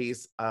powerful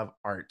piece of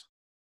art.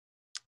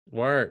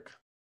 Work.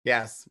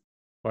 Yes.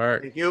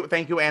 Work.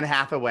 Thank you, Anne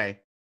Hathaway.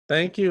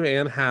 Thank you,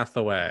 Anne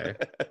Hathaway.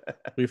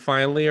 We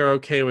finally are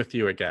okay with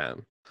you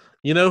again.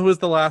 You know who was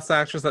the last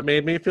actress that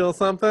made me feel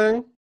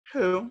something?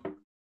 Who?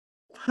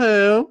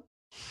 Who?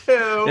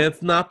 Who?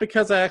 It's not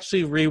because I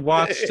actually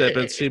rewatched it,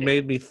 but she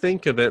made me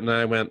think of it, and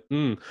I went,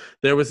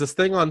 There was this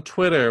thing on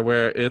Twitter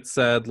where it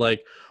said,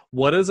 like,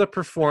 what is a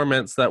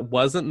performance that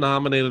wasn't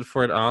nominated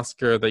for an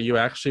Oscar that you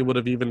actually would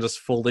have even just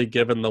fully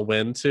given the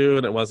win to,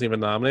 and it wasn't even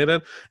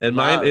nominated? And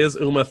mine is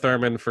Uma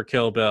Thurman for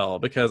Kill Bill,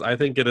 because I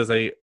think it is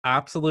a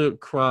absolute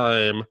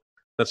crime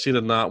that she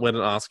did not win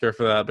an Oscar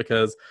for that,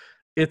 because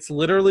it's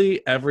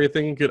literally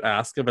everything you could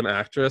ask of an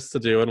actress to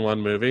do in one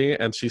movie,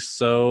 and she's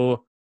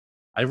so...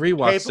 I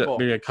rewatched Capable. it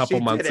maybe a couple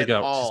She months did it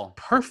ago. all.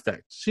 She's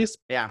perfect. She's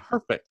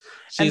perfect.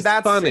 And She's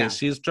that's- funny. yeah.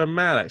 She's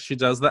dramatic. She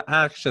does the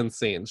action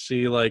scenes.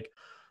 She like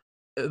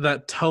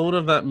that tone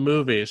of that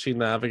movie. She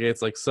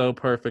navigates like so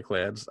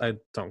perfectly. I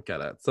don't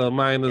get it. So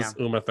mine is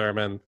Uma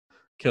Thurman,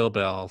 Kill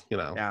Bill. You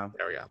know. Yeah.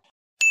 There we go.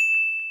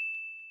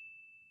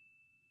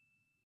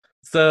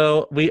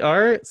 So we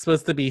are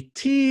supposed to be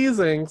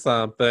teasing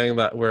something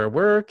that we're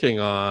working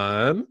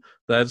on.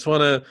 That I just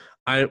want to.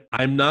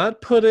 I'm not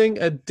putting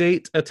a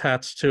date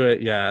attached to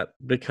it yet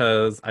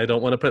because I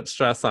don't want to put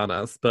stress on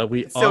us. But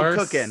we It's still are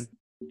cooking.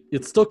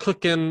 It's still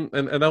cooking,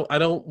 and I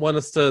don't want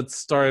us to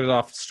start it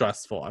off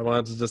stressful. I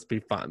want it to just be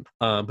fun.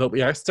 But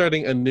we are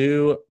starting a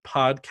new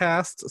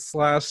podcast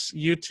 /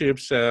 YouTube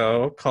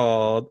show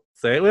called,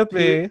 say it with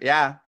me.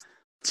 Yeah.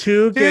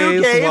 Two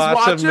gays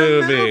watch a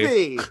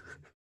movie.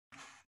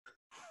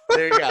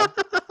 There you go.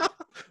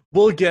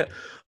 We'll get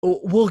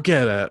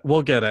it.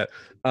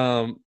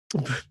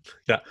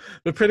 Yeah,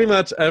 but pretty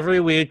much every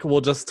week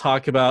we'll just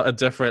talk about a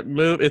different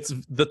movie. It's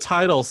the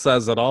title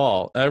says it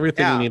all.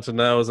 Everything you need to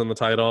know is in the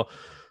title.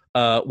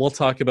 We'll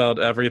talk about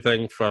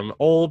everything from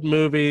old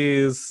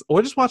movies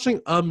or just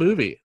watching a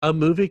movie. A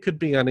movie could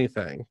be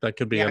anything. That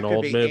could be an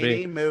old movie,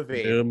 any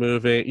movie, new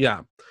movie.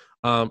 Yeah.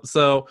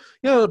 So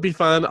yeah, it'll be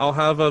fun. I'll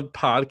have a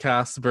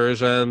podcast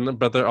version,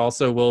 but there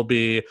also will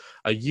be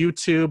a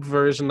YouTube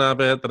version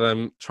of it that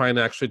I'm trying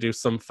to actually do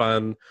some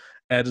fun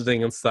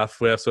editing and stuff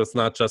with, so it's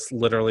not just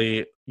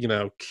literally,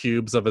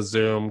 cubes of a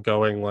Zoom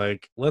going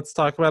like, let's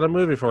talk about a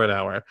movie for an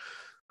hour.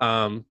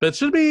 But it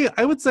should be,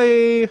 I would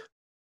say,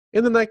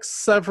 in the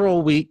next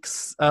several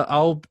weeks.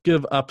 I'll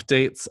give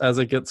updates as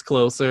it gets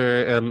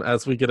closer, and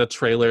as we get a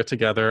trailer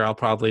together, I'll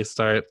probably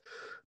start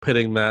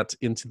putting that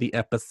into the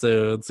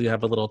episode, so you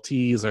have a little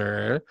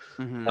teaser.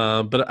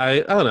 But I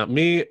don't know,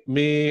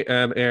 me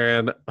and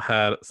Aaron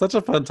had such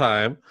a fun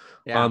time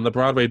on the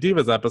Broadway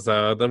Divas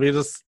episode that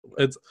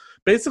it's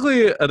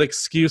basically an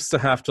excuse to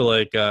have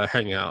to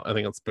hang out. I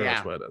think it's pretty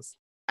much what it is.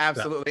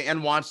 Absolutely.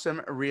 And watch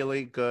some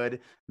really good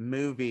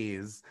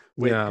movies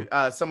with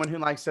someone who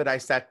likes to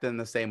dissect in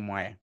the same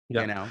way.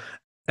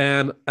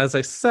 And as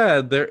I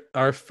said,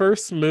 our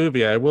first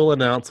movie, I will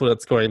announce what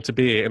it's going to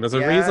be. And there's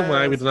a reason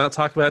why we did not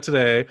talk about it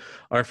today.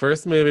 Our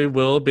first movie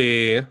will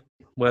be,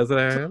 what is it,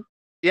 Aaron?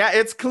 Yeah,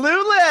 it's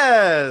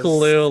Clueless.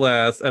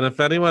 Clueless. And if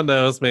anyone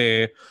knows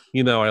me,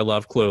 I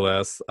love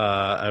Clueless.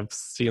 I've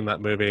seen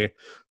that movie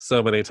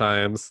so many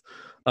times.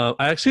 I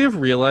actually have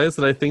realized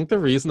that I think the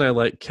reason I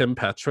like Kim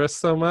Petras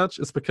so much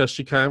is because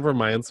she kind of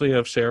reminds me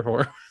of Cher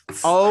Horowitz.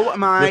 Oh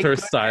my with her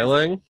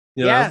styling.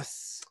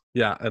 Yes.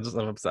 Yeah,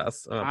 I'm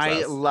obsessed.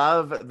 I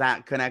love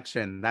that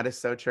connection. That is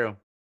so true.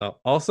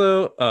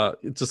 Also,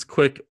 just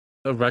quick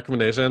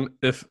recommendation.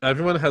 If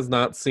everyone has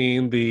not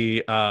seen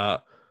the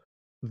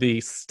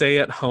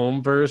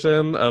stay-at-home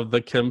version of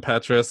the Kim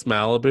Petras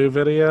Malibu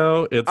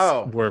video, it's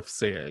worth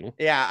seeing.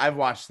 Yeah, I've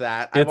watched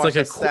that. It's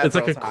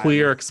like a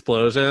queer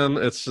explosion.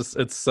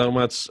 It's so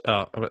much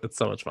fun.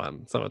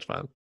 So much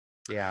fun.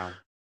 Yeah.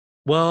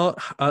 Well,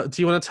 do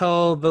you want to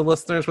tell the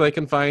listeners where they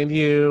can find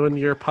you and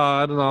your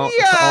pod and all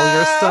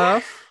your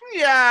stuff?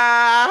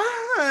 Yeah.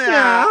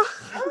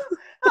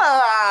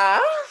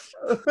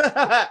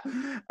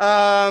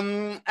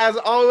 As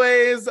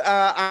always,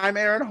 I'm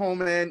Aaron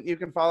Holman. You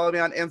can follow me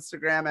on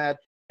Instagram at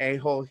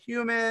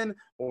awholehuman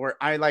or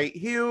I Light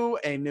Hue,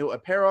 a new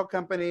apparel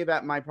company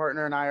that my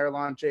partner and I are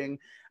launching.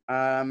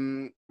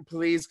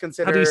 Please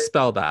consider. How do you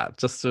spell that?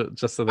 Just so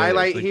that I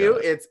Light Hue.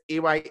 It's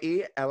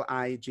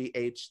EYELIGHTHUE,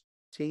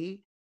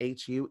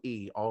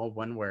 all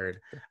one word.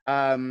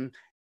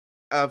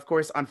 Of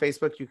course, on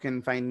Facebook, you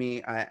can find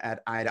me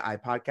at Eye to Eye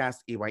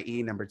Podcast,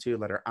 EYE, number 2,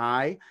 letter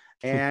I.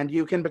 And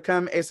you can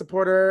become a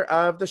supporter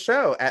of the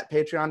show at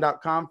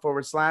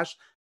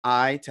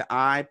patreon.com/Eye to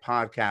Eye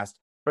Podcast.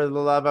 For the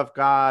love of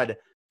God,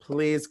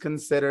 please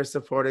consider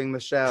supporting the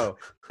show.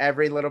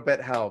 Every little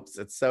bit helps.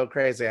 It's so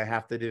crazy. I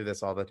have to do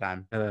this all the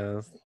time. It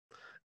is.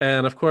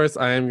 And of course,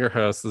 I am your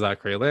host,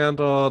 Zachary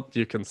Landolt.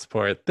 You can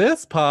support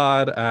this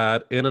pod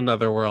at In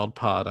Another World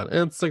Pod on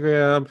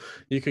Instagram.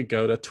 You could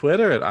go to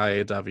Twitter at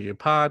IAW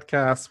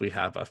Podcast. We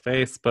have a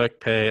Facebook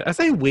page. I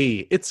say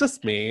we. It's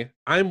just me.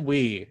 I'm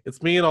we.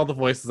 It's me and all the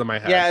voices in my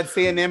head. Yeah, it's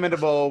the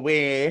inimitable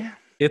we.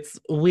 It's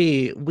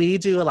we. We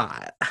do a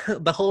lot.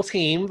 The whole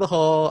team, the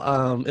whole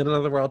In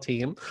Another World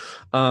team.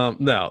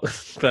 No,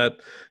 but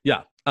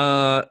yeah.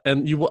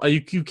 And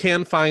you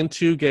can find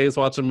Two Gays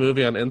Watch a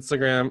Movie on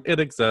Instagram. It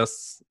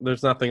exists.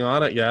 There's nothing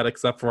on it yet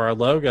except for our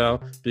logo.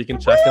 But you can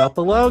check out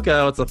the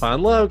logo. It's a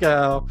fun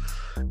logo.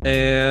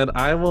 And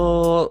I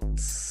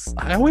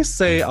always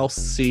say I'll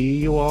see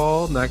you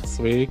all next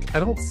week. I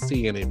don't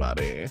see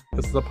anybody.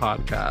 This is a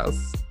podcast.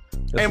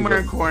 And we're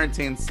in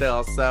quarantine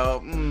still,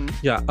 so...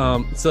 Yeah,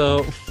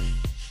 so...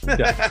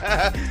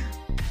 Yeah.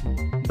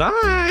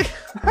 Bye!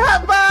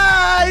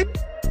 Bye!